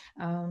much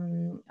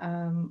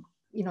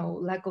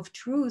lack of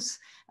truth,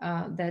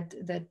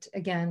 that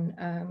again,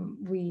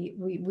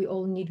 we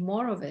all need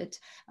more of it.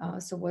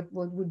 So what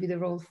would be the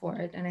role for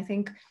it? And I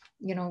think,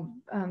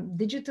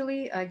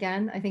 digitally,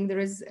 again, I think there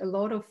are a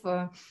lot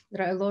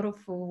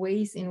of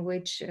ways in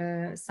which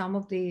some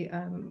of the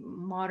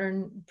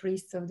modern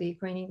priests of the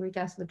Ukrainian Greek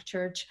Catholic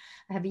Church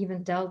have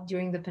even dealt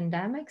during the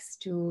pandemics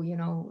to,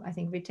 I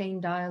think, retain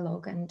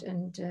dialogue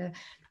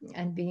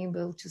and being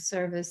able to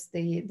service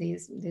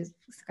these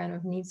kind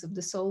of needs of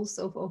the souls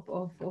of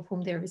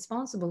whom they're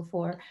responsible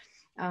for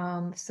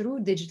through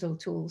digital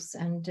tools.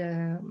 And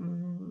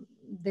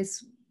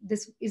this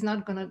is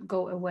not going to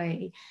go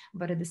away,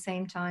 but at the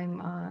same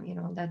time,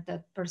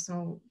 that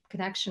personal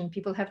connection,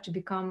 people have to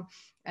become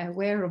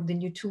aware of the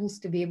new tools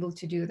to be able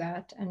to do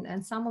that.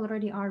 And some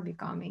already are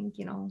becoming,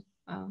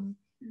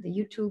 the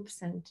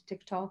YouTubes and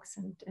TikToks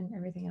and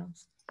everything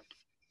else.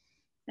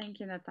 Thank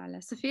you,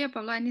 Nataliia. Sophia,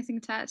 Pavlo, anything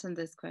to add on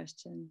this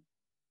question?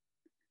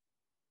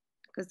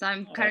 Because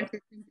I'm currently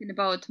thinking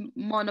about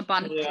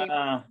monobank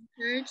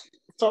church.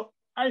 So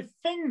I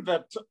think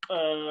that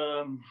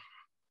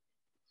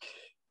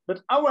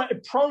that our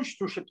approach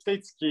to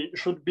Sheptytskyi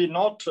should be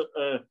not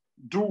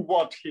do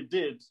what he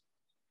did,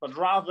 but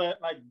rather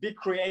be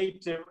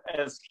creative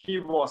as he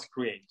was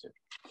creative.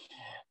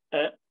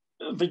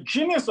 The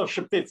genius of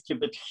Sheptytskyi,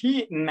 that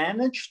he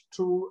managed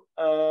to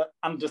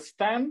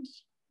understand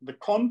the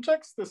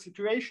context, the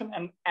situation,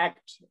 and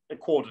act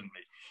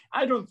accordingly.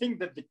 I don't think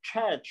that the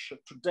church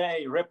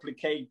today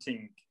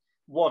replicating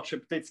what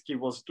Sheptytskyi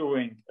was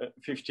doing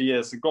 50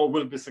 years ago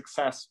will be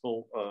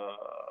successful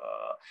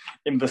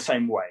in the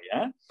same way.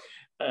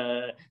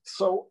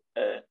 So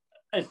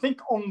I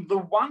think on the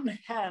one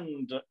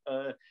hand,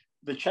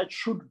 the church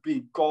should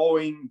be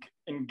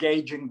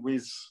engaging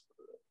with,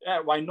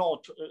 why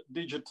not,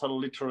 digital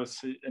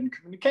literacy and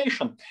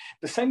communication.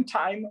 At the same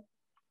time,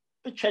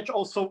 the church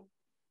also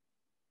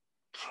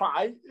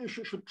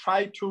should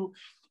try to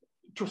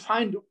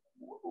find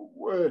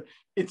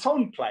its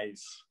own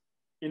place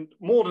in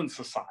modern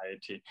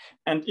society.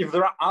 And if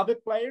there are other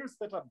players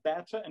that are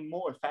better and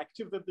more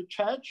effective than the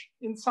church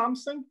in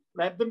something,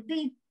 let them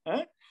be.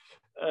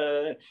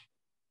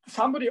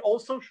 Somebody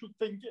also should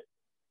think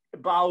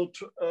about,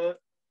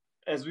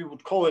 as we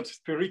would call it,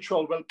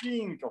 spiritual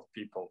well-being of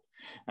people.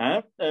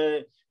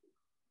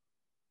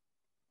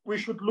 We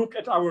should look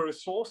at our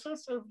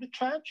resources of the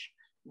church,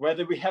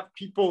 whether we have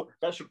people,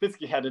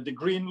 Sheptytskyi had a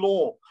degree in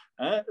law.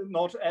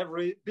 Not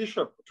every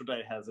bishop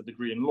today has a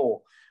degree in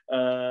law.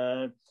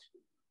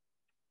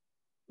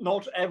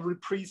 not every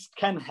priest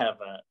can have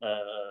a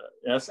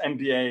yes,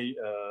 MBA.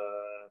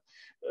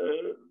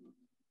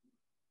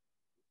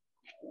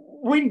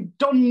 We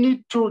don't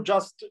need to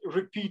just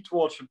repeat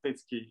what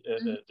Sheptytskyi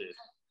did.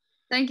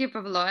 Thank you,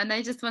 Pavlo. And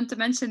I just want to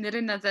mention,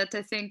 Irina, that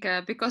I think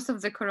because of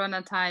the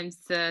Corona times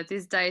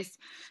these days,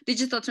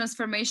 digital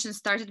transformation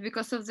started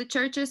because of the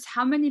churches.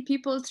 How many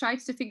people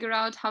tried to figure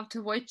out how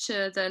to watch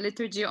the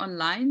liturgy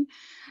online?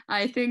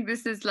 I think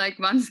this is like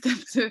one step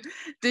to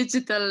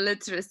digital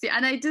literacy.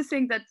 And I do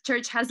think that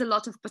church has a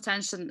lot of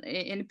potential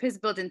in peace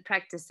building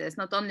practices,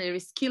 not only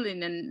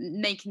reskilling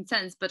and making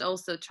sense, but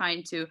also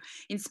trying to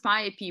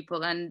inspire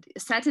people and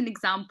set an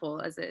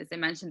example, as I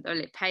mentioned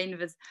earlier, paying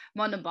with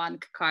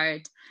monobank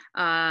card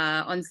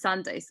on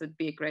Sundays would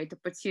be a great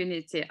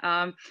opportunity.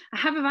 We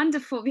have a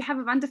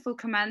wonderful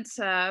comment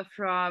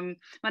from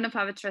one of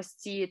our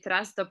trustees,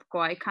 Taras Dobko.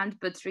 I can't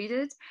but read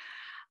it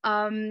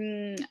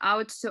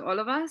out to all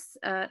of us.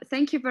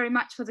 Thank you very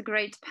much for the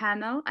great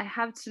panel. I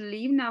have to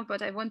leave now,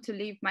 but I want to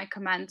leave my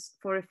comments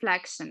for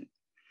reflection.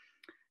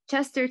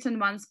 Chesterton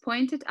once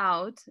pointed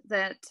out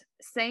that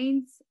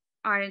saints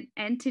are an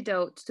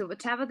antidote to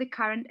whatever the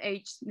current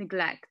age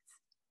neglects.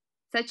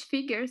 Such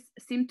figures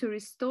seem to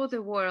restore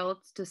the world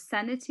to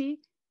sanity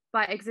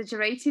by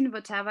exaggerating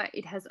whatever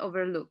it has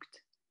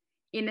overlooked.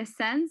 In a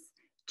sense,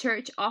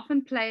 church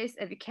often plays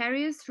a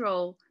vicarious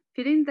role,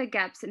 filling the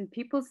gaps in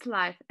people's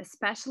life,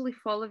 especially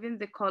following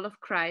the call of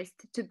Christ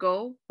to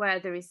go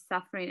where there is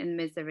suffering and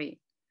misery.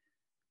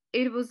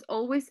 It was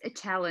always a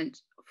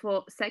challenge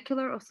for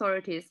secular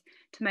authorities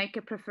to make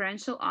a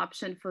preferential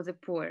option for the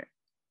poor.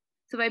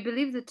 So I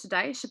believe that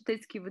today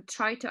Sheptytskyi would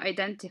try to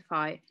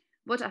identify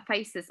what are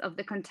faces of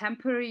the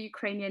contemporary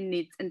Ukrainian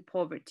needs and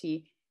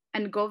poverty,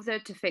 and go there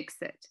to fix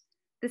it.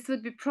 This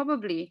would be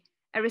probably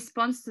a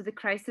response to the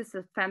crisis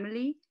of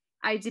family,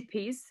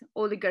 IDPs,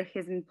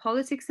 oligarchism in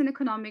politics and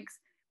economics,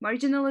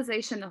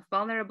 marginalization of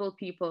vulnerable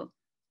people,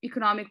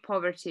 economic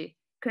poverty,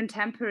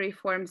 contemporary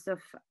forms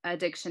of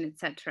addiction,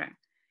 etc.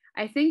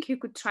 I think you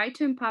could try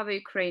to empower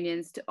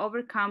Ukrainians to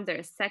overcome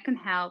their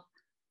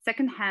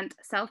second-hand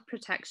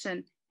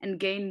self-protection and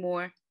gain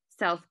more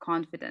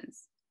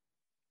self-confidence.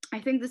 I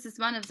think this is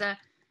one of the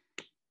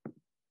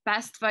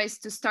best ways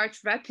to start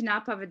wrapping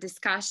up our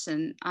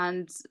discussion.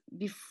 And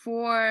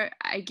before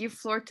I give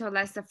floor to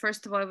Olesa,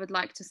 first of all, I would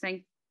like to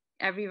thank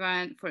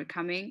everyone for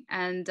coming.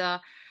 And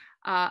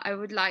I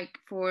would like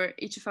for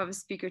each of our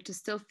speakers to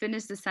still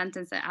finish the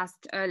sentence I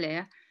asked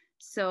earlier.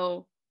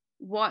 So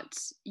what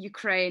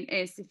Ukraine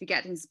is, if you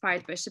get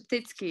inspired by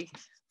Sheptytskyi,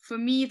 for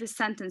me, the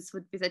sentence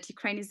would be that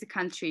Ukraine is a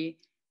country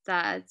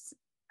that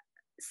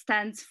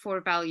stands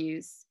for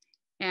values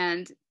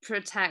and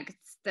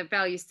protects the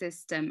value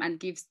system and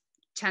gives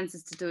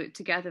chances to do it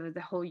together with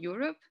the whole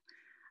Europe.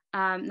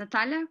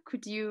 Nataliia,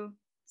 could you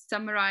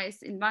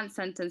summarize in one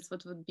sentence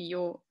what would be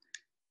your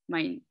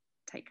main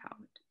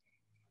takeout?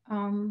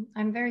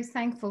 I'm very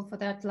thankful for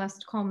that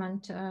last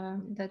comment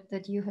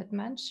that you had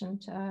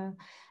mentioned.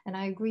 And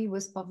I agree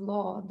with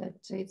Pavlo that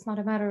it's not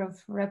a matter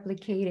of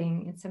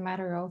replicating, it's a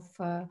matter of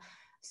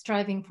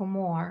striving for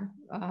more.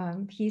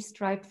 He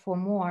strived for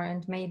more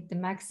and made the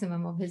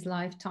maximum of his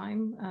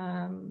lifetime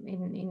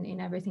in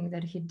everything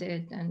that he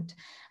did. And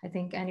I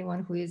think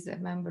anyone who is a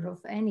member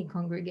of any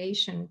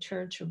congregation,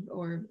 church,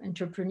 or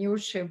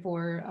entrepreneurship,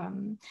 or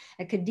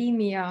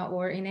academia,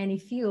 or in any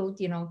field,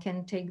 you know,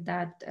 can take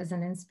that as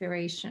an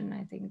inspiration.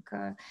 I think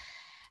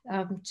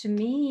to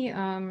me,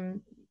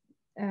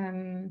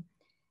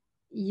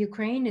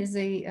 Ukraine is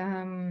a,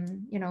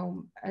 you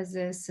know, as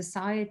a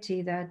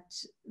society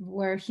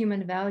where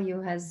human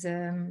value has,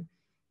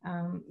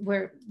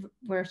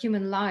 where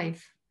human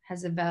life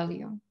has a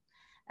value,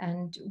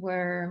 and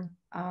where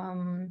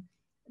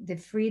the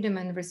freedom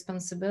and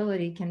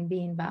responsibility can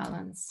be in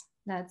balance.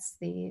 That's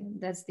the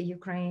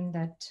Ukraine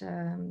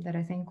that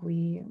I think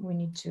we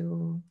need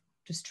to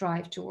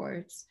strive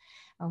towards,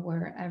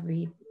 where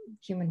every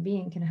human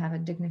being can have a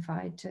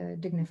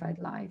dignified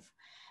life.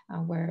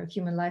 Where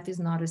human life is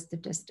not a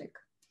statistic.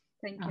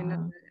 Thank you,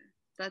 Nataliia.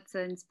 That's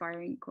an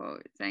inspiring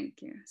quote.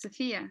 Thank you.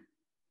 Sophia?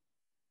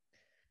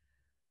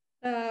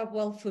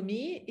 Well, for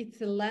me,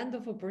 it's a land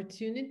of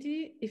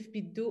opportunity if we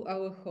do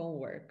our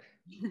homework.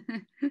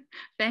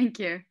 Thank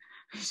you.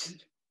 I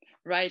should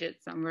write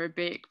it somewhere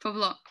big.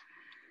 Pavlo?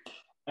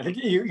 I think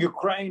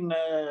Ukraine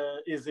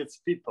is its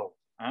people,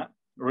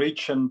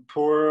 rich and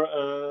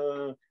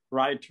poor,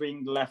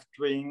 right-wing,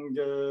 left-wing,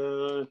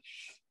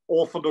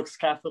 Orthodox,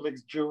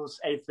 Catholics, Jews,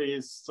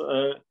 atheists.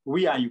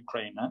 We are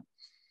Ukraine.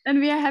 And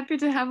we are happy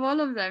to have all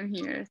of them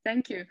here.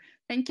 Thank you.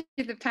 Thank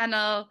you, the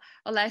panel.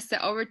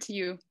 Olesa, over to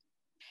you.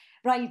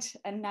 Right,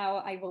 and now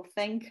I will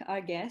thank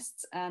our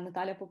guests,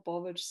 Nataliia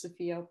Popovych,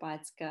 Sophia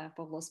Opatska,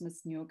 Pavlo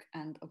Smytsnyuk,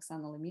 and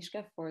Oksana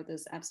Lemishka for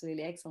this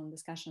absolutely excellent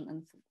discussion,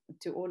 and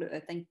to all,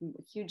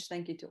 huge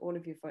thank you to all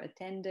of you for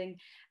attending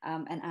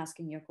and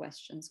asking your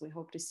questions. We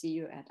hope to see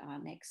you at our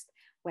next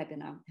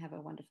webinar. Have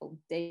a wonderful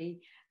day,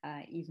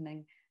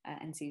 evening,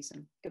 and see you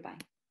soon. Goodbye.